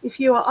 If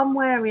you are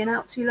unwary and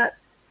out too late,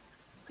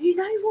 you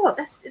know what?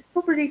 There's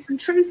probably some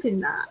truth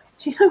in that.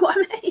 Do you know what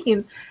I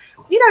mean?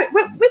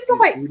 With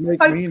like you make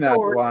me not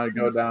want to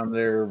go down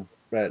there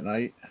at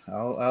night.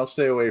 I'll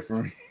stay away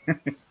from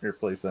your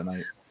place at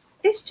night.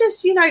 It's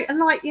just and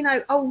like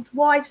old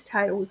wives'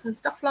 tales and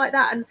stuff like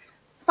that, and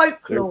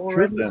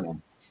folklore.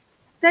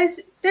 There's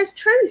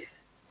truth.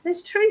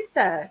 There's truth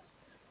there.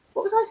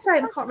 What was I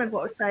saying? I can't remember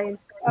what I was saying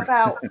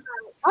about.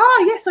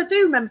 Yes, I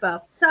do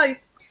remember. So,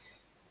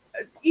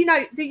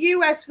 the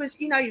U.S. was,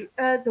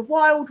 the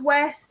Wild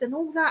West and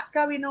all that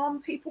going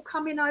on. People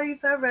coming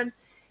over, and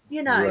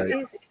right.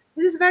 This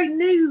is a very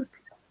new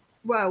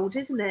world,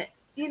 isn't it?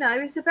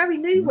 It's a very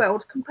new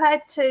world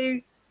compared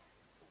to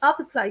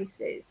other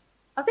places.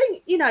 I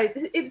think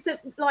it was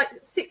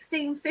like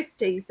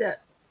 1650s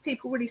that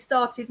people really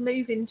started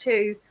moving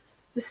to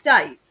the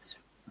States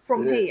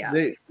from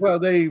here.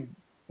 From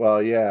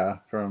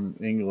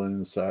England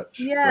and such.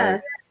 Yeah.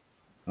 Right?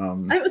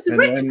 And it was the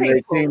rich people.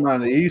 They came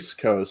on the East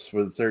Coast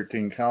with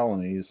 13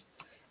 colonies,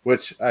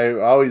 which I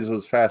always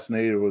was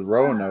fascinated with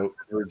Roanoke,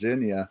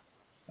 Virginia.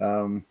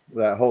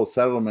 That whole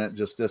settlement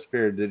just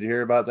disappeared. Did you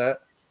hear about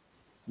that?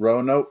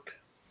 Roanoke?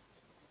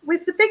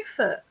 With the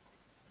Bigfoot?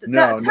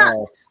 No.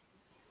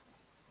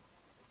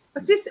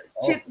 What's this?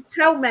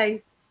 Tell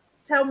me.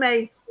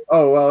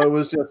 Oh, well, it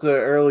was just an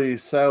early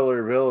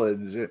settler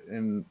village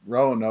in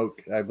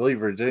Roanoke, I believe,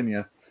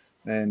 Virginia.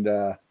 And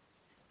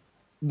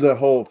the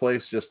whole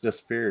place just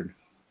disappeared.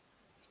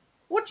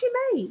 What do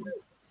you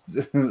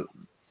mean?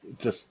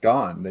 Just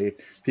gone.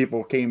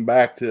 People came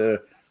back to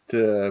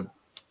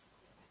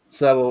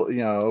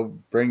settle,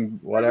 bring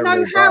whatever.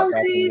 There's no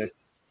houses,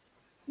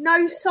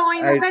 no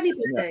sign of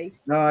anybody.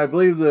 No, I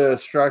believe the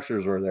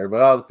structures were there,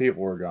 but all the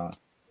people were gone.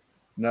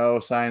 No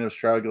sign of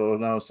struggle,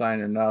 no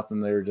sign of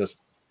nothing. They were just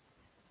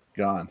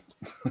gone.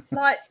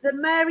 Like the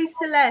Mary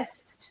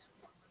Celeste.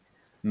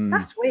 Hmm,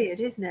 That's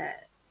weird, isn't it?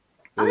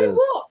 I it mean, is.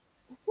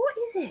 what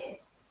is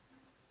it?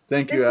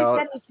 Thank There's you, this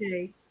Alex.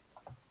 energy.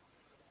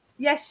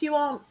 Yes, you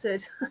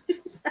answered.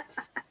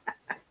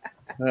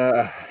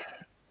 Uh,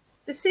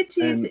 The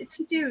city is and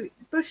Tidu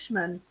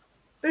Bushman.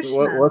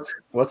 Bushman.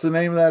 what's the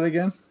name of that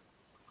again?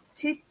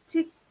 Tidu.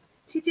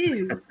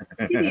 No.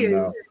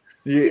 Tidu.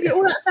 You,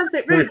 Oh, that sounds a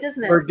bit rude,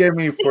 doesn't it? forgive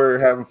me for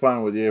having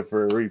fun with you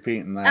for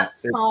repeating that.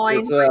 That's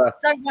fine.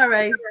 Don't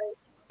worry.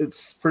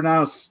 It's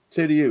pronounced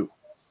Tidiu.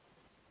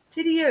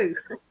 Tidu.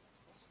 Sounds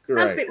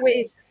Right. a bit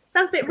weird.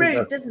 Sounds a bit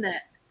rude, doesn't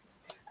it?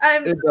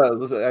 It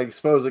does. I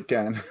suppose it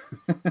can.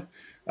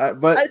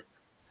 But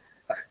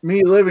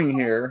me living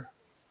here,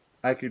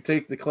 I could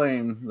take the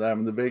claim that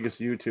I'm the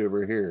biggest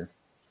YouTuber here.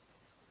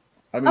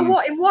 I mean,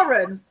 what, in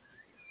Warren?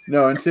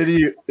 no, in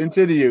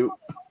Tidiu.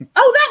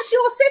 Oh, that's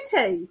your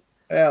city.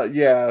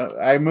 Yeah,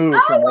 I moved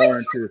from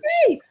Warren to.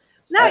 See.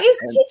 No, is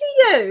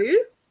Tidiu?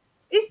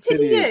 Is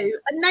Tidiu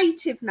a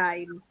native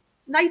name?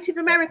 Native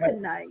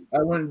American name?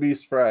 I wouldn't be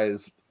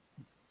surprised.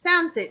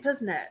 Sounds it,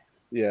 doesn't it?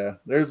 Yeah,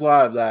 there's a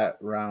lot of that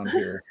around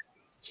here.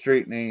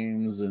 Street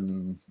names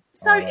and.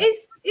 So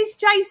is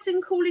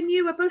Jason calling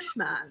you a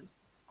bushman?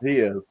 He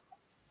is.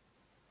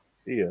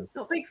 He is.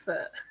 Not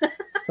Bigfoot.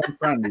 Some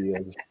friend he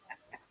is.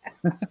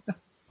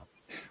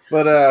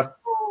 But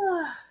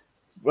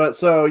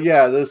so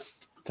yeah,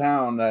 this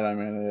town that I'm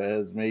in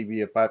has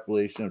maybe a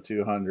population of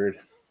 200.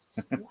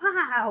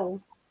 Wow.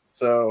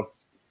 So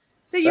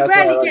you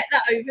rarely get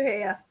that over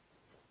here.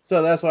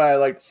 So that's why I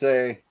like to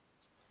say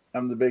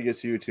I'm the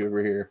biggest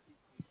YouTuber here.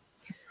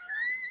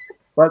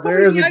 But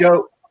there is a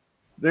goat.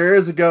 There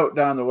is a goat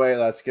down the way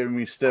that's giving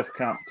me stiff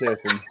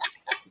competition.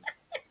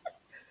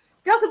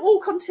 Doesn't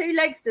walk on two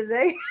legs, does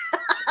he?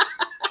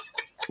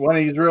 When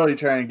he's really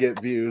trying to get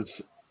views.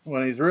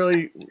 When he's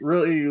really,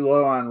 really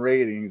low on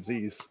ratings,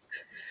 he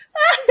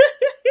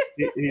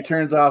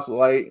turns off the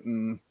light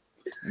and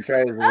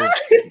tries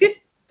to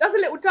does a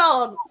little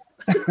dance.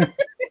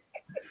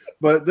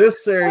 But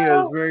this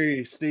area is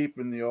very steep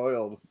in the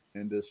oil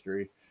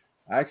industry.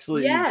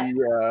 Actually,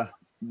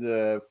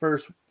 the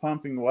first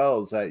pumping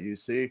wells that you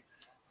see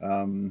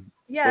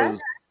was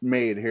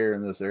made here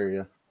in this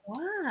area.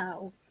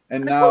 Wow.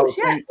 And of now course,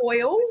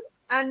 oil,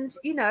 and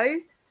you know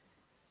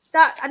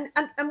that,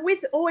 and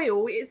with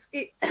oil, it's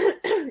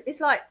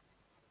like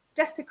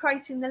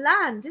desecrating the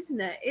land,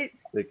 isn't it?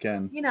 It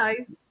can, you know,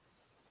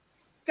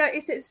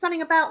 it's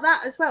something about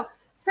that as well.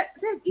 So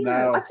you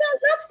know, I love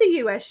the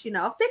US. You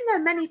know, I've been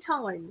there many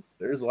times.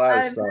 There's a lot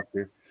of stuff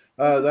here.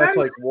 That's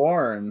like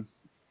Warren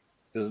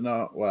is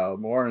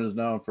Warren is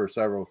known for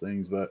several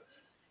things, but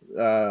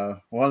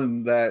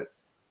one that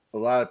a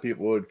lot of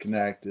people would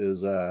connect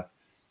is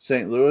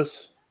St.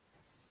 Louis.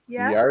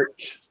 The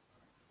arch,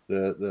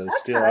 the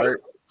steel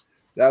arch,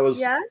 that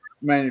was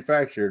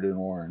manufactured in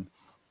Warren.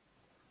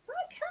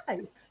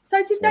 Okay,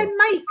 so did they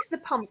make the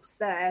pumps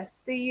there?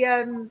 The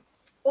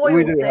oil.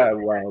 We do have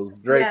wells,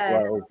 Drake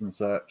wells and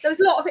such. So there's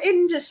a lot of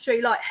industry,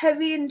 like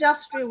heavy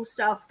industrial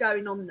stuff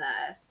going on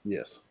there.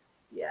 Yes.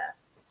 Yeah.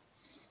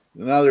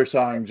 Another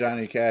song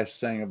Johnny Cash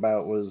sang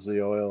about was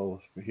the oil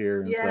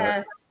here and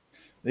such.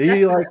 He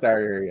definitely liked our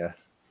area.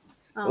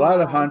 A lot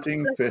of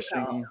hunting,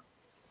 fishing.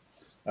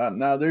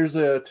 Now there's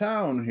a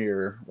town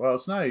here. Well,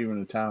 it's not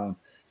even a town.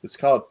 It's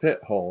called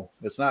Pit Hole.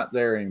 It's not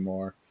there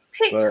anymore.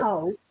 Pit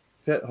Hole.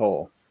 Pit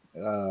Hole.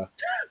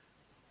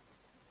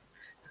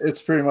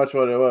 It's pretty much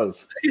what it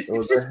was. It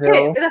was just a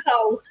hill. Pit with a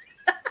hole.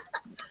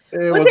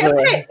 Was it a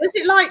pit? Was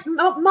it like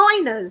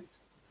miners?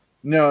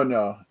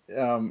 No.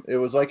 It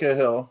was like a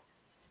hill,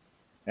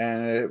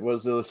 and it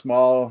was a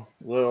small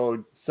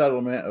little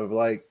settlement of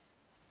like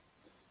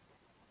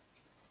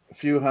a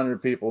few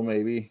hundred people,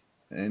 maybe.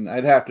 And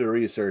I'd have to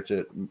research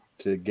it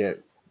to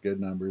get good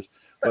numbers.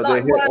 But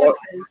like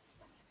workers.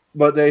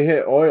 But they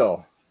hit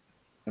oil.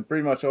 And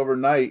pretty much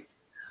overnight,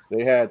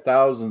 they had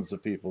thousands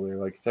of people there,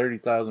 like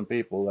 30,000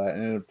 people, that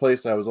in a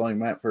place that was only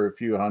meant for a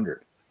few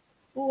hundred.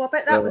 Oh, I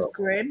bet that was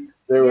grim.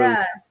 There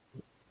was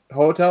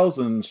hotels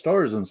and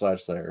stores and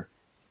such there.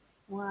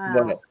 Wow.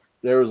 But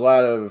there was a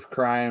lot of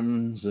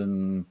crimes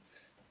and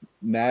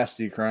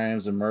nasty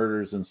crimes and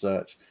murders and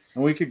such.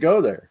 And we could go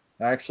there.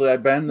 Actually,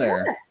 I've been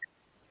there. Yeah.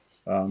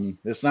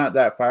 It's not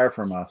that far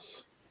from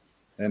us.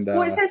 And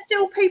is there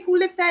still people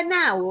live there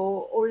now,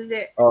 or is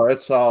it? Oh,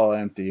 it's all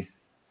empty.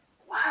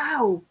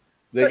 Wow.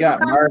 They got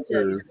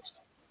markers.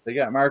 They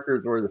got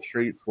markers where the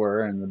streets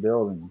were and the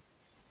building.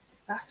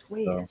 That's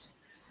weird. So,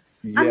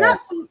 and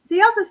that's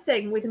the other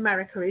thing with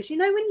America is, you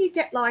know, when you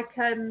get like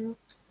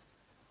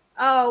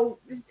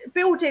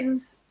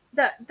buildings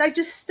that they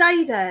just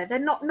stay there, they're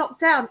not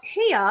knocked down.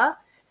 Here,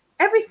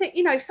 everything,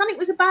 you know, if something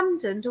was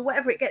abandoned or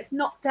whatever, it gets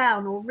knocked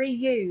down or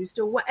reused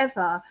or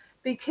whatever,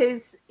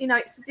 because, you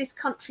know, this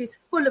country's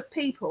full of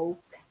people.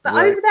 But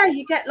over there,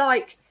 you get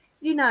like,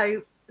 you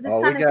know, the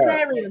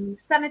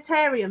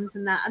sanitariums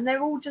and that, and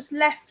they're all just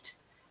left.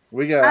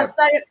 We got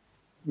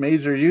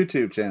major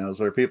YouTube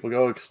channels where people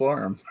go explore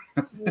them.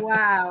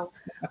 Wow.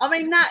 I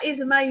mean, that is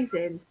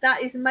amazing.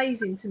 That is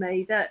amazing to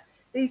me that,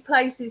 these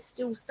places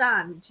still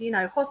stand. You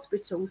know,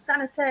 hospitals,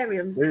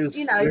 sanitariums. There's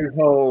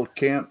whole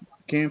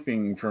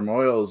camping from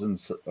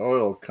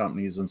oil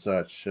companies and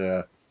such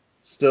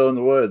still in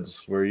the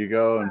woods where you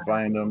go and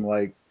find them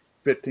like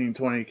 15,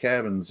 20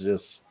 cabins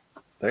just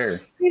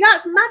there. See,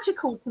 that's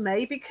magical to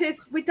me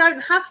because we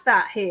don't have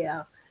that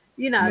here.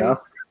 You know,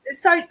 No.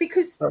 So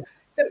because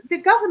the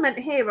government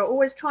here are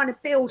always trying to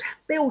build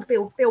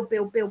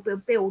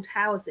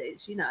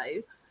houses. You know.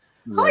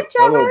 Hi, Jared.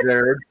 Hello,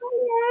 Jared.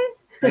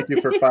 Thank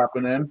you for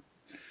popping in.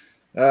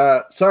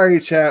 Sorry,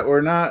 chat.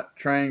 We're not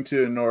trying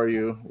to ignore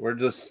you. We're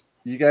just,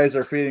 you guys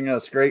are feeding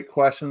us great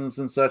questions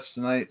and such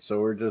tonight. So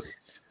we're just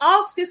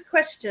ask us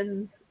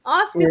questions.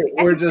 Ask us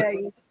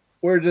anything.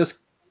 We're just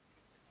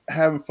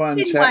having fun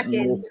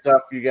chatting with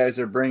stuff you guys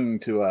are bringing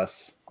to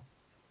us.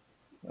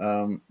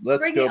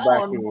 Let's go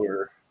back to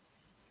where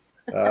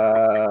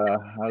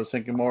I was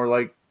thinking more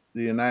like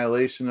the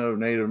annihilation of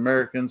Native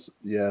Americans.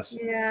 Yes.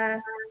 Yeah.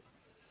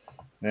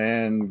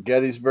 And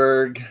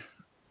Gettysburg.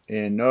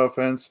 And no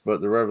offense,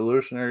 but the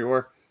Revolutionary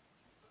War,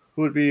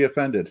 who would be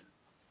offended?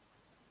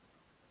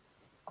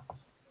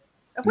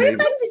 Have we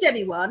offended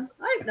anyone?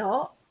 I hope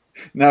not.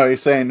 No,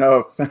 he's saying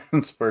no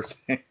offense per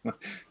se.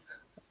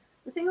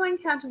 The thing I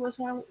encountered was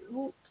when I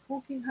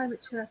walking home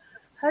at 2,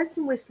 heard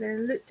some whistling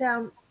and looked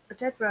down a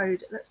dead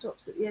road that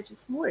stops at the edge of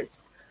some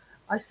woods.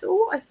 I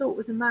saw what I thought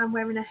was a man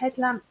wearing a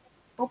headlamp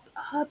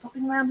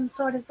bobbing around on the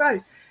side of the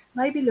road,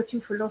 maybe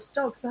looking for a lost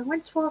dog. So I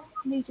went to ask if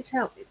he needed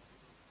help.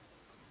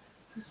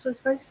 So it's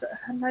very sort of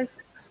no.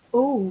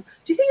 Oh,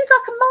 do you think it's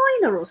like a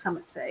miner or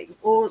something,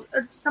 or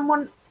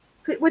someone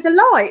with a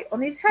light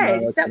on his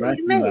head? Is that what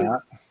you mean?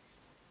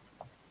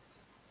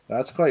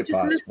 That's quite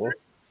possible.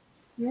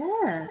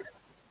 Yeah,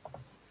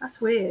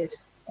 that's weird.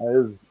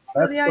 You're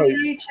the only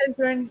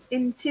YouTuber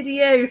in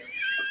TDU.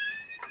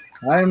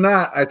 I am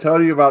not. I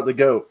told you about the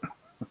goat.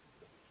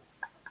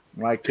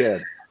 My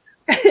kid.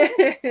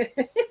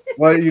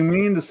 What you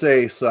mean to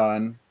say,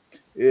 son,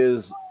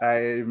 is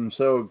I'm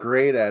so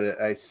great at it.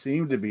 I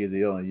seem to be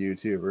the only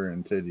YouTuber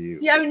in TDU.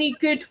 The only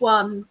good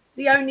one.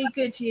 The only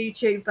good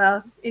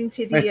YouTuber in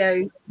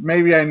TDU.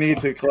 Maybe I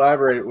need to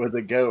collaborate with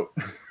the goat.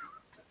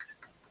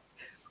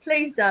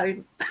 Please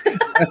don't.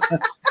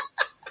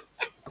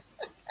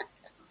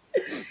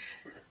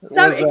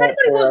 So if anybody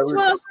wants to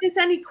ask us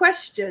any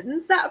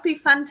questions, that would be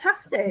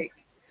fantastic.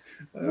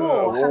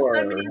 War. Have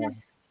so many.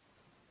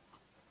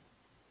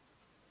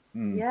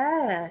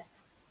 Yeah.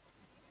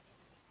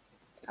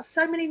 Have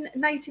so many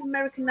Native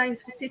American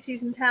names for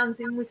cities and towns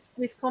in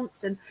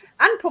Wisconsin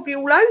and probably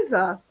all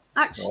over,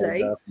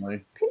 actually. Oh,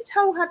 definitely.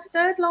 Pinto had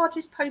third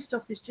largest post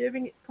office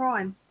during its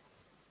prime.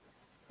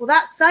 Well,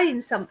 that's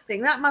saying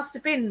something. That must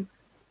have been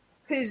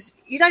because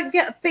you don't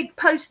get a big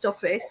post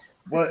office.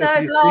 Well,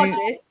 third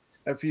largest.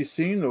 If you've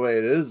seen the way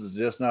it is, it's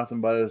just nothing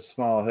but a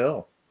small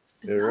hill.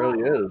 It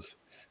really is.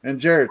 And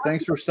Jared,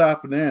 thanks for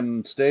stopping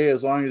in. Stay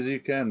as long as you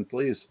can,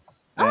 please.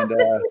 Ask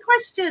us some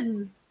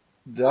questions.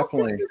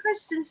 Definitely. Ask us some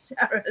questions,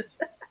 Jared.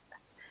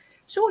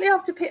 Shortly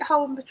after Pit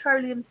Hole and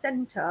Petroleum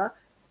Centre,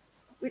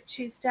 which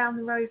is down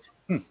the road.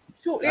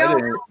 Shortly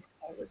after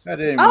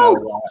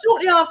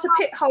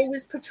Pit Hole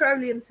was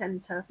Petroleum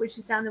Centre, which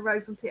is down the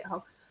road from Pit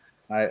Hole.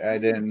 I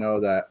didn't know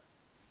that.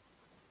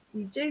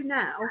 You do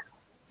now.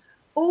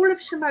 All of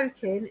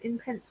Shamokin in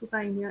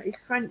Pennsylvania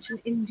is French and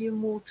Indian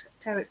War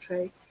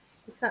territory.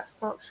 If that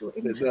sparks your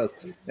interest. It does.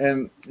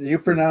 And you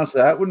pronounce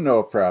that with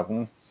no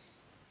problem.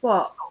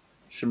 What?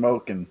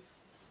 Shamokin.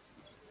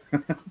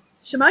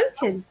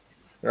 Shamokin.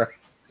 Right.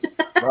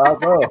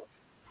 Bravo.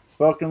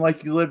 Spoken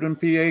like you lived in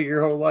PA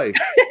your whole life.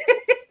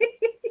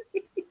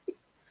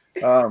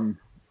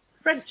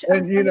 French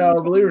and you know,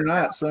 believe it or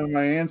not, some of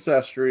my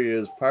ancestry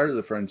is part of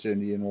the French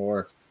Indian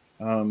War.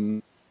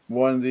 One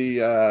of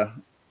the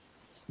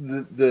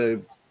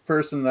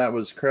person that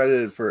was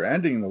credited for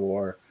ending the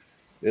war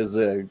is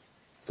a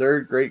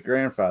third great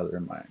grandfather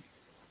of mine.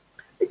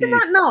 Isn't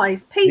that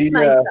nice?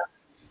 Peacemaker.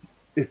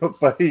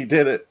 But he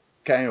did it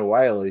kind of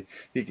wily.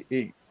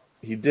 He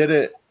did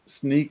it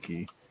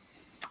sneaky.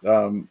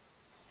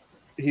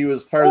 He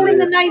was part all of in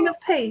the name of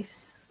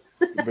peace.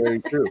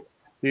 Very true.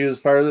 He was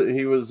part of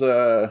he was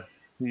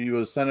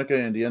Seneca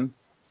Indian,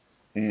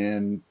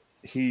 and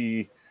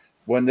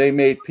when they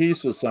made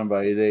peace with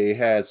somebody, they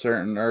had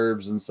certain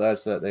herbs and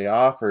such that they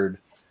offered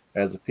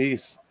as a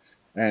peace.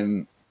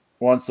 And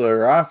once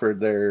they're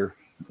offered,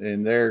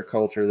 in their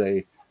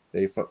culture,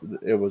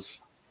 it was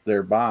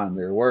their bond,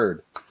 their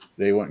word.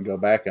 They wouldn't go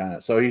back on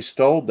it. So he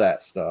stole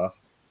that stuff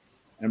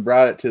and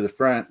brought it to the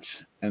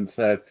French and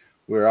said,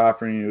 "We're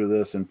offering you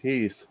this in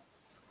peace."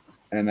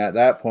 And at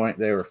that point,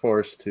 they were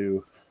forced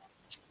to.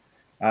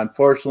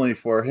 Unfortunately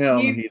for him,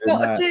 he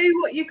got to do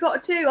what you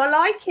got to do. I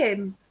like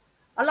him.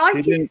 I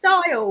like his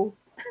style.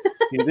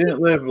 He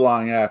didn't live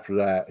long after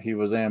that. He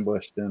was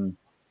ambushed and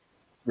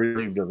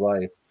relieved of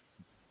life.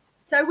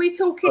 So we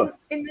talking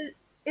in the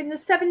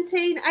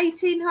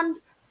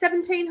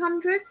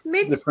 1700s,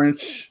 mid? The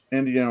French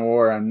Indian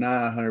War, I'm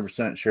not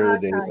 100% sure the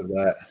date of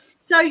that.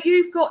 So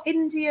you've got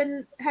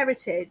Indian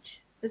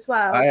heritage as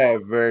well? I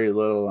have very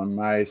little on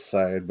my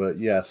side, but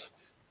yes.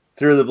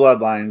 through the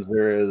bloodlines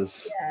there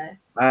is. Yeah,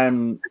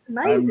 I'm that's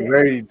amazing.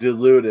 very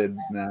deluded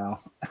now.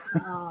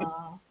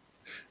 Oh.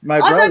 My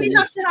I'd brother. only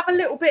have to have a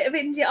little bit of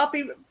India. I'll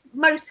be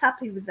most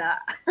happy with that.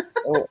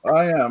 Oh,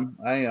 I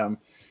am.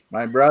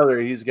 My brother,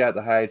 he's got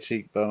the high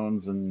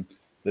cheekbones and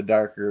the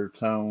darker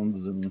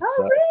tones and Oh,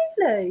 stuff.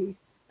 really?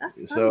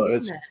 That's So funny,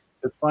 isn't it?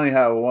 it's funny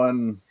how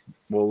one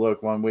will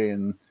look one way,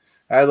 and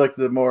I look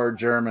the more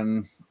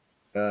German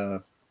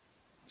side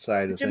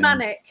The of things.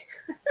 Germanic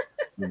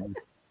You and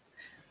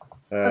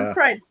know.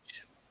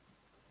 French.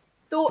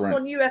 Thoughts French.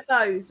 on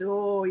UFOs?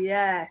 Oh,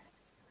 yeah.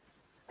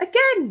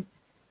 Again,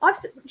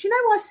 do you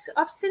know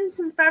I've seen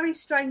some very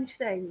strange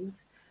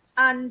things,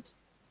 and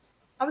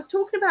I was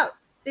talking about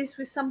this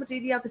with somebody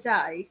the other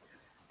day.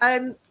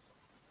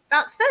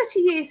 About 30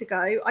 years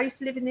ago, I used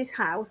to live in this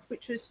house,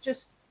 which was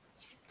just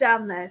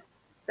down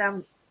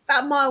about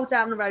a mile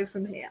down the road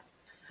from here.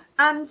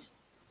 And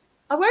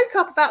I woke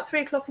up about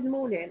 3 o'clock in the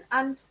morning,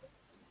 and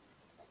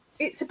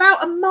it's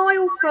about a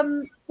mile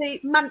from the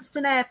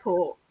Manston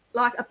Airport,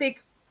 like a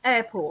big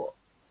airport.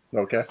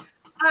 Okay.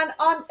 And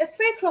I'm at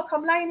 3 o'clock,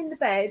 I'm laying in the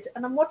bed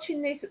and I'm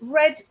watching this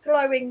red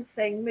glowing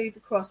thing move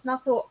across. And I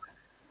thought,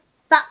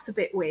 that's a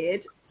bit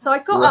weird. So I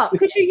got up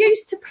because you're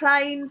used to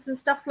planes and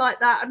stuff like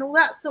that and all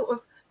that sort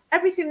of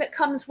everything that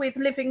comes with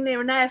living near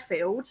an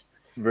airfield.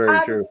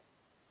 Very true.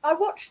 I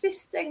watched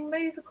this thing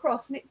move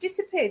across and it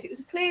disappeared. It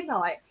was a clear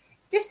night,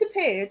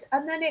 disappeared,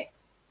 and then it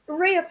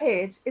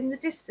reappeared in the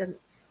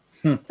distance.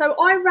 So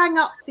I rang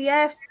up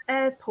the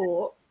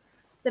airport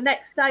the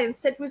next day and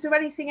said, was there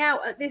anything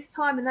out at this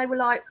time? And they were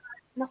like,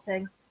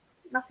 nothing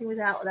was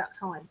out at that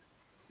time.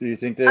 Do you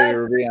think they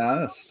were being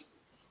honest?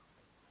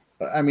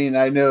 I mean,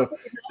 I know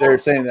they're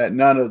saying that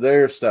none of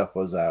their stuff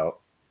was out.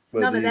 But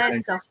none of their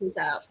stuff was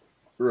out.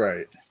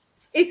 Right.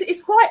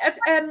 It's quite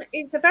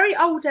it's a very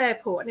old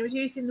airport, and it was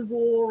used in the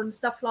war and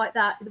stuff like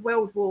that, the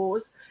World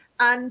Wars,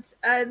 and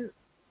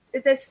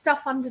there's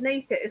stuff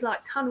underneath it. It's like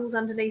tunnels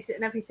underneath it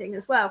and everything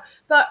as well.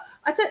 But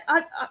I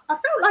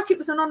felt like it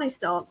was an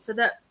honest answer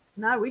that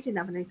no, we didn't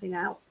have anything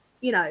out,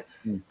 you know.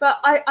 But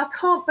I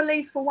can't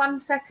believe for 1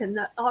 second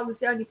that I was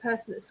the only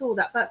person that saw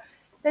that. But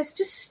there's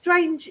just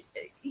strange,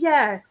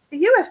 the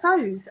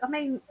UFOs. I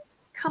mean,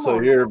 come on. So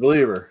you're a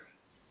believer?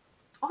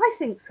 I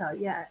think so,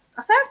 yeah.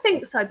 I say I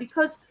think so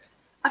because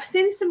I've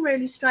seen some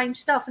really strange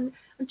stuff. And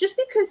just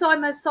because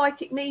I'm a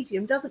psychic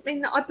medium doesn't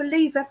mean that I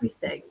believe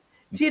everything.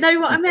 Do you know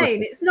what I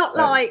mean? It's not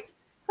like,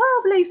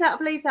 oh, I believe that.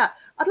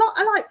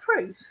 I like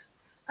proof.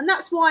 And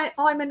that's why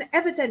I'm an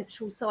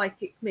evidential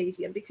psychic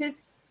medium,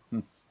 because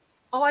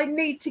I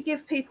need to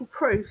give people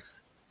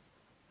proof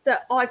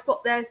that I've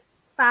got their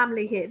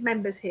family here,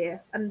 members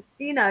here, and,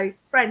 you know,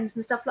 friends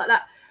and stuff like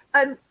that.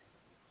 I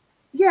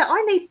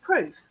need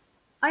proof.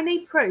 I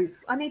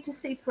need to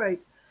see proof.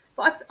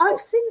 But I've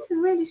seen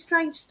some really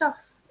strange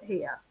stuff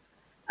here.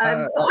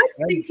 But I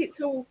think it's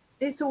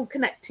all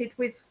connected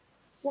with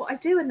what I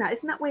do and that.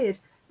 Isn't that weird?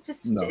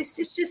 It's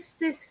just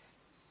this,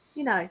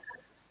 you know,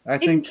 I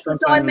think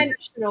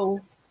interdimensional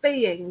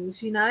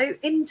beings, you know,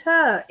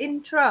 intra,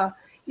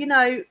 you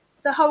know,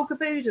 the whole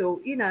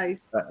caboodle, you know.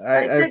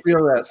 I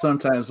feel that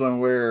sometimes when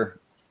we're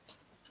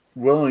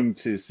willing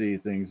to see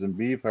things and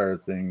be part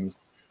of things,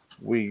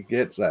 we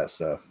get that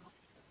stuff.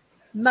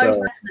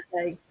 Most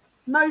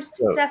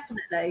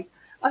definitely.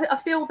 I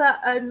feel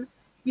that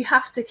you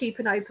have to keep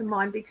an open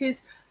mind,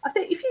 because I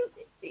think if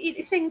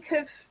you think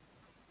of,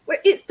 well,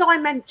 it's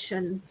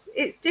dimensions,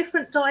 it's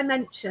different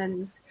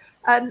dimensions.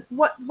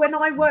 When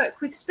I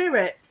work with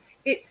spirit,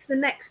 it's the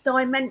next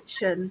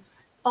dimension.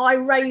 I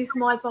raise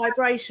my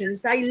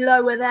vibrations, they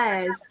lower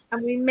theirs,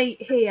 and we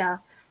meet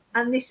here.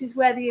 And this is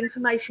where the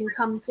information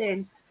comes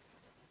in.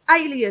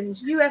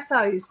 Aliens,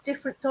 UFOs,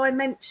 different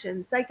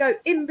dimensions. They go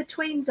in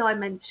between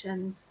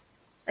dimensions.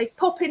 They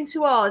pop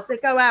into ours, they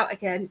go out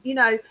again, you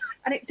know,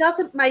 and it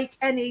doesn't make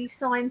any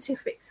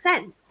scientific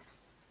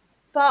sense.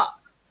 But,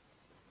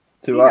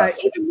 to us,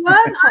 even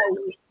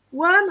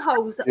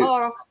wormholes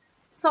are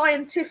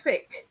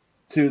scientific.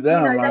 To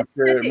them, I'm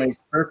sure it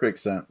makes perfect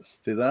sense.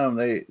 To them,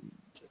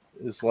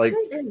 it's like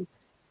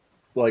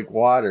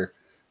water.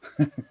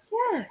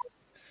 Yeah.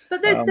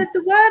 But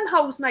the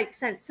wormholes make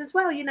sense as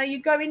well. You know, you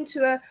go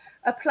into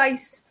a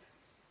place,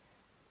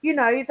 you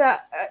know,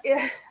 that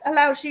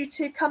allows you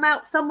to come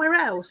out somewhere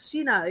else.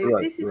 You know,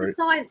 this is a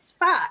science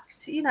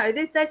fact. You know,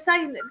 they're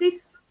saying that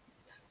this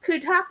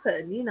could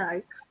happen, you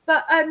know.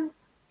 But, and,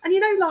 you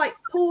know, like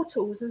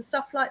portals and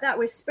stuff like that,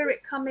 where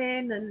spirit come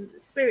in and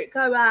spirit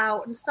go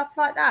out and stuff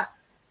like that.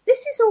 This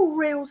is all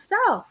real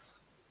stuff,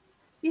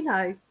 you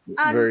know.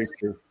 And very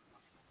true.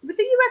 With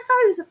the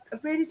UFOs, I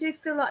really do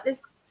feel like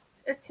there's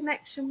a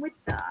connection with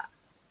that.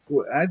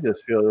 Well, I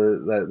just feel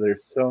that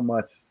there's so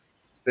much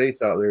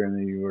space out there in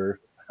the universe.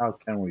 How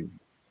can we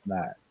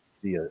not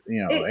see it?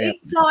 You know,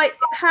 it's like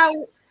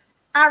how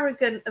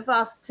arrogant of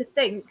us to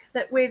think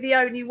that we're the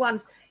only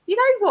ones. You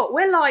know what?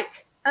 We're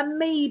like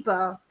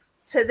amoeba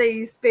to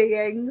these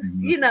beings.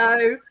 You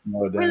know,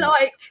 we're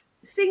like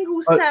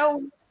single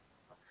cell.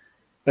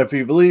 If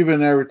you believe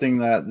in everything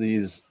that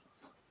these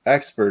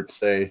experts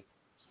say,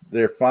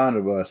 they're fond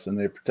of us and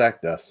they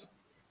protect us.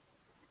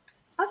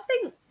 I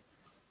think,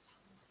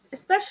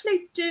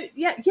 especially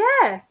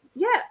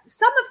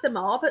some of them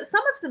are, but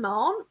some of them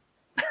aren't.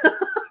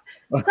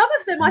 Some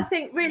of them, I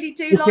think, really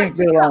do like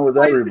to cut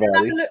open and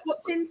have a look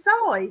what's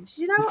inside.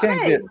 You know what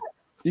I mean?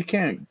 You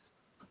can't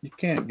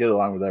get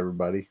along with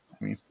everybody.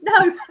 I mean,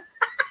 no.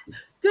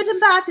 Good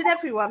and bad in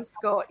everyone,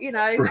 Scott. You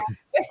know,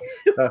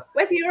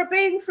 whether you're a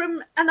being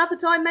from another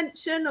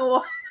dimension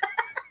or,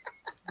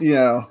 you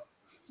know,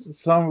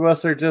 some of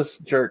us are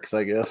just jerks,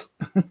 I guess.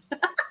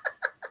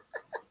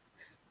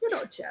 You're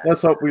not a jerk.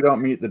 Let's hope we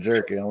don't meet the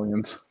jerk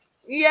aliens.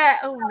 Yeah.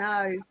 Oh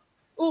no.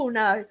 Oh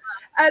no.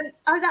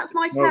 That's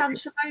my town,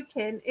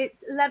 Shamokin.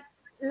 It's Lenape.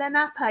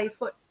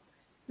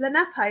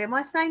 Lenape. Am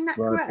I saying that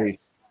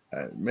correct?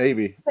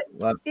 Maybe.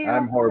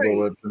 I'm horrible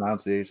with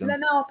pronunciation.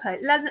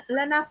 Lenape.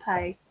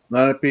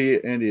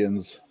 Lenape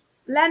Indians.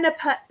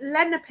 Lenape.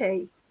 Am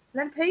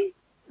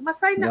I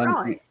saying that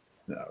right?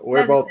 No,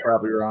 we're both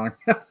probably wrong.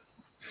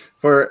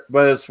 But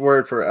it's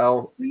word for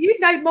L. Well, you'd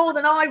know more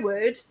than I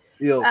would.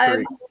 Eel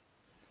Creek.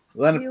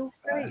 Eel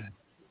Creek.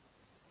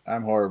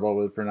 I'm horrible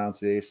with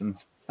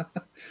pronunciations.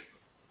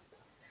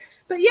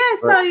 But yeah,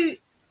 so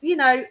you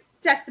know,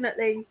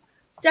 definitely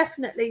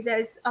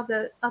there's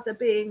other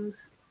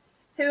beings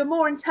who are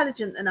more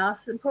intelligent than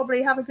us and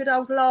probably have a good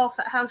old laugh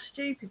at how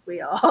stupid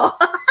we are.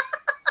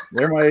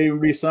 There might even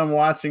be some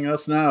watching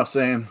us now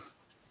saying,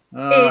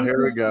 "Oh,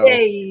 here we go."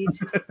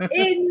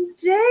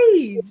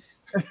 Indeed.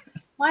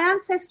 My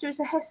ancestor is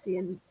a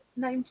Hessian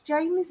named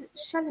James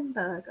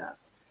Schellenberger.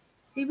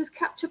 He was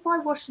captured by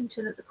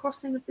Washington at the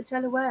crossing of the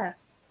Delaware.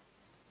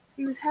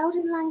 He was held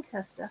in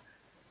Lancaster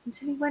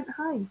until he went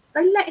home.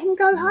 They let him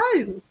go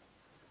home.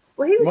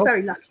 Well, he was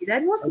very lucky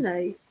then, wasn't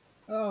he?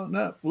 Oh,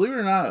 no. Believe it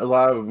or not, a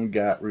lot of them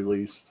got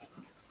released.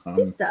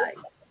 Did they?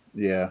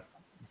 Yeah.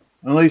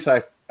 At least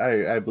I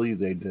believe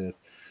they did.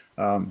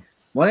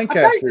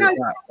 Lancaster is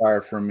not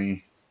far from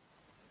me.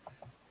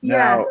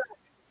 Yeah.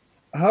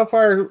 Now, how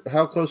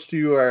close to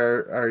you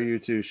are you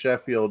to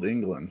Sheffield,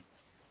 England?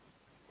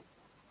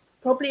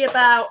 Probably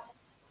about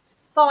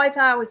 5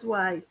 hours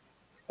away.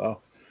 Oh,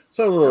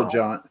 so a little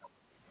jaunt.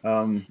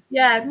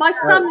 Yeah, my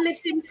son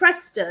lives in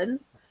Preston.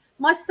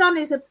 My son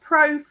is a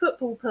pro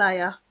football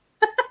player.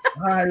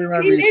 I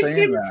remember he lives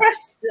in that.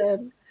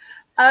 Preston.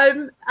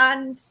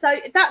 And so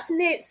that's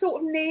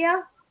sort of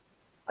near.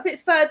 I think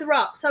it's further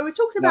up. So we're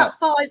talking about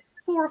 4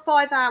 or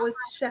 5 hours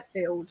to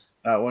Sheffield.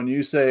 When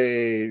you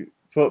say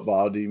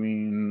football, do you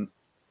mean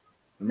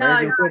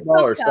American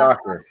football or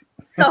soccer?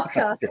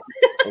 Soccer. Okay.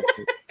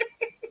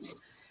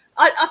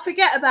 I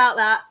forget about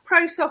that.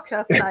 Pro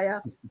soccer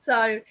player.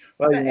 So,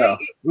 well, you know,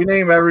 we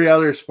name every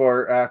other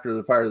sport after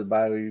the part of the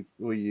Bible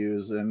we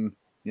use, and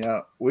you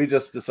know, we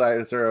just decided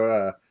to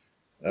throw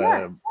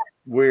a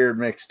weird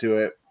mix to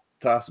it,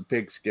 toss a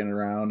pigskin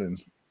around,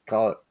 and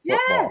call it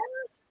football.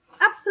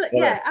 Absolutely.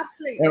 Yeah,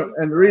 absolutely.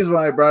 And the reason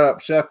why I brought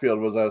up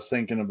Sheffield was I was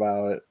thinking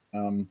about it.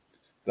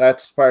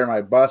 That's part of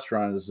my bus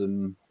run is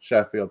in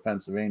Sheffield,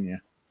 Pennsylvania,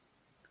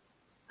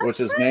 which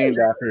is named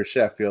after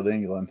Sheffield,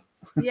 England.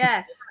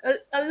 Yeah,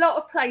 a lot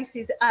of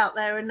places out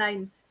there are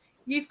named.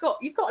 You've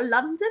got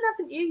London,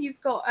 haven't you?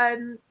 You've got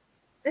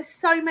there's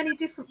so many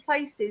different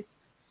places.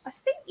 I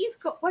think you've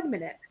got. Wait a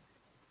minute.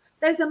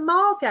 There's a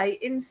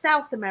Margate in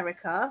South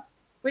America,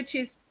 which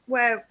is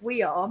where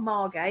we are,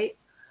 Margate.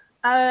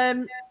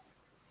 Yeah,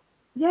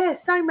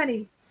 so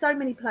many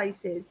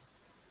places.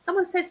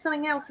 Someone said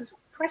something else as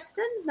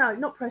Preston? No,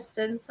 not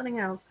Preston, something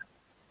else.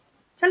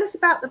 Tell us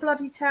about the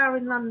Bloody Tower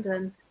in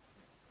London.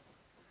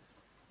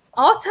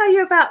 I'll tell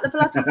you about the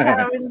Bloody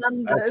Tower in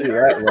London. I'll see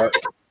that look.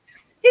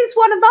 It's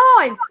one of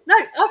mine. No,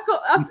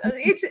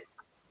 it's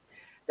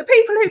the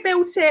people who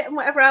built it and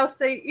whatever else.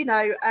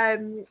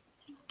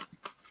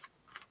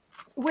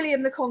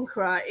 William the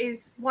Conqueror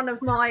is one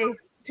of my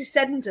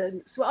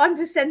descendants. Well, I'm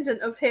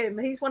descendant of him.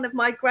 He's one of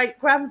my great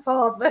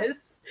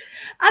grandfathers.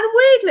 And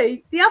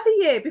weirdly, the other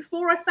year,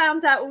 before I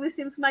found out all this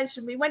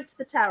information, we went to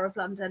the Tower of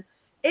London.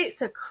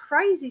 It's a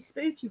crazy,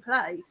 spooky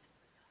place.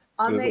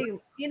 I mean,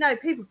 you know,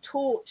 people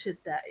tortured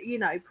that, you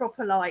know,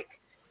 proper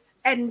like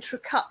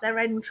cut their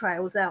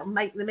entrails out and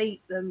make them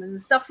eat them and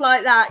stuff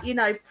like that, you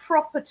know,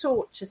 proper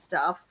torture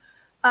stuff.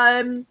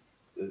 They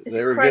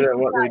were good at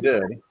what they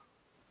did.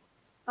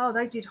 Oh,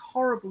 they did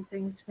horrible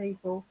things to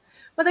people.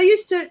 Well, they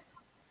used to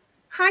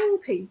hang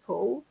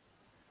people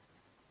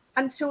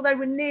until they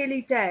were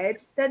nearly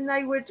dead. Then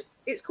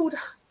it's called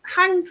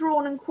hang,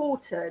 drawn and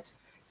quartered.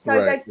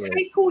 So they'd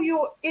take all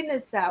your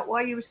innards out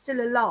while you were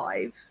still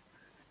alive.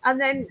 And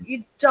then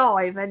you'd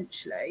die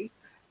eventually.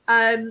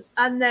 And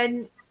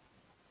then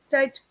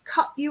they'd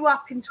cut you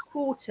up into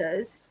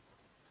quarters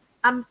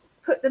and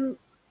put them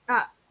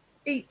at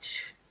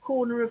each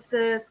corner of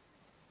the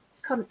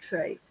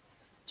country.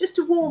 Just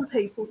to warn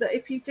people that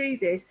if you do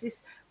this,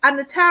 and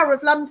the Tower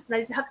of London,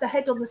 they'd have the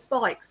head on the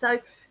spikes. So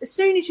as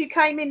soon as you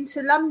came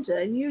into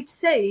London, you'd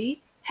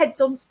see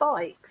heads on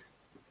spikes.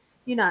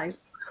 You know,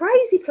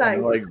 crazy place.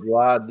 Kind of like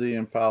Vlad the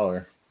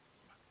Impaler.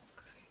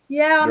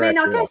 Yeah, I mean,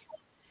 I guess,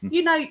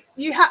 you know,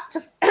 you had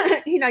to,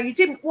 you know, you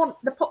didn't want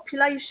the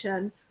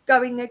population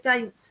going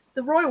against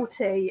the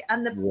royalty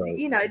and the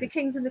the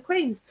kings and the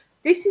queens.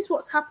 This is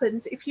what's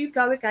happened if you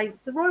go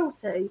against the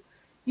royalty.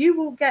 You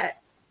will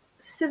get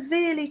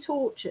severely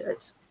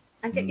tortured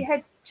and get your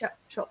head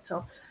chopped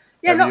off.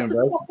 Yeah, lots of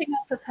chopping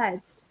off of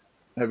heads.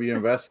 Have you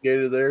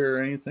investigated there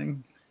or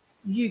anything?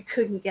 You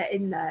couldn't get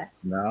in there.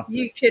 No.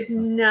 You could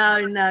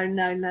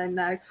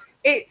no.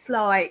 It's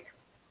like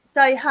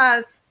they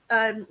have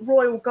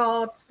royal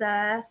guards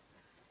there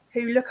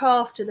who look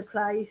after the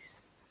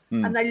place,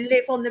 and they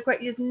live on the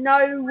great. There's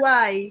no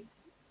way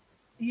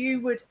you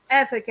would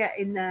ever get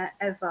in there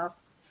ever.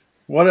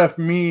 What if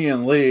me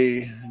and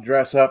Lee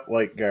dress up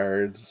like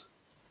guards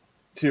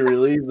to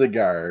relieve the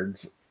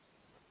guards,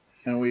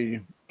 and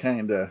we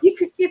kind of... You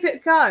could give it a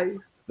go.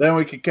 Then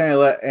we could kind of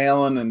let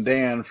Alan and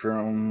Dan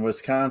from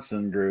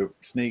Wisconsin group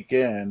sneak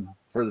in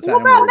for the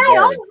time. What about me?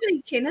 I'll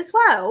sneak in as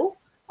well.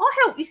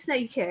 I'll help you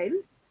sneak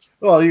in.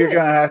 Well, you're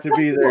going to have to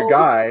be their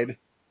guide.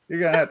 You're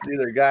going to have to be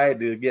their guide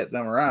to get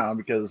them around,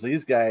 because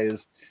these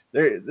guys,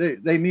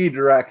 they need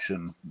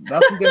direction.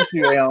 Nothing against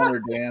you, Alan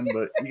or Dan,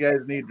 but you guys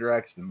need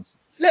directions.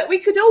 Look, we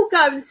could all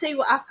go and see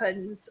what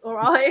happens, all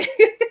right?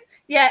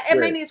 Yeah, I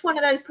mean, it's one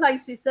of those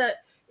places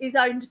that is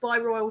owned by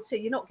royalty.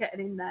 You're not getting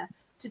in there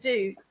to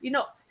do. You're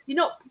not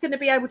going to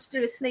be able to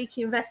do a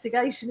sneaky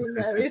investigation in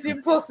there. It's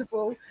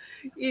impossible,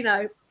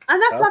 And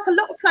that's like a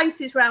lot of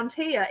places around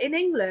here in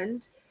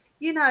England.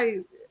 You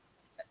can't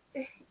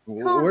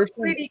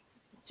really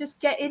just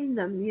get in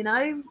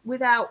them,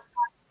 without.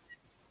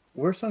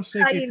 We're some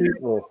sneaky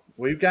people.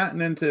 We've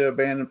gotten into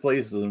abandoned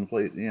places and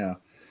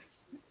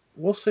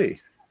we'll see.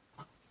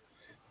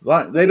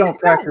 They don't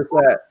practice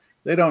that.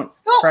 They don't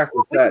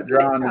practice that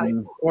drawn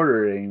and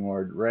quartered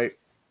anymore, right?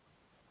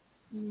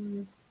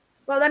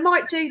 Well, they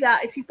might do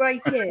that if you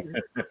break in.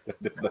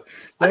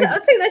 I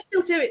think they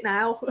still do it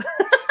now.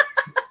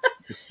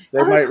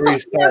 They might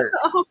restart.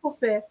 Oh,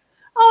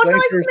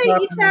 nice to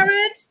meet you,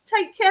 Jared.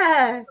 Take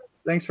care.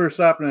 Thanks for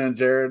stopping in,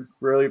 Jared.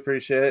 Really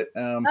appreciate it.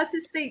 Nice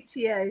to speak to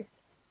you.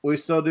 We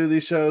still do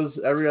these shows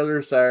every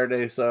other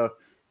Saturday. So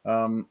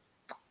the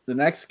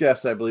next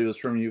guest, I believe, is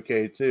from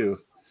UK too.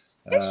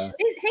 Is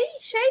he?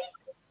 She?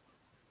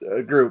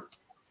 A group.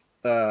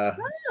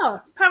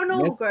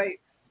 Paranormal group.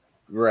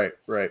 Right.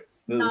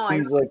 It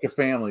seems like a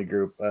family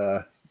group.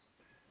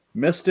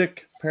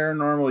 Mystic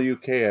Paranormal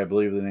UK, I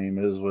believe the name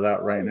is,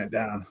 without writing it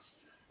down.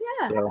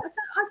 Yeah, so, I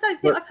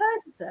don't think I've heard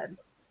of them.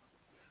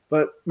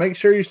 But make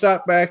sure you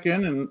stop back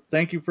in, and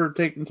thank you for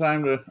taking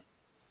time to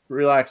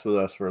relax with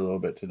us for a little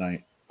bit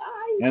tonight.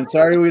 And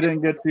sorry we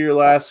didn't get to your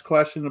last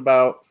question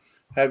about,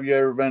 have you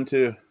ever been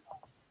to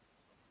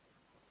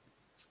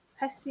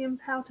Hessian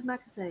Powder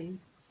Magazine?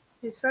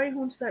 It's very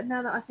haunted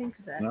now that I think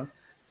of it.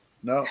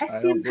 No.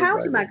 Hessian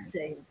Powder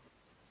Magazine.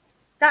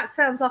 That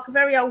sounds like a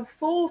very old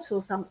fort or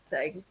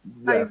something.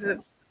 Over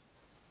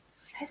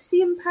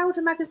Hessian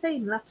Powder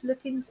Magazine. We'll have to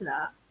look into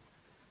that.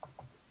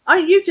 Oh,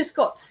 you've just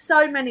got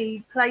so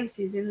many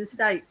places in the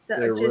States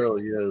that are just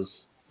really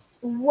is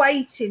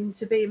waiting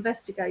to be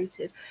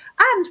investigated.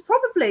 And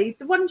probably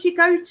the ones you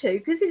go to,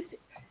 because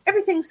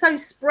everything's so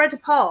spread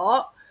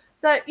apart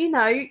that, you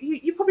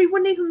probably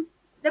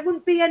there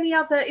wouldn't be any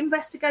other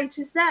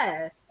investigators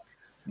there.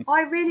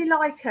 I really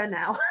like her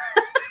now.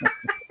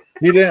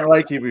 He didn't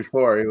like you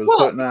before. He was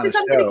putting on a show. Because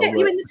I'm going to get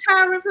you in the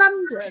Tower of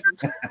London.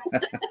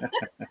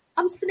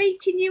 I'm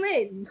sneaking you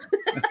in.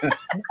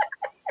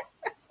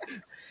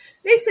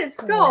 Listen,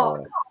 Scott,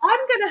 I'm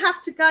going to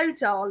have to go,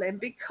 darling,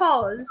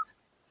 because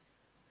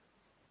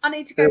I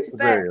need to go to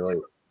bed. Very late.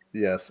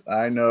 Yes,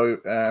 I know.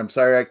 I'm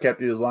sorry I kept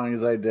you as long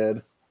as I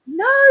did.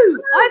 No,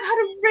 I've had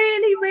a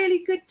really, really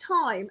good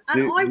time.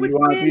 And I would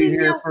really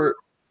love... Do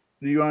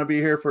you want to be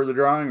here for the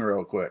drawing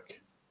real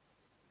quick?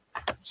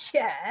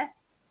 Yeah.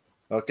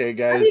 Okay,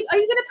 guys. Are you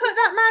going to put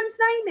that man's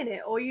name in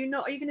it, or are you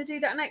not? Are you going to do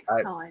that next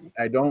time?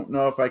 I don't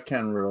know if I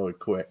can really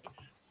quick.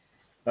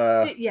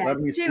 Let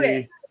me see.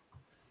 It.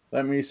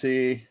 Let me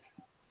see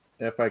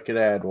if I could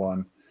add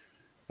one.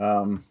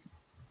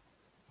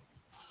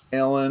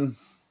 Ellen.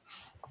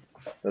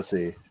 Let's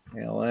see.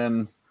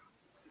 Ellen.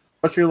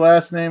 What's your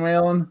last name,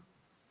 Ellen?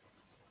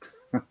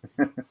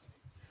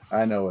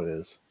 I know it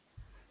is.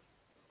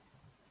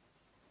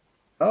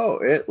 Oh,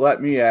 it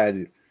let me add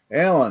you.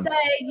 Alan. There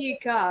you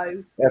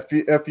go.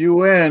 If you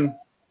win,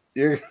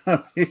 you're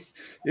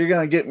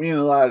gonna get me in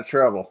a lot of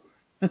trouble.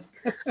 Luck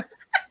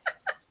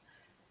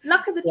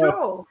of the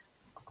draw.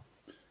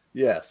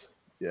 Yes.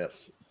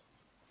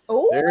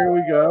 Oh, there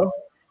we go.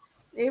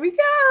 Here we go.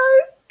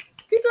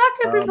 Good luck,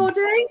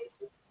 everybody.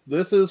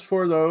 This is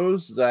for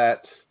those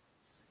that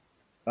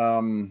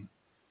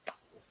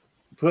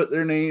put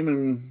their name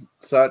and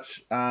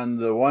such on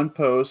the one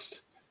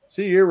post.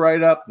 See, you're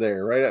right up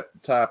there, right up the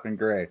top in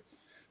gray.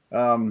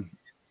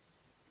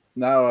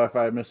 Now, if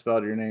I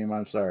misspelled your name,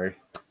 I'm sorry.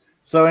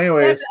 So,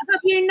 anyways,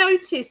 have you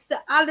noticed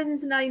that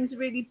Alan's name's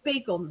really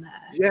big on there?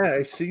 Yeah,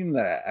 I seen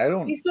that.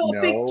 He's got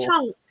a big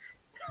chunk.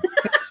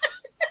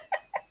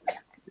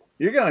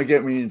 You're gonna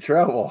get me in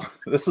trouble.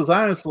 This is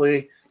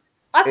honestly.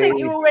 I think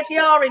you already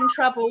are in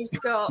trouble,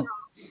 Scott.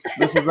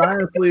 This is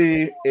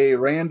honestly a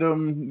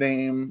random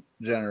name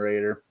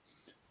generator.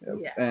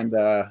 Yeah. And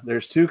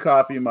there's 2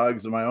 coffee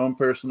mugs of my own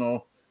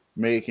personal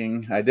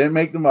making. I didn't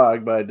make the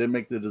mug, but I did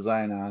make the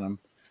design on them.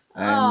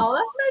 And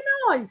that's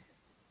so nice.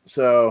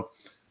 so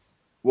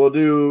we'll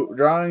do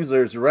drawings.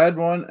 There's a red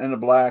one and a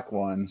black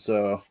one.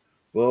 So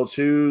we'll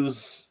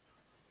choose,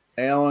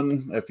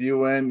 Alan, if you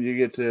win, you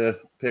get to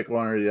pick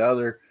one or the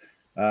other.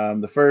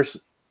 The first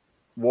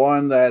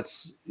one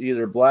that's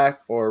either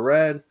black or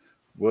red,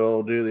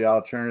 we'll do the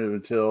alternative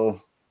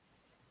until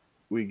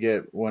we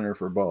get winner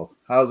for both.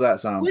 How's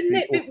that sound? Wouldn't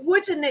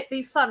it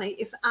be funny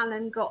if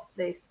Alan got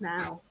this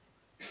now?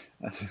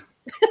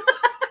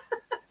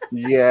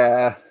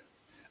 Yeah,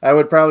 I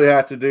would probably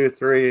have to do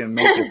 3 and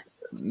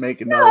make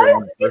another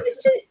one. It was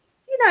just,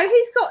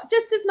 he's got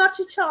just as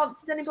much a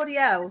chance as anybody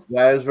else.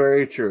 That is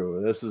very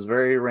true. This is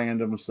very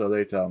random, so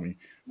they tell me.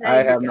 I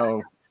have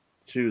no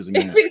choosing.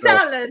 If it's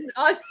Alan,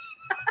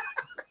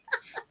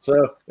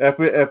 So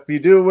if you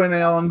do win,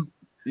 Alan,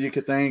 you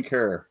can thank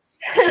her.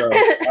 So,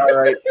 all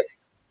right.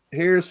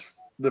 Here's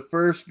the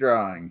first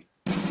drawing.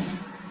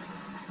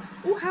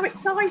 Oh, how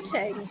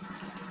exciting.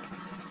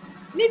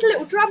 Need a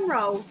little drum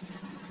roll.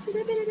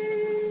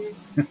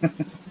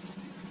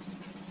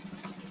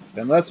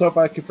 And let's hope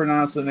I can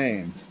pronounce the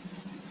name.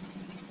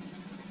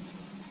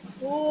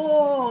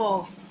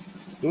 Oh.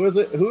 Who is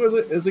it?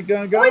 Is it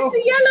going to go? Oh, it's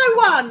the yellow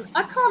one.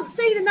 I can't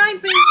see the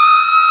name,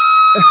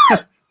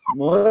 but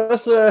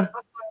Melissa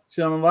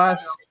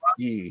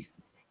Chemlowski.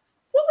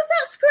 What was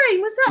that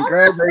scream? Was that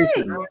Congratulations.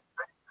 on that thing?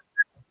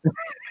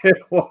 It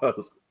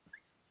was.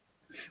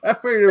 I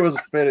figured it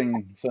was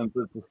fitting since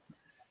it's...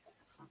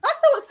 I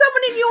thought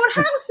someone in your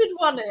house had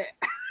won it.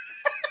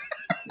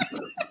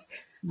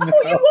 I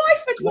thought your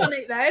wife had won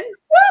it then.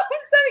 Whoa,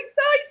 I'm so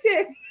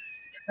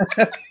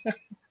excited.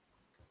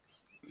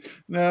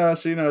 No,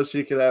 she knows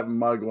she could have a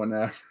mug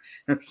whenever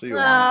she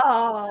wants.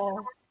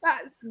 Oh,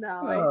 that's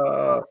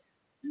nice.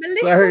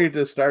 Melissa, sorry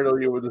to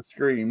startle you with a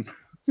scream.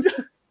 I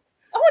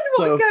wonder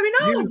what was going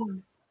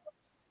on.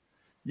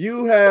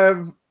 You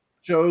have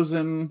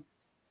chosen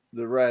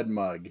the red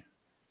mug.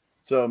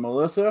 So,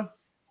 Melissa,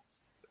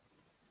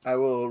 I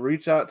will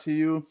reach out to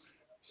you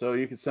so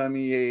you can send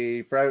me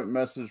a private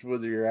message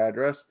with your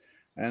address.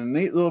 And a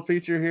neat little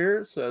feature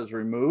here says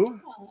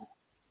remove. Oh.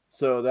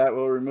 So that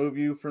will remove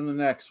you from the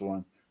next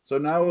one. So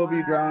now we'll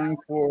be drawing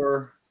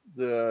for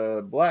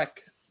the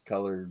black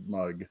colored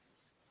mug.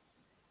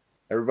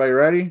 Everybody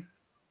ready?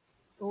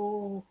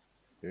 Oh.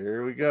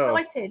 Here we go.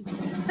 Excited. I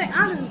think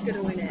Alan's going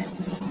to win it.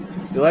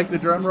 You like the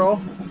drum roll?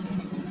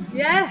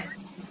 Yeah,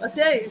 I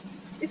do.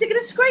 Is it going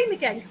to scream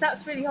again? Because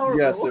that's really horrible.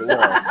 Yes, it will.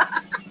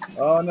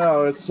 Oh,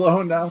 no, it's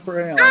slowing down for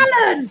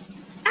Alan.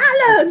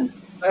 Alan!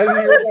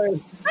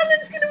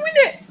 Alan's going to win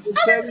it.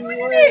 Alan's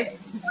winning it.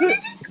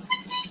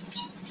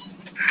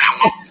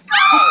 Let's go!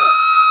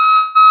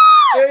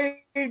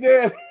 Hey, he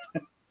did.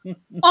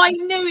 I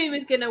knew he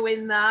was going to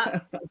win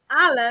that.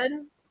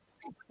 Alan.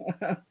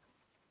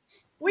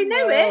 We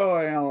knew it. Oh,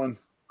 Alan.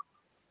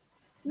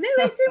 Knew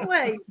it, didn't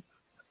we?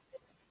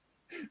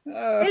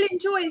 He'll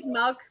enjoy his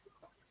mug.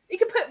 He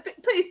could put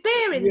his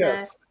beer in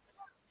there.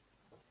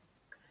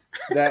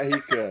 That he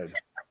could.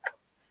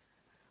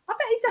 I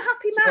bet he's a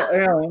happy man. So,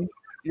 Alan,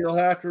 you'll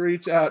have to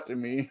reach out to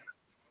me.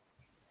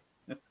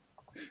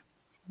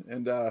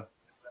 And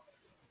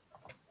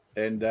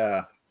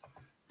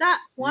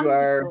that's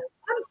wonderful.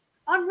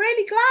 I'm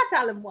really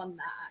glad Alan won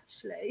that,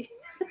 actually.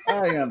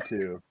 I am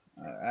too.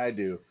 I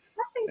do.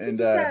 I think he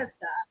deserved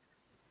that.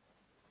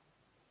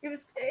 It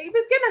was going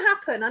to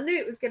happen. I knew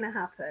it was going to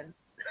happen.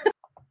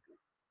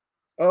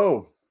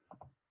 Oh,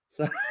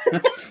 so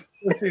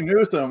you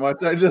knew so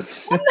much. I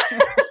just. On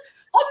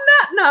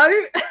that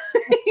note,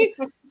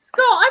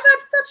 Scott, I've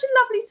had such a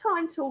lovely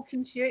time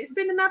talking to you. It's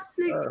been an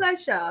absolute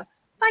pleasure.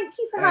 Thank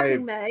you for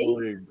having me. I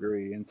fully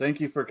agree, and thank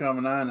you for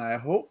coming on. I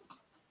hope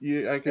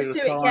I could Let's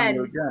do it again.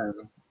 You again.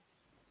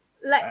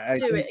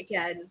 Let's do it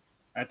again.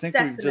 I think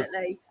definitely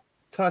we've just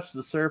touched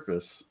the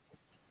surface.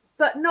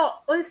 But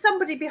not. Well, there's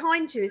somebody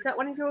behind you. Is that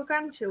one of your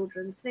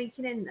grandchildren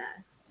sneaking in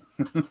there?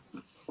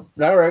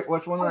 All right.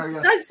 Which one are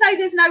you? Don't say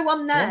there's no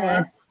one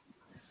there.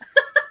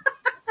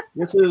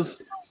 This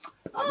is.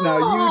 Now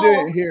you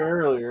didn't hear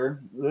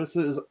earlier. This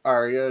is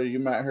Aria. You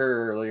met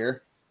her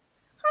earlier.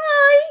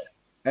 Hi.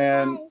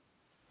 And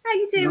how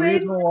you doing? The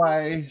reason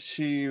why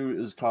she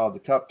is called the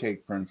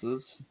Cupcake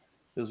Princess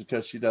is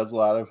because she does a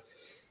lot of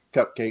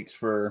cupcakes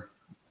for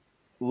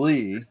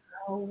Lee.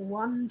 Oh,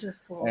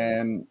 wonderful!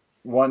 And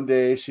one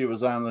day she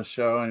was on the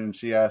show and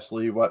she asked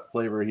Lee what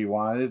flavor he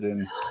wanted,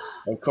 and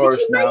of course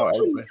Did you now make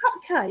him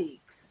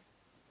cupcakes.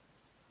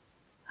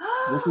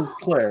 This is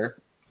Claire.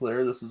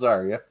 Claire, this is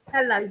Aria.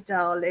 Hello,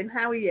 darling.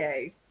 How are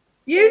you?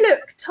 You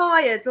look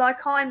tired,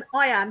 like I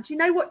am. Do you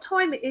know what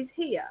time it is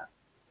here?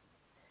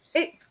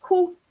 It's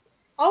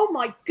Oh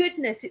my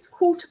goodness! It's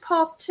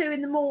 2:15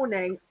 in the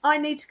morning. I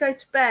need to go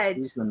to bed.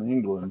 She's in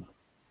England.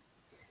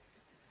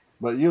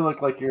 But you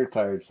look like you're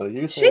tired, so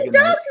you say She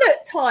does look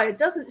tired,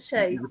 doesn't she?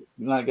 You're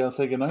not going to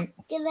say goodnight?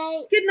 Good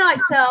night. Good night,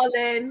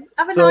 darling.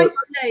 Have a nice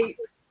sleep.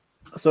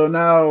 So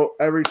now,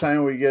 every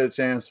time we get a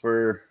chance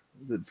for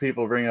the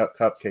people bring up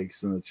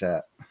cupcakes in the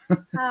chat.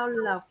 How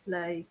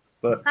lovely.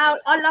 But I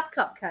love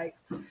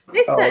cupcakes. oh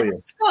Listen, yeah,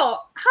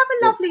 Scott, have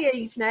a lovely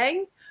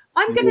evening.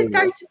 I'm going to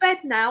go to bed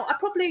now.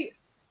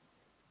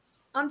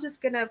 I'm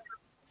just going to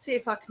see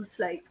if I can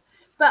sleep.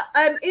 But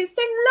it's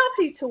been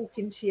lovely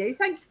talking to you.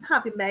 Thank you for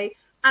having me.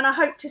 And I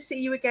hope to see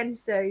you again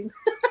soon.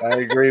 I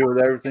agree with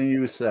everything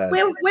you said.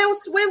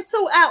 We'll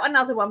sort out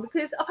another one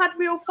because I've had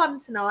real fun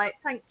tonight.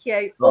 Thank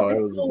you. Oh, Or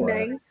this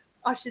morning,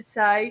 I should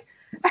say.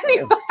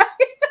 Anyway.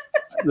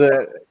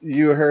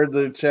 You heard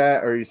the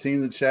chat or you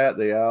seen the chat.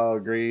 They all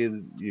agree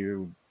that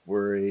you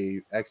were a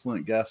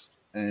excellent guest,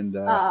 and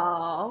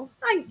oh,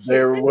 thank you.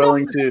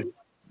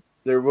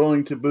 they're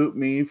willing to boot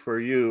me for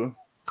you.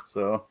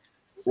 So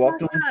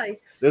welcome.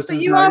 This but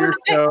is you not are your an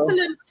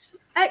show.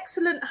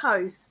 excellent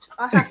host,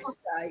 I have to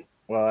say.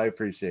 Well, I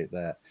appreciate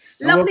that.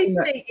 Lovely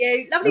to meet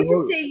you. Lovely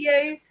to see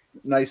you.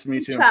 Nice to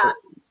meet you. Chat.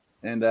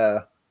 And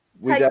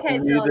we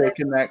definitely need to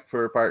connect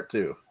for part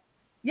 2.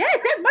 Yeah,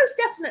 most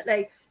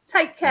definitely.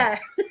 Take care.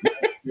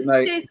 Good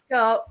night. Cheers,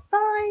 Scott.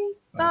 Bye.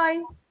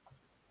 Bye.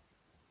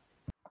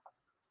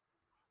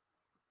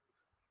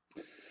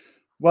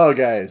 Well,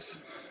 guys,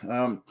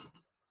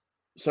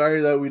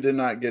 sorry that we did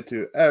not get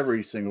to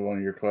every single one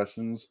of your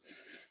questions.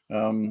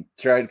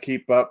 Try to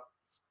keep up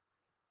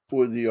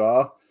with you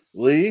all.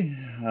 Lee,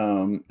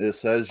 it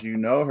says you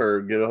know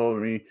her. Get a hold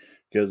of me,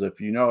 because if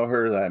you know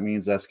her, that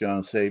means that's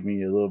going to save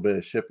me a little bit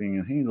of shipping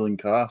and handling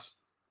costs.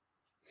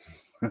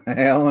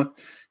 Alan,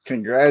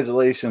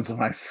 congratulations,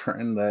 my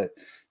friend, that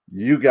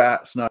you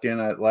got snuck in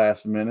at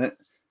last minute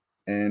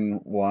and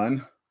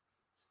won.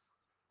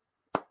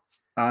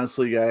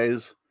 Honestly,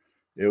 guys,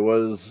 it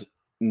was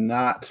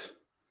not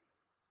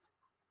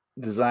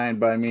designed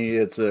by me.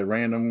 It's a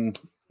random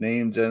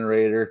name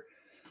generator.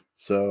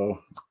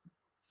 So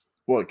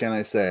what can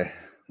I say?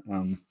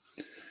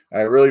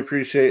 I really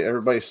appreciate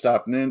everybody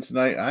stopping in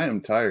tonight. I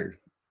am tired.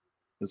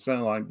 It's been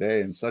a long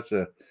day and such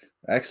a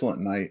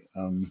excellent night.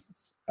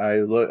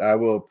 I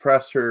will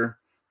press her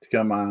to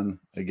come on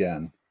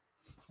again,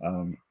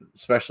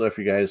 especially if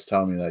you guys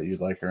tell me that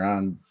you'd like her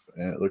on,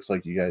 and it looks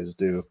like you guys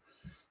do.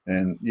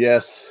 And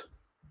yes,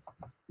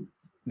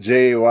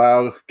 Jay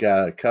Wow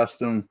got a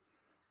custom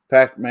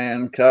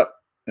Pac-Man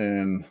cup,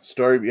 and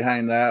story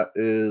behind that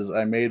is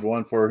I made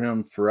one for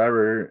him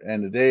forever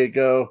and a day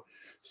ago.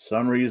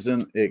 Some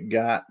reason it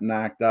got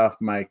knocked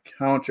off my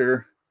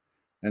counter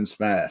and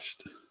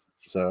smashed.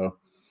 So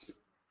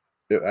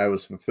I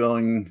was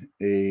fulfilling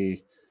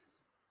a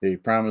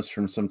promise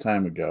from some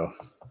time ago.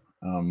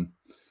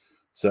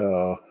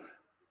 So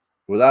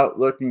without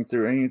looking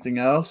through anything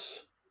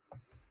else,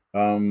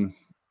 thank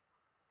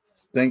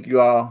you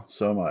all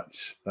so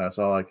much. That's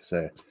all I can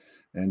say.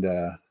 And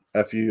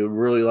if you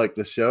really like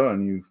the show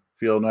and you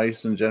feel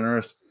nice and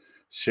generous,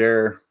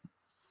 share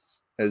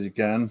as you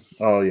can.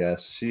 Oh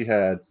yes, she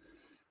had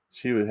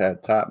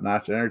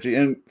top-notch energy,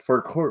 and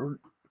for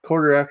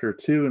quarter after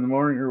 2 in the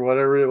morning or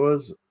whatever it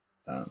was,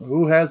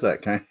 who has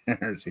that kind of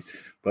energy?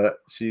 But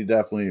she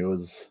definitely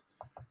was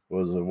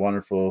a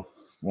wonderful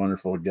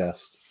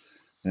guest,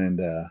 and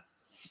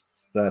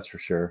that's for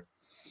sure.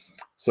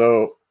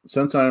 So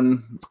since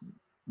I'm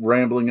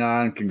rambling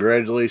on,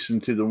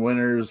 congratulations to the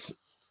winners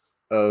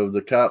of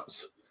the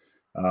cups.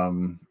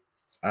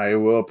 I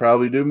will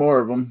probably do more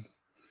of them.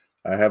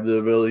 I have the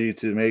ability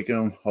to make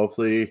them.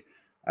 Hopefully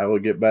I will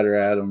get better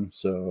at them,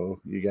 so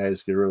you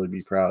guys could really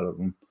be proud of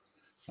them,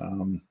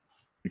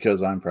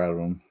 because I'm proud of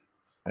them.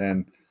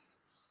 And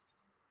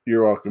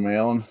you're welcome,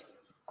 Alan.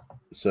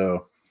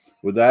 So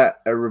with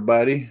that,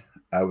 everybody,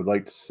 I would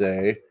like to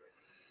say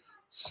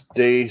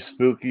stay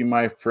spooky,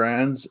 my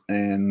friends,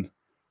 and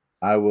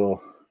I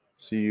will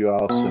see you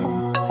all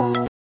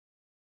soon.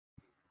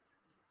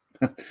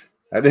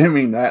 I didn't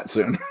mean that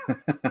soon.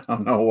 I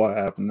don't know what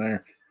happened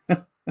there.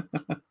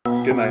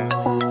 Good night.